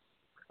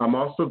 I'm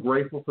also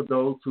grateful for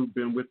those who've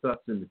been with us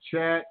in the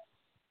chat.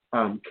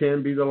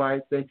 Can Be the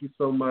Light, thank you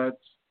so much.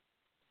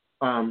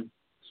 I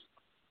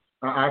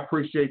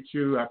appreciate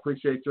you. I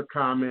appreciate your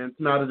comments.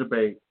 It's not a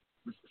debate.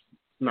 It's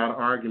not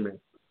an argument.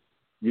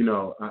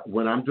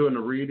 When I'm doing the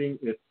reading,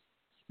 it's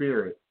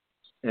spirit.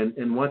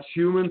 And once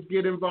humans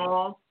get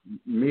involved,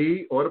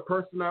 me or the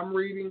person I'm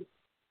reading,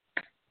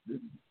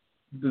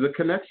 the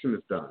connection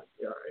is done.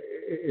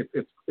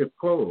 It's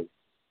closed.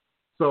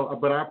 So,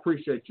 but I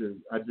appreciate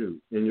you. I do,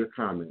 in your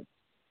comments.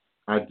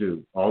 I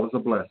do. All is a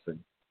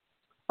blessing.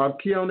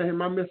 Kiona,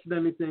 am I missing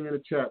anything in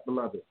the chat,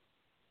 beloved?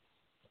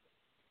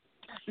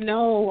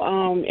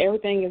 No,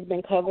 everything has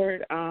been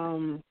covered.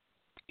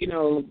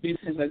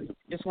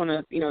 Just want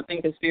to,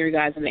 thank the spirit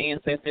guides and the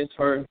ancestors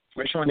for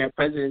showing their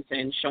presence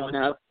and showing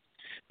up.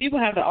 People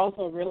have to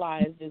also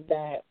realize is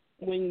that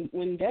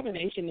when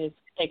divination is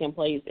taking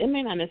place, it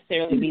may not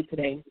necessarily be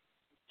today.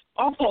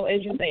 Also,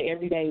 as you say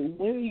every day,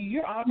 when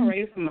you're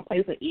operating from a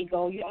place of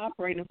ego, you're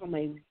operating from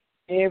a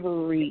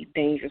very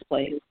dangerous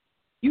place.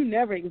 You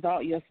never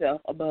exalt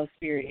yourself above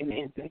spirit and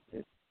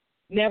ancestors.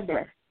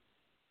 Never.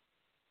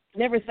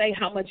 Never say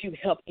how much you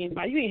help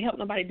anybody. You ain't help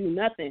nobody do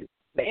nothing.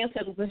 The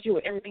ancestors bless you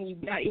with everything you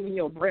got, even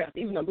your breath,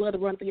 even the blood that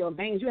runs through your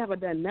veins. You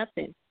haven't done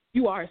nothing.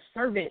 You are a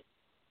servant.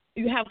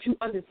 You have to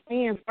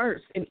understand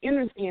first and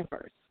understand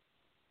first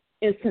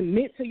and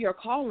submit to your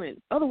calling.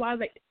 Otherwise,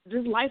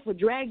 this life will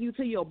drag you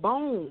to your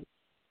bones.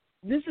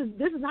 This is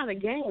not a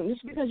game.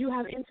 Just because you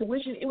have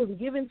intuition, it was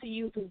given to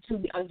you to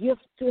be a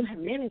gift to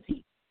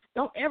humanity.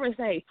 Don't ever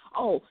say,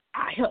 oh,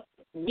 I helped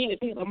many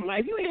people in my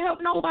life. You ain't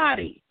helped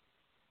nobody.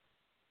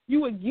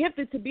 You were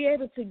gifted to be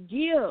able to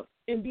give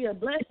and be a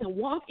blessing.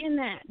 Walk in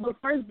that, but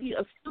first be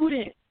a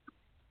student.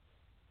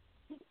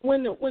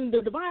 when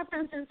the divine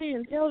presence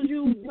in tells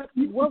you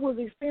what was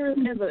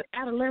experienced as an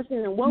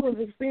adolescent and what was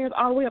experienced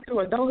all the way up to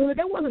adulthood,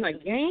 that wasn't a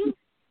game.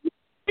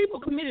 People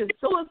committed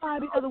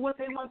suicide because of what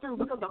they went through,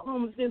 because of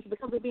homelessness,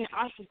 because of being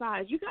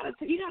ostracized. You gotta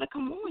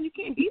come on. You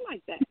can't be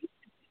like that.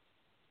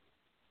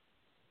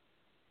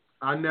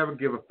 I never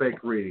give a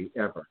fake reading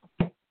ever.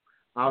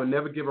 I'll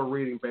never give a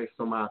reading based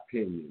on my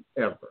opinion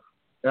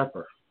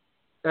ever.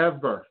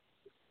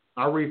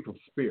 I read from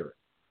spirit.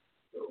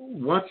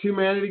 Once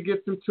humanity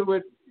gets into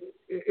it,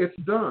 it's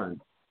done.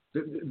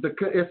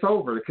 It's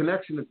over. The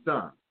connection is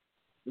done.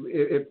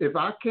 If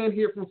I can't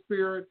hear from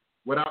spirit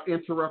without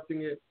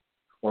interrupting it,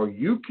 or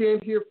you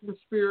can't hear from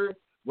spirit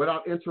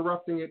without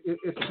interrupting it,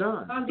 it's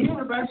done.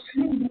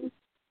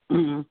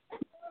 Mm-hmm.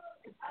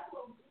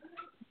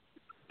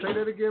 Say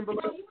that again,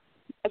 beloved.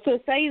 To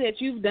say that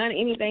you've done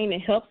anything to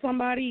help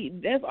somebody,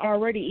 that's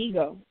already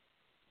ego.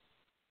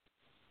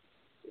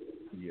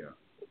 Yeah.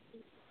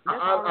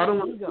 I don't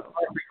want to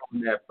argue on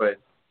that, but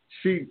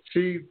she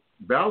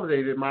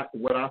validated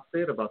what I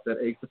said about that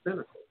Ace of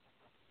Pentacles.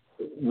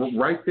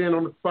 Right then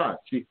on the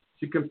spot. She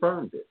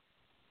confirmed it.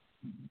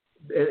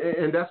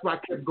 And that's why I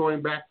kept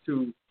going back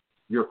to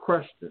your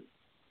question.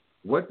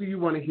 What do you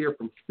want to hear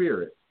from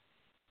spirit?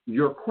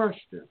 Your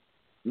question.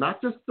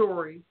 Not your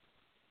story,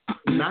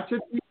 not your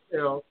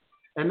details.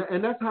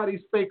 And that's how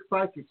these fake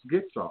psychics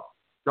get y'all.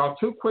 Y'all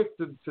too quick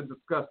to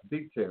discuss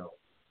details.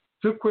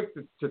 Too quick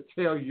to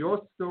tell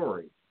your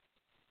story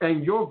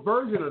and your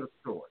version of the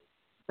story.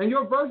 And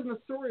your version of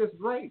the story is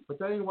great, but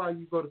that ain't why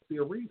you go to see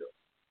a reader.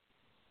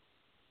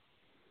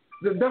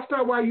 That's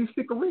not why you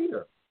seek a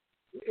reader.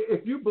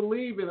 If you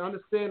believe and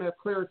understand that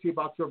clarity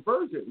about your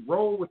version,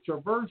 roll with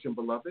your version,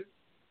 beloved.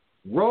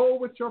 Roll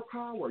with your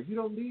power. You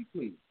don't need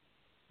me.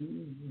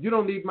 You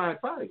don't need my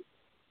advice.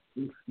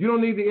 You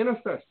don't need the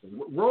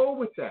intercession. Roll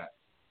with that.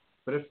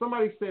 But if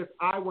somebody says,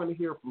 I want to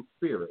hear from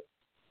spirit,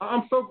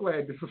 I'm so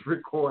glad this was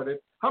recorded.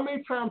 How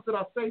many times did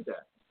I say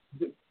that?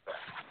 Get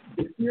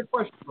to your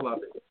question,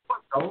 beloved.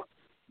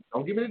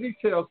 Don't give me the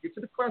details. Get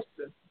to the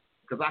question,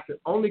 because I can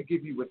only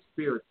give you what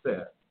spirit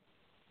says.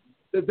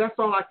 That's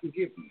all I can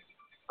give you.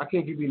 I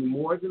can't give you any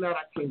more than that.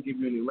 I can't give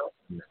you any less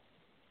than that.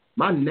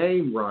 My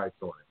name rides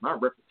on it. My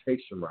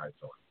reputation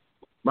rides on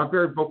it. My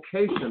very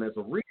vocation as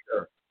a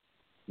reader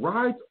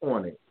rides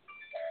on it.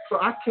 So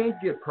I can't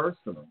get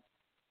personal.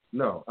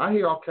 No, I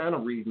hear all kind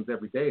of reasons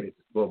every day that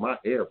just blow my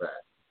hair back.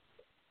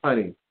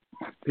 Honey,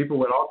 people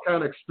with all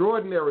kind of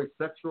extraordinary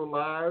sexual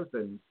lives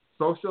and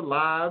social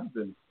lives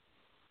and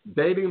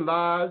dating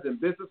lives and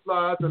business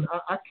lives, and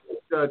I can't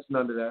judge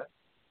none of that.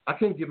 I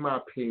can't give my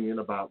opinion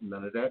about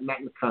none of that, not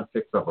in the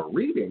context of a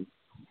reading.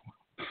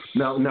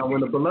 Now,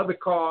 when the beloved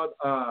called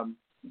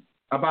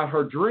about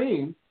her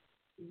dream,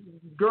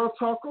 girl,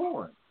 talk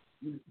on.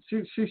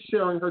 She's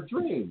sharing her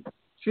dream.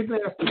 She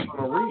didn't ask me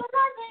for no reading.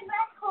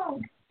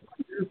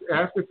 She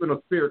asked me for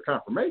no spirit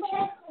confirmation.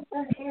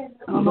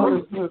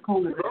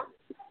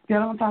 Get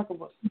on top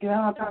of us.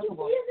 Yeah,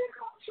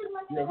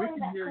 we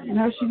can hear you.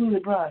 No, she needs a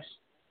brush.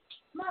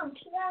 Mom,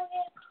 can I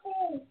get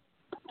cold?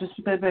 Just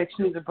put that back.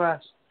 She needs a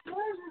brush.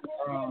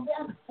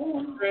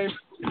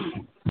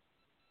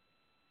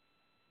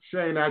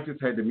 Shane, I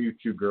just had to mute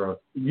you,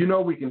 girl. You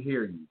know we can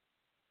hear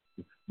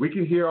you. We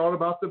can hear all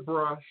about the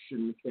brush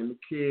and the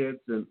kids,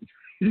 and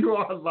you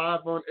are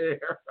live on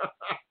air.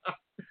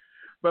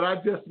 But I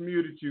just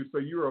muted you, so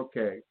you're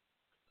okay.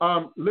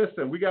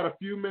 Listen, we got a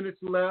few minutes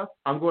left.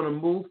 I'm going to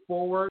move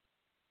forward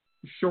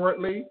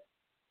shortly.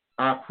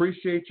 I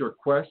appreciate your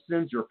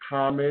questions, your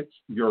comments,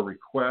 your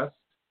requests.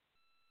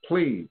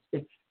 Please,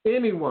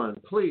 anyone,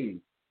 please.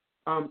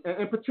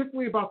 And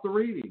particularly about the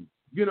reading.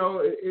 You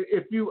know,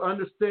 if you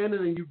understand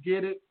it and you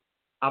get it,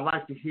 I'd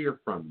like to hear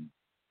from you.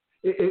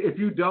 If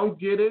you don't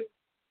get it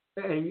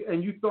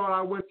and you thought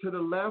I went to the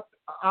left,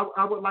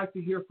 I would like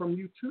to hear from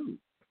you too.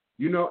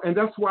 You know, and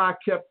that's why I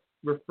kept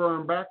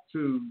referring back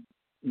to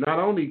not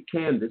only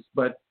Candace,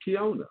 but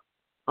Kiona.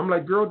 I'm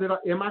like, girl,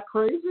 am I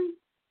crazy?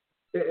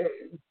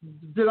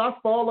 Did I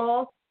fall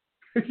off?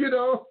 You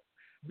know,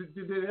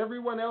 did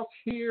everyone else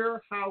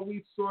hear how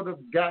we sort of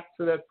got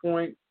to that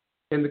point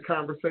in the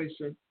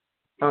conversation?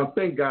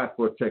 Thank God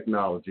for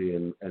technology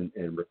and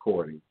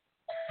recording.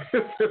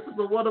 This is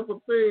a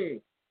wonderful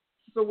thing.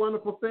 It's a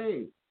wonderful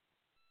thing.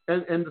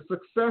 And the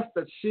success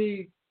that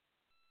she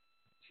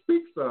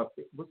speaks of,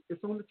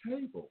 it's on the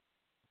table.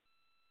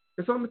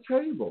 It's on the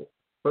table.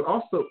 But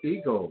also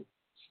ego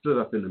stood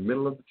up in the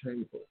middle of the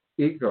table.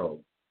 Ego,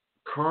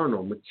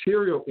 carnal,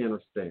 material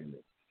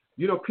understanding.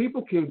 You know,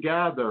 people can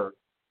gather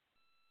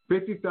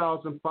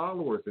 50,000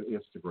 followers on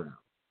Instagram.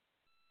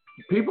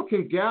 People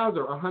can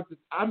gather 100.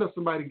 I know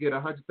somebody get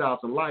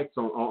 100,000 likes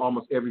on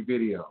almost every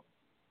video.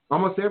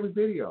 Almost every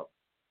video.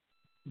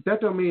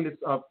 That don't mean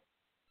it's of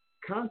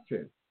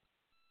content.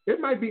 It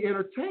might be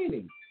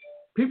entertaining.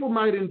 People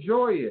might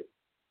enjoy it,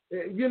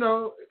 you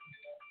know,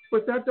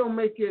 but that don't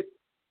make it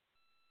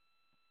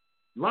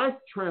life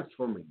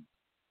transforming.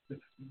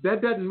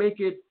 That doesn't make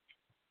it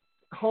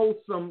hold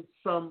some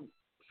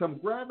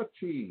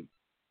gravity.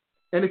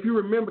 And if you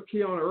remember,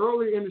 Keon,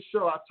 earlier in the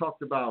show, I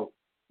talked about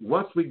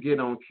once we get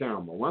on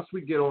camera, once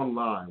we get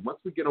online, once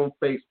we get on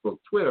Facebook,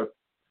 Twitter,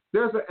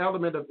 there's an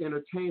element of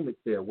entertainment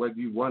there, whether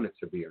you want it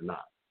to be or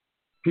not.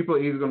 People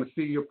are either going to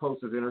see your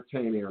post as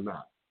entertaining or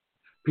not.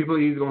 People are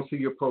either going to see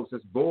your post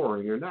as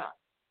boring or not.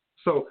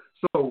 So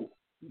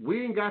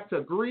we ain't got to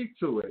agree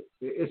to it.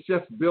 It's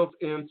just built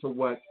into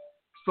what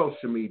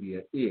social media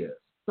is.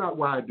 It's not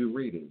why I do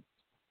readings.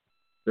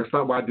 That's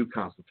not why I do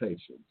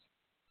consultations.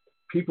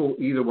 People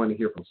either want to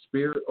hear from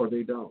spirit or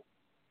they don't.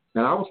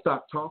 And I will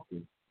stop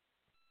talking.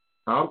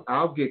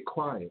 I'll get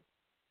quiet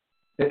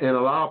and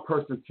allow a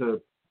person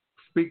to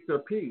speak their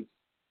piece,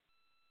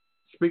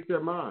 speak their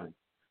mind.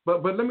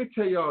 But let me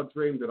tell y'all a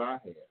dream that I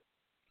had.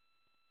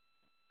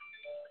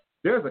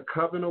 There's a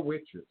coven of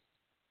witches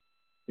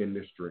in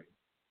this dream.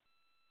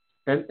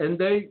 And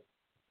they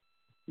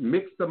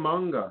mixed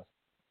among us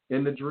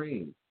in the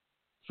dream.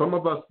 Some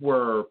of us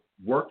were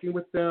working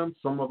with them.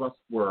 Some of us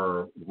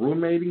were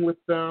roommating with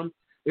them.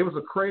 It was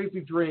a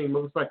crazy dream.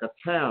 It was like a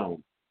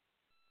town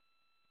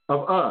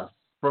of us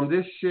from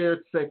this shared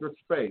sacred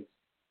space.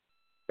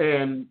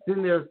 And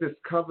then there's this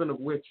coven of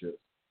witches.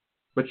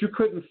 But you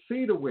couldn't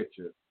see the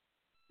witches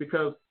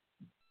because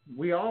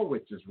we all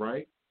witches,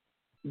 right?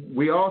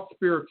 We all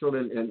spiritual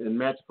and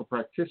magical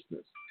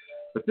practitioners.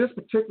 But this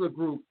particular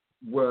group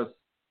was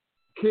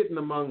hidden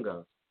among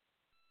us.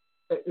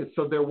 And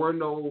so there were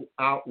no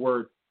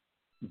outward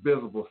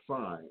visible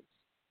signs.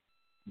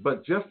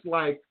 But just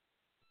like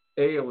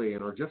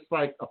alien or just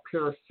like a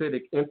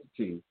parasitic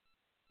entity,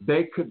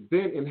 they could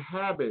then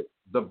inhabit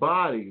the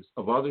bodies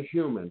of other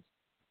humans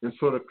and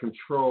sort of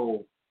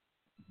control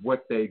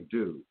what they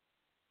do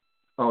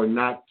or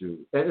not do.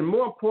 And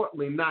more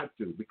importantly, not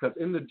do, because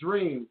in the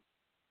dream,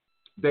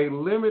 they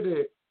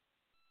limited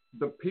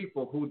the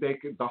people who they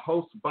could, the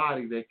host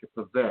body they could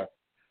possess.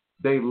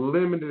 They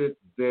limited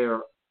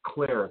their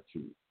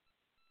clarity,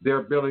 their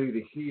ability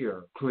to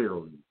hear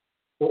clearly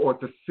or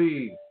to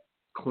see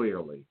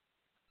clearly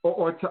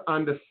or to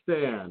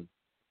understand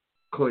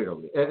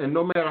clearly. And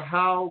no matter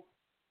how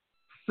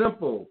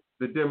simple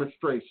the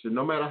demonstration,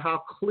 no matter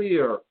how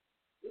clear,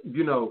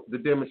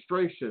 the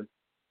demonstration,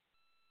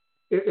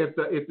 if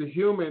the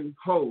human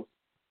host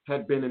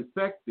had been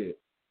infected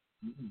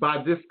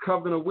by this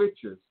coven of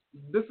witches,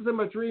 this is in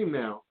my dream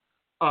now,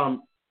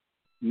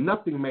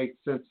 nothing made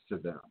sense to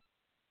them.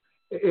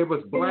 It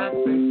was black,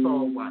 they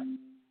saw white.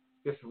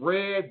 It's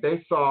red,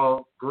 they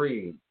saw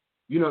green.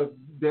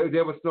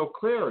 There was no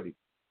clarity.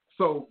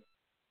 So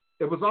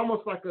it was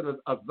almost like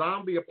a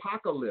zombie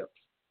apocalypse,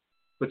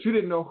 but you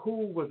didn't know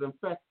who was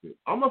infected.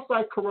 Almost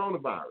like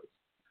coronavirus.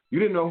 You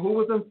didn't know who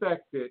was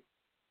infected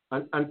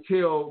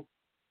until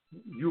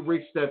you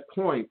reached that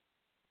point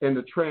in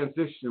the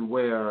transition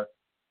where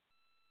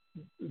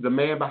the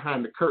man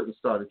behind the curtain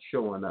started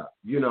showing up.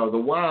 The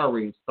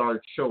wiring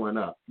started showing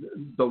up.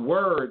 The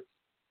words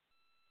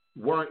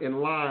weren't in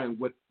line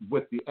with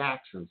the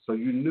action. So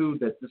you knew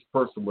that this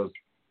person was,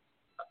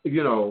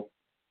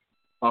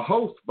 a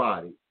host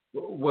body,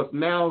 was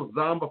now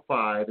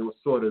zombified and was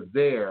sort of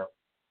there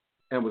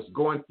and was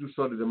going through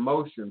sort of the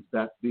motions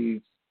that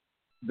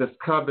this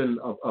coven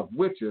of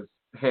witches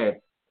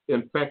had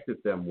infected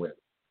them with.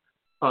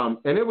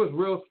 And it was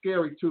real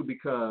scary, too,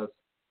 because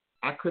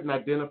I couldn't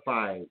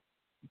identify,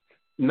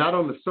 not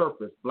on the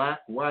surface, black,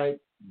 white,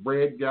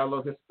 red,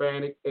 yellow,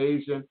 Hispanic,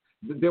 Asian.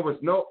 There was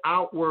no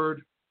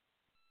outward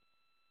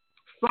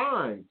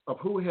signs of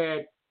who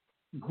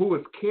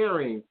was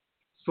carrying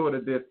sort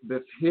of this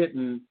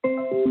hidden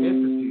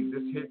entity,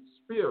 this hidden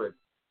spirit,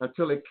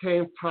 until it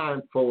came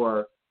time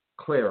for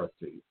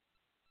clarity.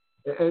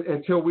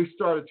 Until we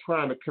started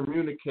trying to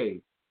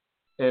communicate.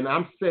 And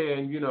I'm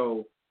saying,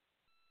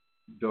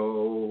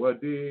 doe a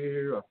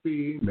deer, a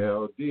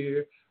female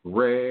deer,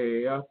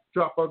 ray a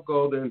drop of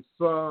golden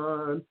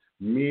sun,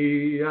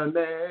 me a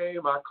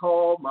name I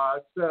call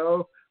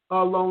myself,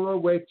 a longer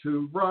way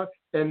to run.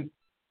 And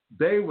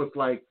they was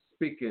like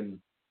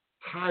speaking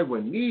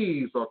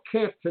Taiwanese or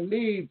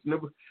Cantonese, and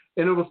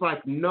it was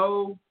like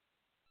no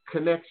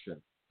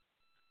connection.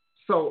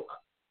 So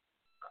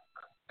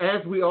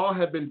as we all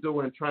have been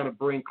doing, trying to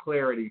bring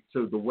clarity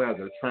to the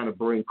weather, trying to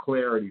bring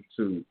clarity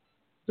to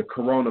the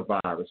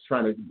coronavirus,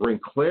 trying to bring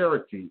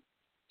clarity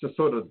to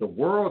sort of the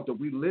world that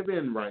we live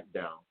in right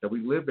now, that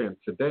we live in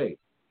today.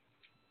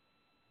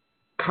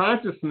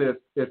 Consciousness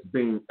is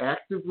being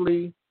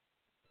actively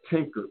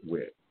tinkered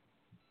with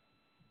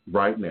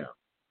right now.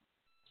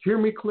 Hear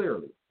me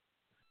clearly.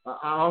 I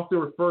often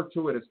refer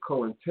to it as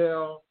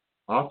COINTEL.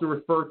 I often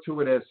refer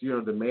to it as,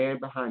 the man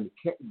behind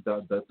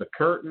the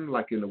curtain,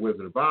 like in The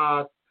Wizard of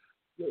Oz.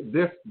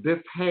 This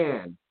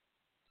hand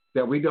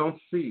that we don't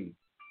see.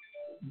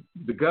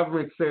 The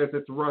government says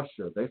it's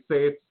Russia. They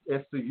say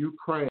it's the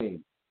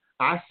Ukraine.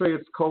 I say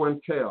it's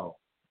COINTEL,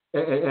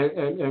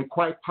 and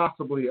quite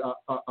possibly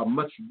a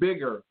much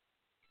bigger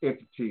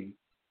entity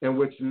in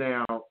which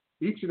now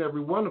each and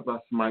every one of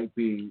us might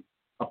be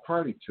a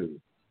party to,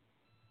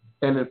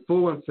 and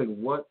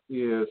influencing what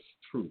is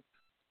truth.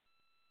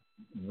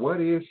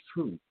 What is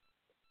truth?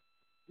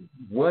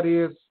 What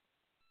is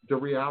the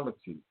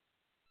reality?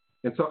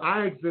 And so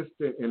I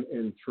existed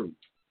in truth.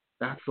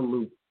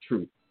 absolute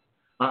truth.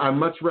 I'd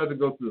much rather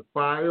go through the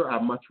fire.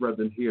 I'd much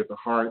rather hear the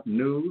hard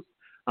news.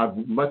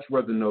 I'd much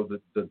rather know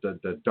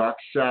the dark,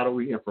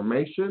 shadowy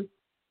information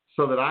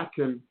so that I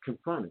can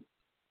confront it,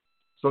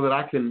 so that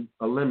I can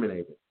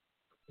eliminate it,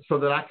 so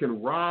that I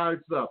can rise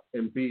up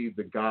and be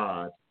the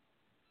God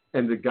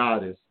and the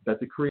goddess that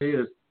the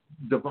Creator's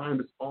divine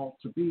us all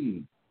to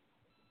be.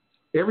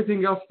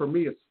 Everything else for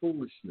me is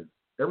foolishness.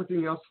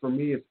 Everything else for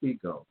me is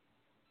ego.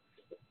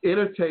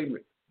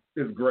 Entertainment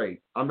is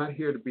great. I'm not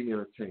here to be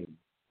entertaining.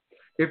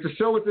 If the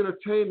show is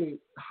entertaining,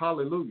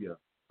 hallelujah.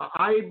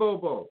 I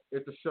bobo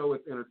if the show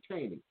is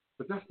entertaining.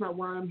 But that's not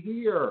why I'm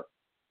here.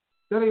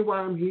 That ain't why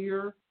I'm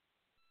here.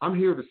 I'm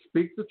here to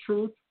speak the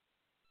truth,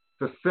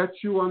 to set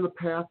you on the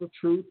path of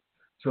truth,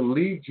 to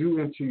lead you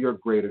into your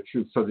greater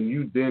truth so that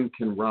you then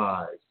can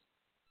rise.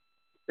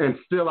 And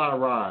still I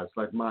rise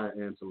like Maya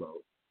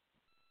Angelou.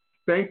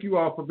 Thank you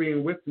all for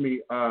being with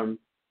me.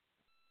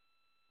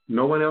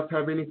 No one else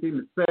have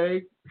anything to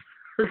say?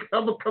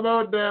 Come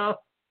on down.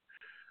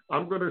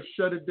 I'm going to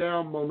shut it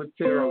down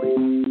momentarily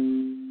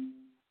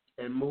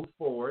and move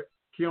forward.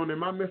 Keon,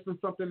 am I missing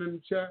something in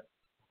the chat?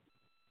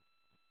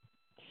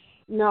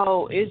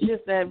 No, it's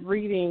just that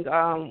reading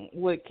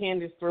what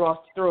Candace threw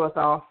us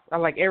off.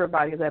 Like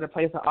everybody is at a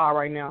place of awe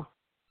right now.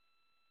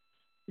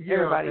 Yeah,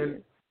 everybody and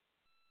is.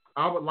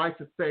 I would like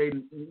to say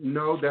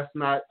no, that's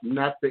not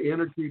the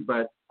energy,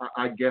 but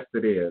I guess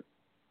it is.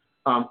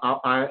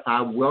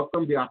 I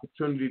welcome the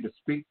opportunity to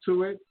speak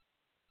to it,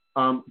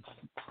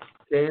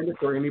 Candace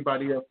or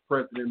anybody else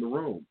present in the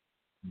room.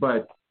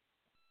 But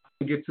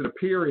get to the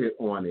period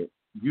on it,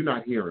 you're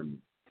not hearing me.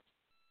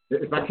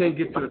 If I can't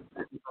get to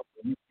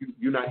the,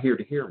 you're not here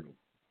to hear me.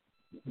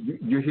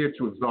 You're here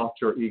to exalt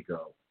your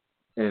ego,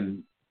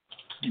 and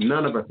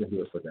none of us are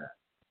here for that.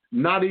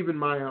 Not even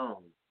my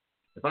own.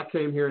 If I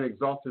came here and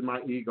exalted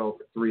my ego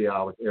for 3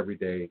 hours every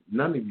day,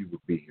 none of you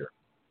would be here.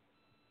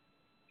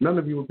 None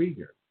of you would be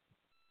here.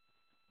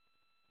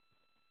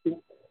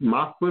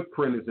 My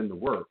footprint is in the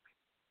work.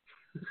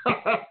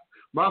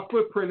 My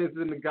footprint is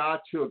in the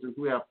godchildren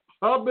who have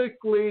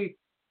publicly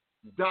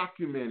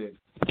documented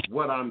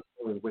what I'm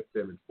doing with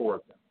them and for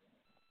them.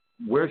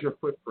 Where's your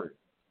footprint?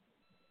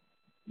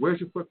 Where's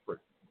your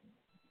footprint?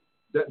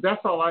 That's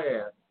all I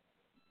ask.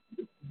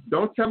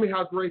 Don't tell me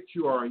how great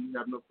you are and you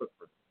have no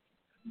footprint.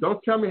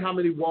 Don't tell me how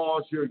many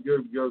walls you're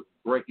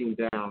breaking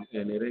down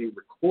and it ain't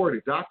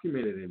recorded,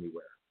 documented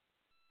anywhere.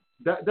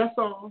 That's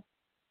all.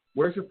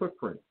 Where's your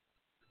footprint?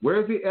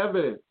 Where's the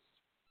evidence?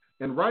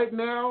 And right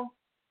now,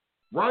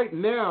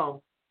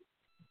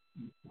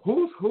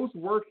 who's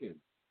working?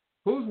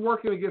 Who's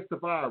working against the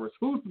virus?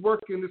 Who's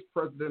working this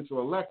presidential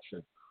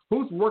election?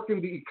 Who's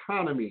working the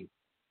economy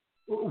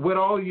with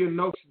all your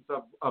notions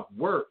of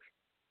work?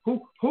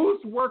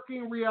 Who's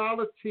working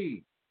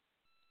reality?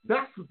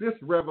 That's what this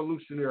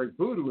revolutionary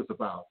voodoo is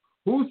about.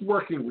 Who's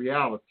working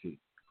reality?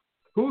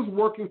 Who's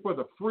working for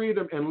the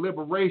freedom and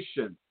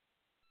liberation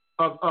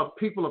of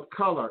people of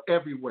color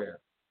everywhere?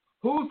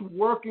 Who's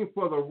working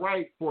for the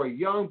right for a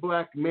young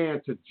black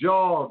man to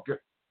jog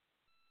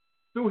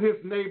through his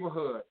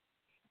neighborhood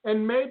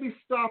and maybe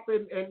stop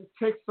and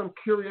take some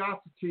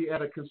curiosity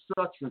at a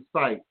construction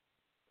site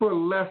for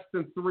less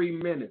than 3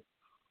 minutes?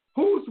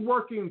 Who's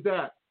working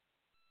that?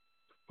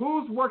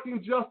 Who's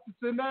working justice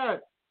in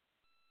that?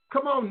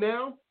 Come on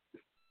now.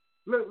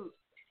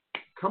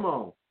 Come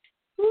on.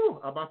 Whew,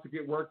 I'm about to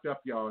get worked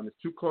up, y'all, and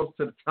it's too close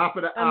to the top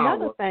of the hour.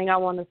 Another thing I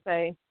want to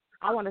say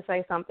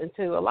something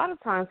too. A lot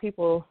of times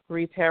people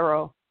read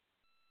tarot.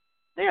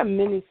 There are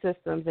many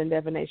systems in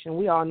divination.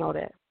 We all know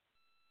that.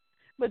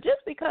 But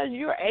just because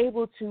you're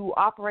able to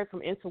operate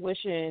from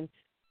intuition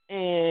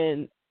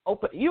and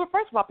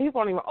first of all,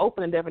 people don't even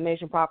open a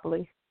divination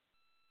properly.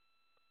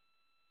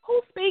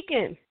 Who's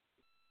speaking?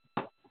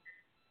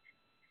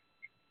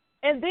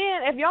 And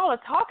then if y'all are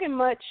talking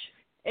much,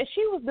 as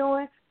she was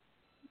doing,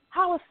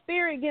 how is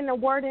spirit getting a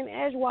word in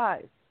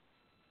edgewise?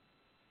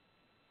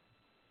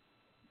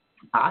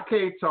 I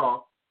can't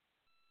talk,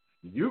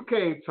 you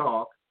can't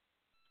talk,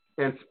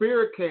 and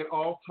spirit can't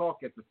all talk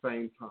at the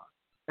same time.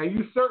 And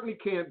you certainly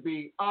can't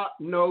be,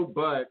 no,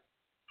 but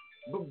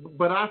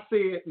I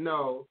said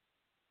no,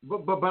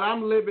 but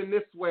I'm living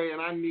this way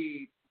and I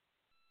need,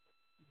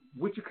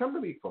 what you come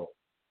to me for?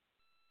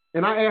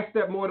 And I asked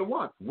that more than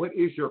once. What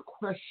is your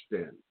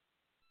question?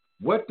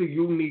 What do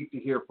you need to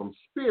hear from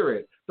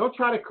spirit? Don't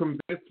try to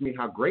convince me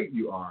how great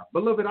you are.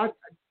 Beloved,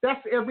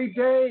 that's every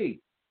day.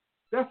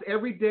 That's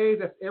every day.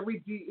 That's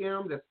every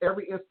DM. That's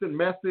every instant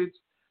message.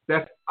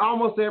 That's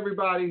almost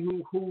everybody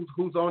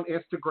who's on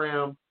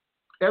Instagram.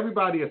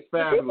 Everybody is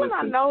fabulous. People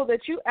not know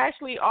that you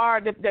actually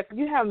are, that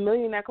you have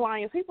millionaire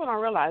clients. People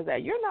don't realize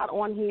that. You're not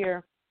on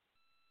here.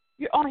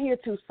 You're on here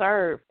to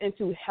serve and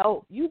to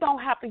help. You don't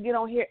have to get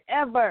on here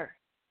ever.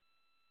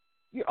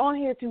 You're on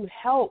here to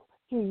help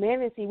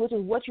humanity, which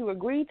is what you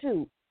agreed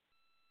to.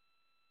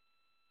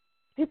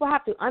 People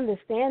have to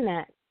understand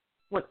that.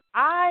 When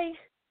I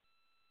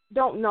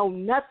don't know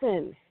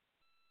nothing,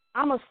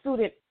 I'm a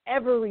student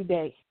every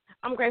day.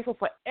 I'm grateful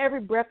for every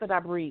breath that I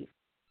breathe.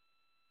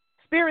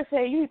 Spirit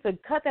said you need to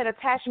cut that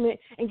attachment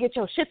and get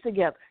your shit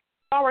together.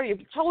 I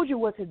already told you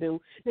what to do.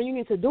 Then you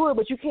need to do it,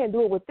 but you can't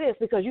do it with this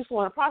because you're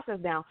slowing the process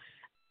down.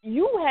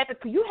 You had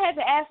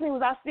to ask me,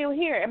 was I still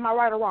here? Am I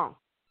right or wrong?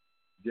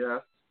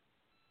 Yes.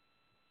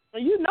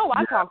 You know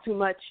I talk too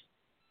much.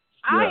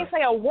 I ain't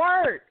say a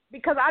word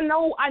because I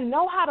know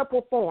how to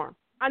perform.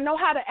 I know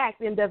how to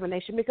act in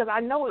divination because I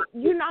know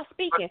you're not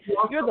speaking.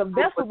 You're the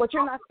vessel, but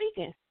you're not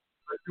speaking.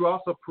 But you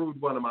also proved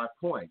one of my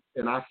points,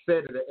 and I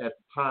said it at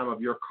the time of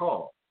your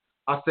call.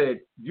 I said,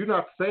 you're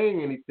not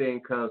saying anything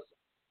because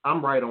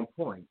I'm right on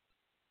point.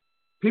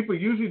 People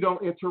usually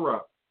don't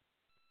interrupt.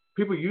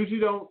 People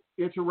usually don't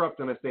interrupt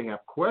unless they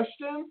have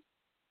questions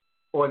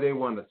or they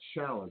want to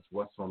challenge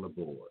what's on the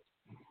board.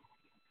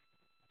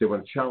 They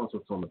want to challenge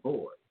what's on the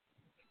board.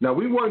 Now,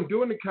 we weren't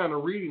doing the kind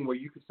of reading where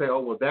you could say, oh,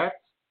 well, that's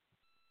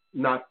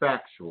not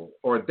factual,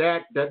 or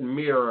that doesn't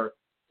mirror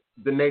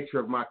the nature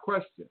of my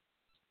question.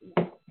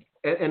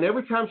 And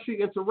every time she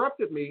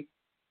interrupted me,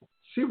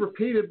 she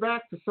repeated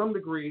back to some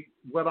degree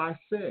what I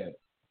said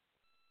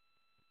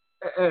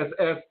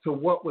as to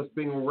what was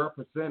being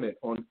represented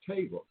on the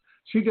table.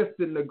 She just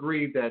didn't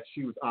agree that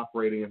she was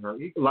operating in her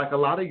ego, like a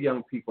lot of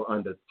young people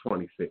under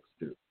 26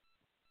 do.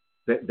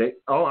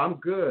 Oh, I'm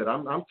good.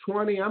 I'm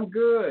 20. I'm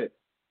good.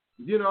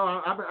 You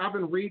know, I've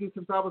been reading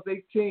since I was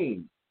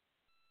 18.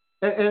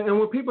 And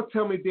when people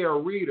tell me they're a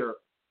reader,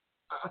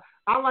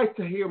 I like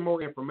to hear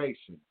more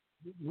information.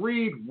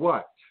 Read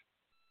what?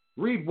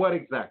 Read what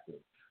exactly?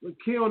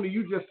 Keona,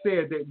 you just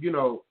said that, you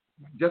know,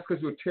 just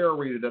because you're a tarot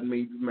reader doesn't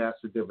mean you've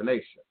mastered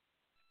divination.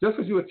 Just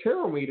because you're a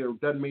tarot reader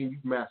doesn't mean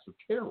you've mastered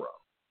tarot.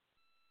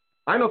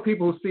 I know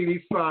people who see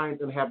these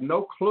signs and have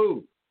no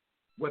clue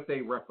what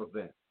they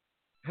represent,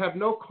 have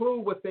no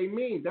clue what they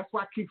mean. That's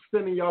why I keep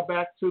sending y'all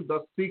back to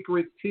the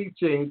secret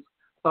teachings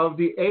of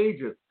the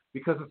ages,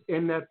 because it's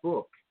in that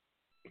book.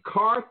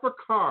 Card for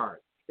card,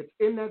 it's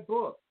in that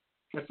book.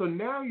 And so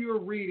now you're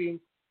reading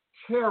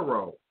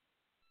tarot.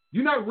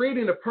 You're not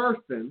reading a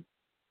person.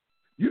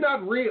 You're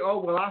not reading, oh,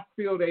 well, I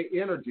feel their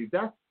energy.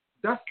 That's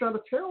not a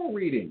tarot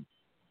reading.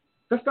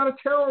 That's not a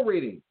tarot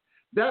reading.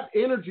 That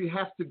energy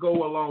has to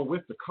go along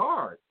with the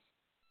cards.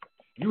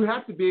 You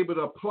have to be able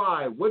to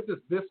apply, what does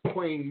this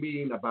queen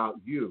mean about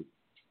you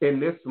in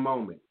this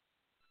moment?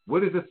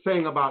 What is it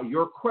saying about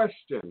your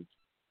questions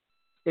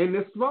in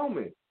this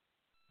moment?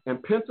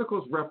 And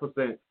pentacles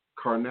represent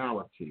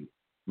carnality,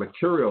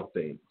 material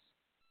things,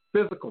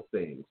 physical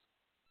things,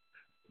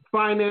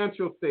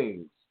 financial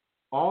things,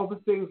 all the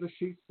things that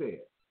she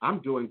said. I'm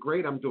doing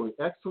great. I'm doing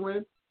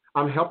excellent.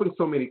 I'm helping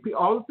so many people.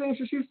 All the things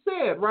that she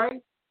said,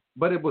 right?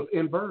 But it was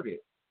inverted.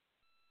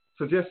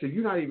 Suggested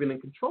you're not even in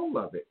control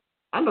of it.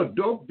 I know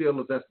dope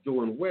dealers that's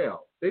doing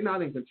well. They're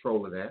not in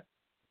control of that.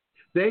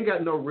 They ain't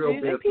got no real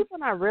business. Do people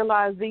not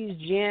realize these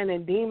jinn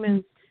and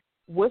demons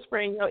whisper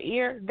in your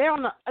ear? They're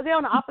on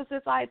the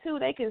opposite side too.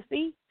 They can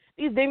see.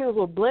 These demons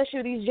will bless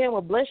you. These jinn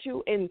will bless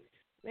you. And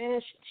man,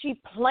 she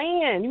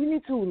playing. You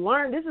need to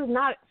learn. This is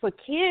not for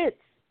kids.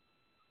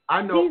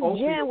 I know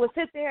these jinn will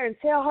sit there and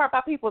tell her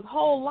about people's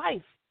whole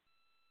life.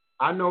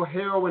 I know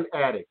heroin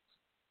addicts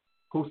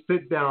who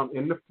sit down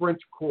in the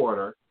French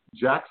Quarter,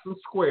 Jackson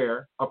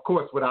Square, of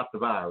course without the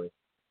virus,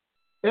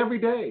 every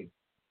day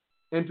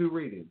and do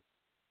readings.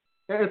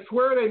 And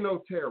swear they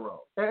know tarot.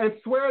 And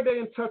swear they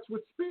in touch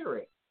with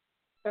spirit.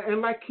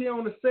 And like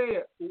Keona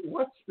said,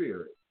 what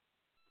spirit?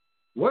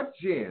 What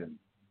jinn?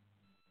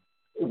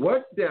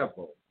 What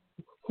devil?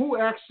 Who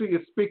actually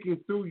is speaking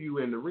through you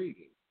in the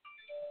reading?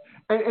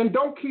 And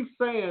don't keep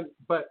saying,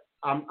 but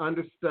I'm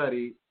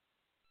understudied.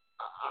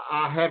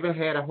 I haven't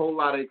had a whole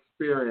lot of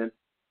experience.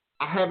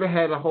 I haven't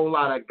had a whole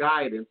lot of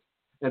guidance.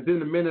 And then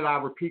the minute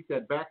I repeat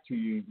that back to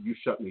you, you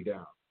shut me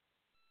down.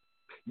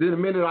 Then the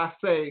minute I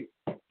say,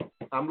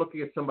 I'm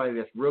looking at somebody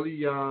that's really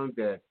young,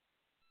 that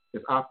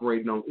is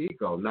operating on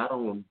ego, not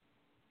on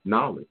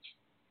knowledge.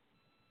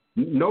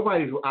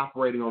 Nobody's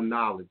operating on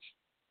knowledge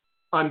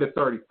under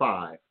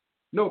 35.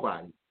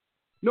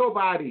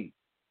 Nobody.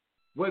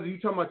 Whether you're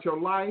talking about your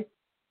life,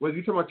 whether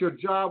you're talking about your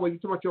job, whether you're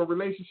talking about your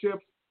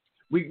relationships,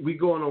 we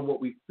going on what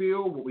we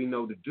feel, what we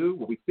know to do,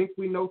 what we think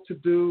we know to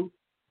do,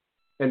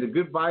 and the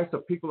good advice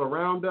of people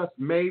around us,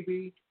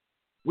 maybe.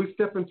 We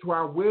step into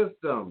our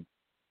wisdom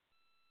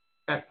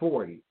at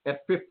 40,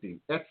 at 50,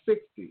 at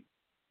 60.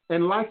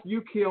 And like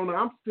you, Keona,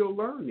 I'm still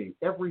learning.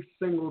 Every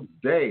single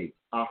day,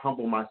 I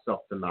humble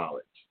myself to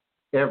knowledge.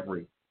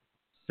 Every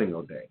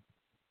single day.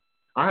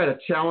 I had a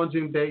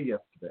challenging day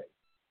yesterday.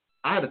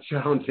 I had a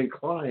challenging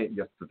client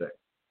yesterday.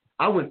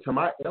 I went to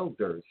my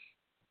elders.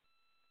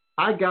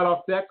 I got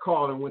off that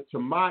call and went to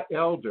my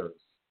elders.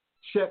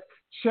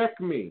 Check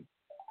me.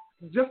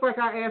 Just like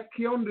I asked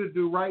Keona to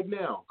do right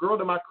now.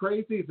 Girl, am I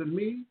crazy? Is it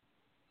me?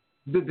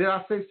 Did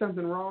I say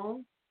something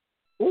wrong?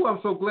 Oh, I'm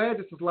so glad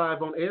this is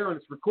live on air and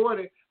it's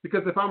recorded,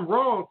 because if I'm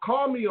wrong,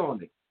 call me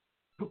on it.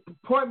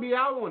 Point me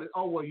out on it.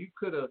 Oh, well, you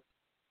could have.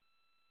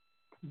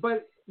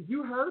 But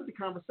you heard the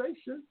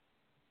conversation.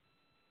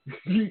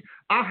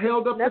 I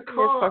held up Nothing the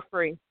card. Nothing is for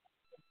free.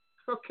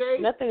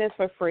 Okay? Nothing is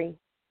for free.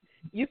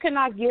 You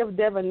cannot give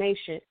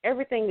divination.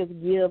 Everything is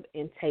give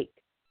and take.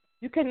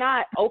 You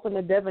cannot open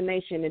a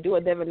divination and do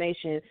a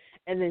divination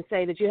and then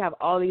say that you have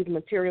all these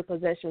material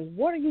possessions.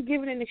 What are you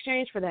giving in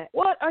exchange for that?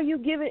 What are you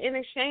giving in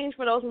exchange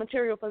for those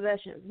material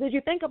possessions? Did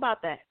you think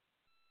about that?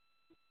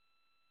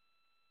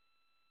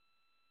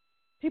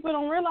 People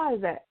don't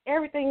realize that.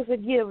 Everything's a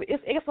give.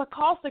 It's a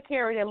cost to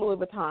carry that Louis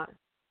Vuitton.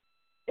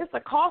 It's a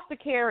cost to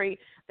carry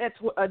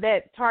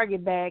that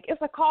Target bag.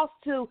 It's a cost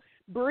to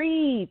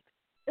breathe.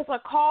 It's a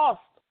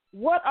cost.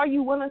 What are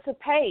you willing to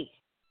pay?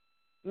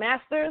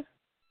 Masters,